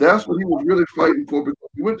 That's what he was really fighting for, because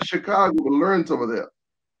he went to Chicago to learn some of that,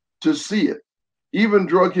 to see it, even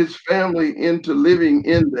drug his family into living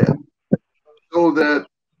in that, so that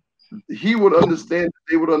he would understand,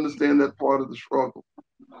 they would understand that part of the struggle.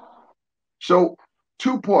 So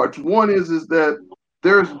two parts. One is that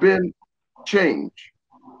there's been change.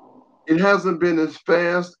 It hasn't been as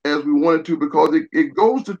fast as we wanted to, because it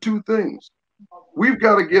goes to two things. We've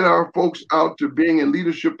got to get our folks out to being in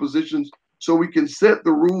leadership positions so we can set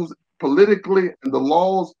the rules politically and the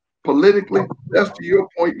laws politically. That's to your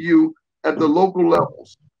point, you, at the local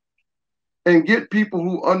levels. And get people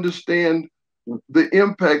who understand the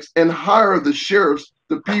impacts, and hire the sheriffs,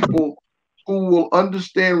 the people who will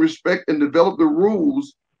understand, respect, and develop the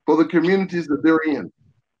rules for the communities that they're in.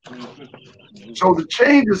 So the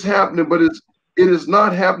change is happening, but it is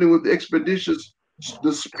not happening with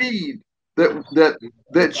the speed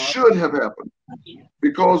that should have happened,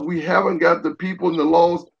 because we haven't got the people and the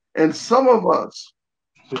laws. And some of us,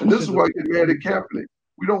 and this is why I get mad at Kaepernick,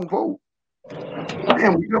 we don't vote.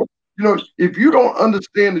 Man, we don't. You know, if you don't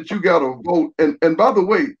understand that you got to vote, and by the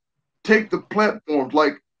way, take the platforms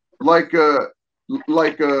like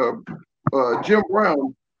Jim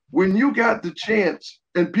Brown. When you got the chance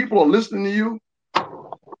and people are listening to you,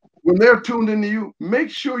 when they're tuned into you, make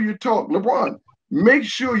sure you talk. LeBron, make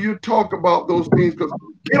sure you talk about those things, because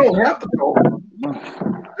they don't have to talk.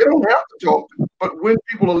 They don't have to talk. But when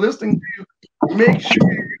people are listening to you, make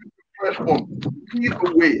sure you use the platform. Be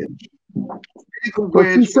the wedge. But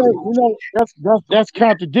you say, you know, that's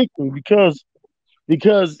contradictory, because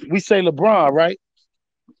we say LeBron, right?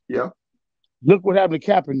 Yeah. Look what happened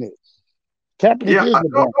to Kaepernick. Kaepernick is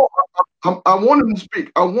LeBron. I want him to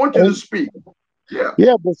speak. I want you to speak. Yeah.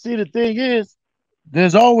 Yeah, but see, the thing is,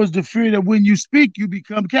 there's always the fear that when you speak, you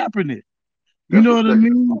become Kaepernick. You know what I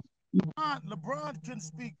mean? LeBron couldn't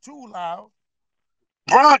speak too loud.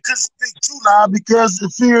 LeBron couldn't speak too loud because the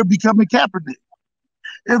fear of becoming Kaepernick.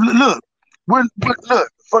 Look,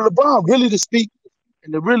 for LeBron really to speak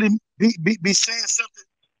and to really be saying something,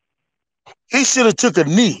 he should have took a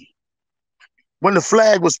knee when the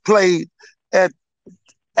flag was played at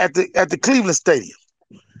the Cleveland Stadium.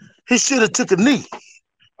 He should have took a knee.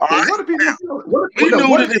 All right. What if he didn't? We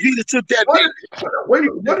know that if he'd have took that knee, what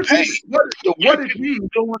if he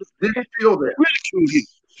didn't feel that? Ridicule him.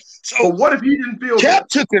 So, but what if he didn't feel Cap that?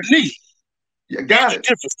 took a knee. Yeah, got it.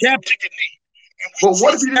 Cap took a knee. But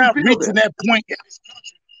what if he didn't feel reaching that point in this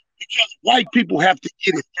country, because white people have to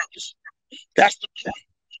get it first. That's the point.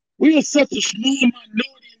 We are such a small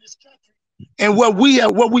minority in this country, and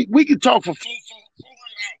we can talk for 400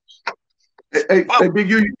 hours. Hey, Big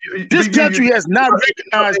U, this country has not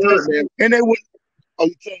recognized this, and they would. Oh,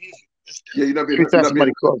 you can't hear me. Yeah, you're not being.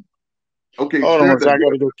 Somebody call me. Okay, hold on, I got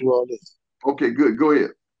to go through all this. Okay, good. Go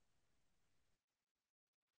ahead.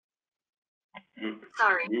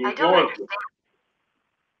 Sorry, I don't understand.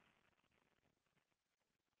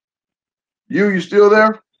 You still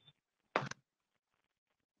there?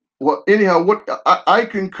 Well, anyhow, what I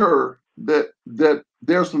concur that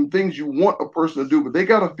there's some things you want a person to do, but they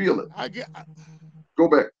got to feel it. Go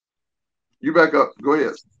back. You back up. Go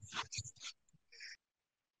ahead.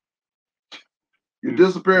 You're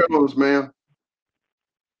disappearing on us, man.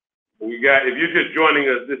 If you're just joining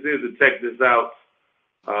us, this is the Check This Out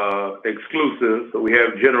exclusive. So we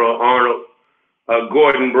have General Arnold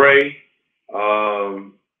Gordon-Bray,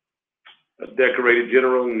 a decorated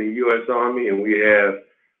general in the U.S. Army, and we have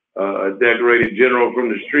a decorated general from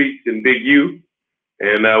the streets in Big U.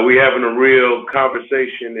 And we having a real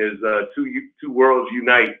conversation as two worlds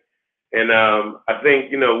unite. And I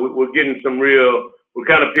think, we're getting we're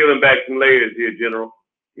kind of peeling back some layers here, General,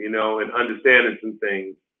 and understanding some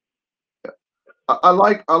things. I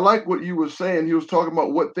like what you were saying. He was talking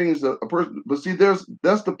about what things that a person, but see, that's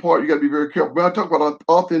the part you got to be very careful. When I talk about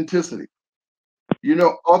authenticity,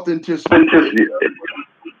 authenticity.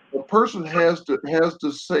 A person has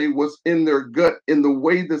to say what's in their gut in the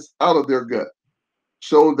way that's out of their gut,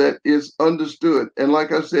 so that it's understood. And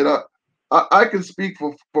like I said, I can speak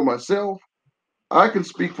for myself. I can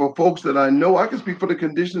speak for folks that I know. I can speak for the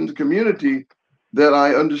condition in the community that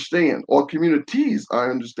I understand, or communities I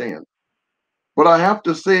understand. But I have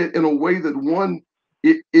to say it in a way that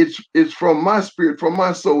it's from my spirit, from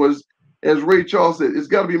my soul. As Ray Charles said, it's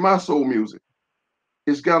got to be my soul music.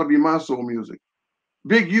 It's got to be my soul music.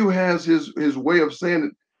 Big U has his way of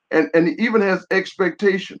saying it, and he even has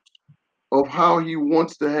expectations of how he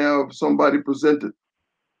wants to have somebody presented.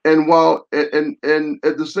 And while and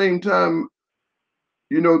at the same time,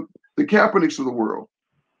 you know, the Kaepernicks of the world,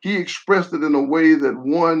 he expressed it in a way that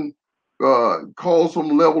one calls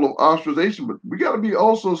some level of ostracization. But we got to be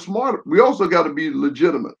also smart. We also got to be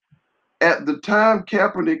legitimate. At the time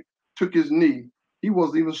Kaepernick took his knee, he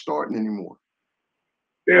wasn't even starting anymore.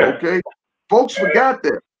 Yeah. Okay, folks forgot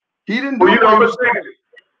that he didn't. Well, you know,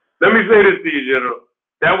 let me say this to you, General.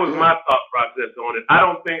 That was my thought process on it.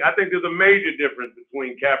 I think there's a major difference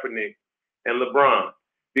between Kaepernick and LeBron,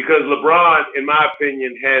 because LeBron, in my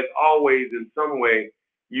opinion, has always in some way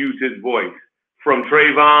used his voice, from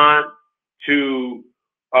Trayvon to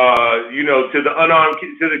you know, to the unarmed,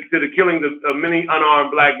 to the killing of many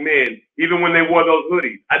unarmed black men, even when they wore those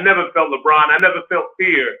hoodies. I never felt LeBron. I never felt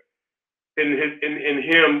fear in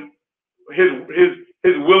him, his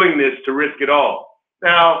willingness to risk it all.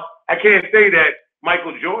 Now, I can't say that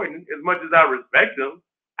Michael Jordan, as much as I respect him,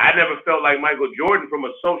 I never felt like Michael Jordan, from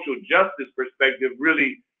a social justice perspective,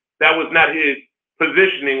 really, that was not his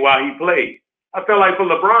positioning while he played. I felt like for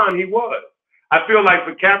LeBron, he was. I feel like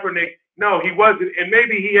for Kaepernick, no, he wasn't. And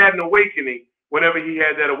maybe he had an awakening whenever he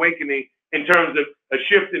had that awakening in terms of a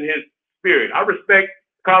shift in his spirit. I respect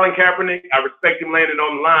Colin Kaepernick. I respect him landing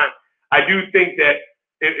on the line. I do think that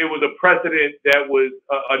it was a precedent that was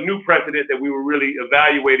a new precedent that we were really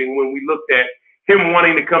evaluating when we looked at him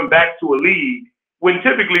wanting to come back to a league, when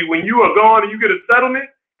typically when you are gone and you get a settlement,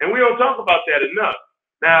 and we don't talk about that enough.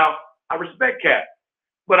 Now, I respect Cap,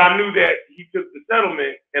 but I knew that he took the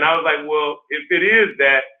settlement, and I was like, well, if it is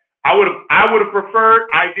that, I would have preferred,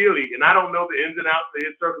 ideally, and I don't know the ins and outs of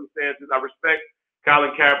his circumstances. I respect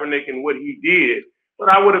Colin Kaepernick and what he did,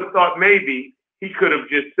 but I would have thought maybe he could have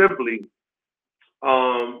just simply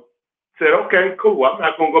said, okay, cool. I'm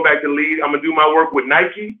not gonna go back to the league. I'm gonna do my work with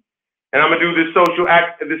Nike, and I'm gonna do this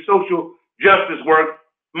social justice work,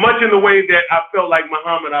 much in the way that I felt like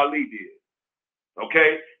Muhammad Ali did.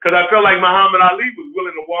 Okay, because I felt like Muhammad Ali was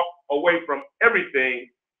willing to walk away from everything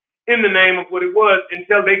in the name of what it was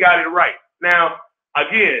until they got it right. Now,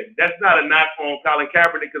 again, that's not a knock on Colin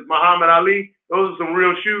Kaepernick, because Muhammad Ali, those are some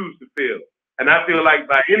real shoes to fill. And I feel like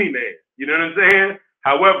by any man, you know what I'm saying?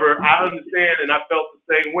 However, I understand, and I felt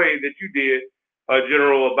the same way that you did,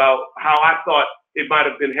 General, about how I thought it might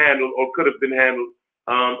have been handled or could have been handled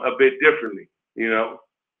a bit differently, you know?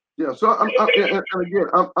 Yeah, so I'm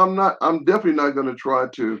definitely not going to try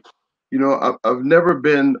to, you know, I've never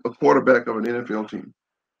been a quarterback of an NFL team.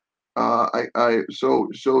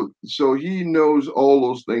 So he knows all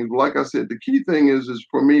those things. Like I said, the key thing is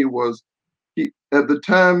for me was he, at the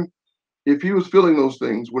time, if he was feeling those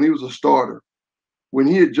things when he was a starter, when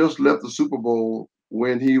he had just left the Super Bowl,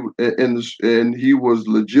 when he was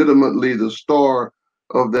legitimately the star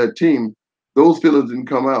of that team, those feelings didn't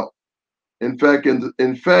come out. In fact, in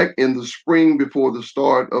the spring before the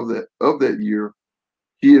start of that year,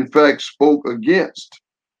 he in fact spoke against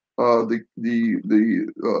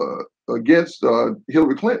against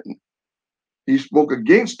Hillary Clinton. He spoke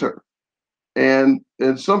against her, and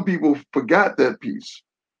some people forgot that piece,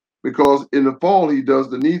 because in the fall he does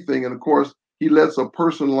the knee thing, and of course he lets a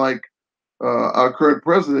person like our current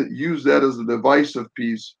president use that as a divisive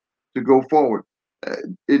piece to go forward.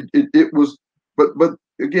 It was, but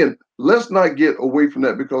again, let's not get away from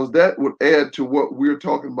that, because that would add to what we're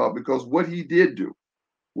talking about. Because what he did do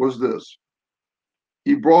was this: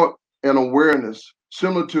 he brought an awareness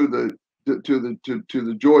similar to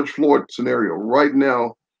the George Floyd scenario. Right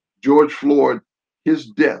now, George Floyd, his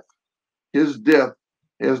death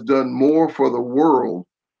has done more for the world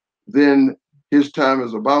than his time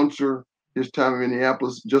as a bouncer, his time in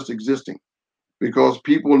Minneapolis just existing, because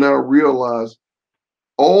people now realize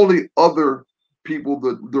all the other people,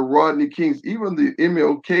 the Rodney Kings, even the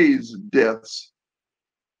MLK's deaths,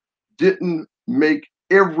 didn't make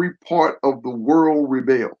every part of the world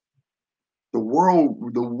rebel. The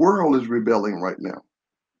world is rebelling right now.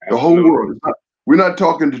 The whole world. We're not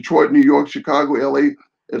talking Detroit, New York, Chicago, LA,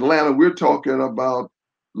 Atlanta. We're talking about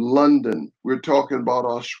London. We're talking about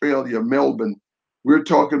Australia, Melbourne. We're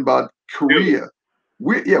talking about Korea.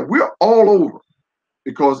 We're all over,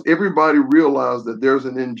 because everybody realized that there's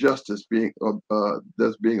an injustice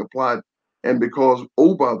that's being applied, and because,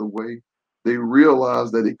 oh, by the way, they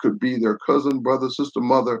realize that it could be their cousin, brother, sister,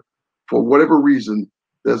 mother, for whatever reason,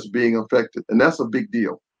 that's being affected, and that's a big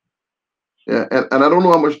deal. Yeah, and I don't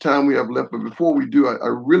know how much time we have left, but before we do, I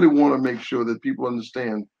really want to make sure that people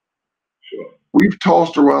understand. Sure. We've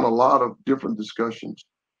tossed around a lot of different discussions,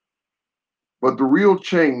 but the real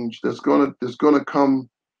change that's gonna come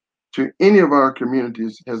to any of our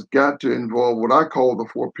communities has got to involve what I call the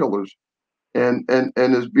four pillars, and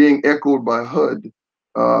is being echoed by HUD,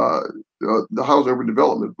 the Housing Urban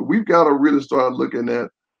Development. But we've got to really start looking at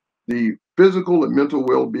the physical and mental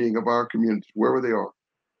well-being of our communities, wherever they are.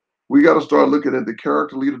 We got to start looking at the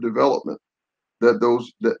character leader development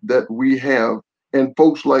that we have, and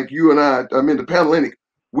folks like you and I mean the Panhellenic,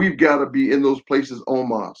 we've got to be in those places en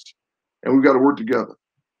masse, and we've got to work together.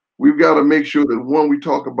 We've got to make sure that when we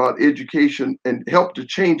talk about education and help to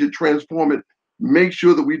change it, transform it, make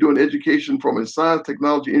sure that we do an education from a science,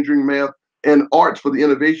 technology, engineering, math, and arts for the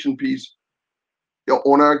innovation piece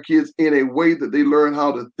on our kids in a way that they learn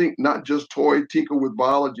how to think, not just toy, tinker with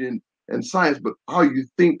biology and science, but how you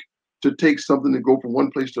think to take something to go from one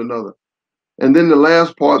place to another. And then the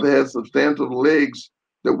last part that has substantive legs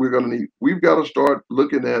that we're going to need, we've got to start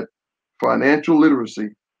looking at financial literacy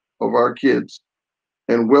of our kids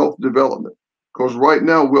and wealth development. Because right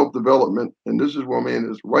now, wealth development, and this is where man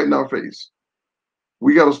is right in our face,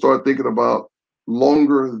 we got to start thinking about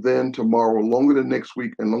longer than tomorrow, longer than next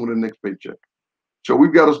week, and longer than next paycheck. So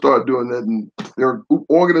we've got to start doing that. And there are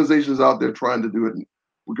organizations out there trying to do it. And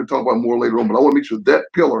we can talk about more later on, but I want to make sure that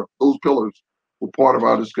pillar, those pillars, were part of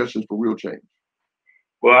our discussions for real change.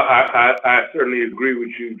 Well, I certainly agree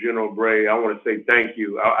with you, General Bray. I want to say thank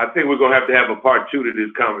you. I think we're going to have a part 2 to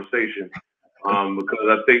this conversation, because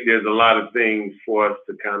I think there's a lot of things for us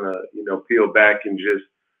to kind of, peel back and just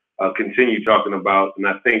continue talking about. And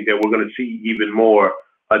I think that we're going to see even more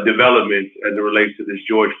developments as it relates to this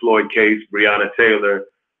George Floyd case, Breonna Taylor,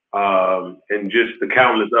 and just the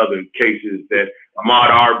countless other cases that Ahmaud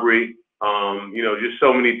Arbery, just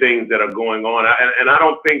so many things that are going on. And I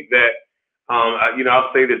don't think that,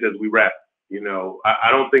 I'll say this as we wrap. I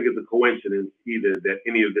don't think it's a coincidence either that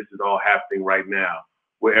any of this is all happening right now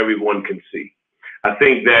where everyone can see. I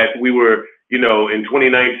think that we were, in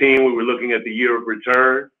 2019, we were looking at the year of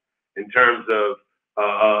return in terms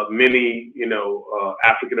of many,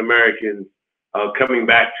 African Americans coming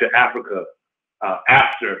back to Africa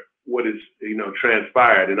after what is,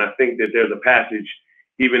 transpired. And I think that there's a passage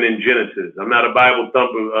even in Genesis. I'm not a Bible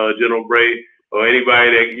thumper, General Bray, or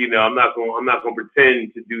anybody that, I'm not going to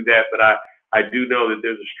pretend to do that, but I do know that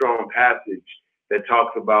there's a strong passage that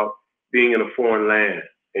talks about being in a foreign land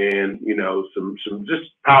and, some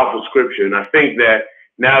just powerful scripture. And I think that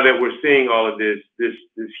now that we're seeing all of this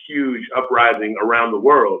huge uprising around the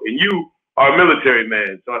world, and you are a military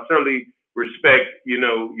man, so I certainly respect,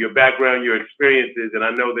 your background, your experiences, and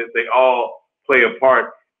I know that they all play a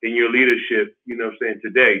part in your leadership,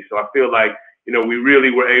 today. So I feel like, we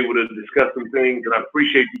really were able to discuss some things, and I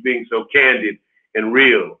appreciate you being so candid and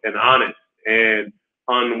real and honest and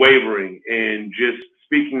unwavering and just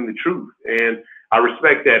speaking the truth. And I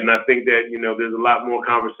respect that. And I think that, there's a lot more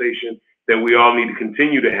conversation that we all need to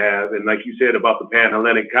continue to have. And like you said about the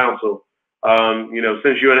Pan-Hellenic Council,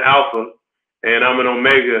 since you're an alpha and I'm an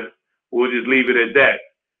omega, we'll just leave it at that,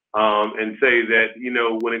 and say that,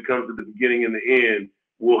 when it comes to the beginning and the end,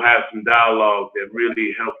 we'll have some dialogue that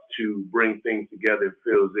really helps to bring things together and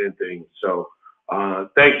fills in things. So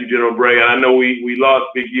thank you, General Bray. I know we lost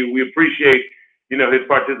Big U. We appreciate, his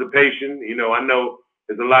participation. I know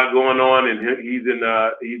there's a lot going on, and he's in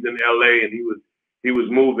LA, and he was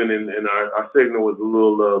moving, and our signal was a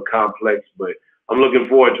little complex, but I'm looking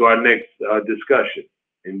forward to our next discussion.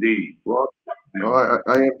 Indeed. Well, no,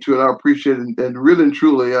 I am too, and I appreciate it. And really and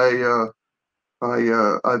truly, I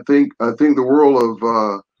think the role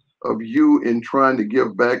of you in trying to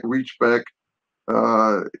give back, reach back,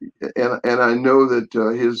 and I know that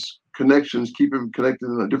his connections keep him connected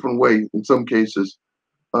in a different way in some cases.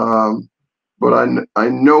 But I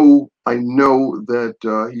know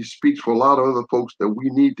that he speaks for a lot of other folks that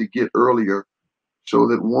we need to get earlier, so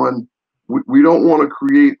that we don't want to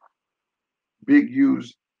create Big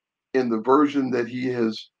U's in the version that he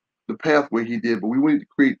has, the pathway he did, but we need to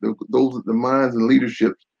create the minds and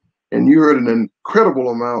leaderships. And you heard an incredible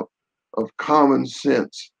amount of common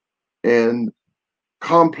sense and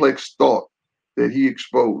complex thought that he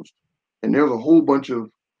exposed. And there's a whole bunch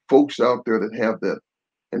of folks out there that have that.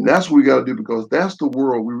 And that's what we got to do, because that's the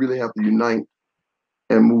world we really have to unite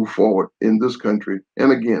and move forward in this country.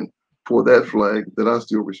 And again, for that flag that I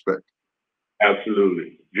still respect.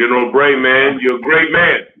 Absolutely. General Bray, man, you're a great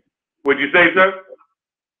man. What'd you say, sir?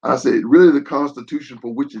 I said, really the Constitution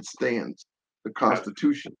for which it stands. The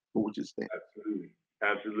Constitution for which it stands. Absolutely.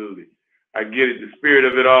 Absolutely. I get it, the spirit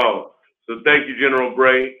of it all. So thank you, General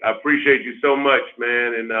Bray. I appreciate you so much,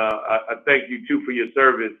 man. And I thank you, too, for your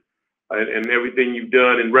service and everything you've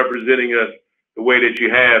done in representing us the way that you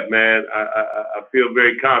have, man. I feel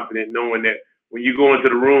very confident knowing that when you go into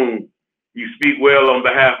the room, you speak well on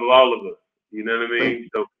behalf of all of us. You know what I mean?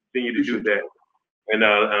 So continue to do that. And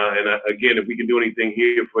again, if we can do anything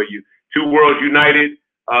here for you. Two Worlds United,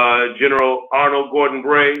 General Arnold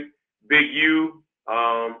Gordon-Bray, Big U,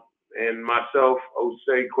 and myself,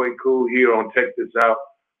 Osei Kweku, here on Check This Out.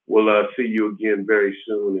 We'll see you again very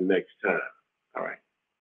soon and next time.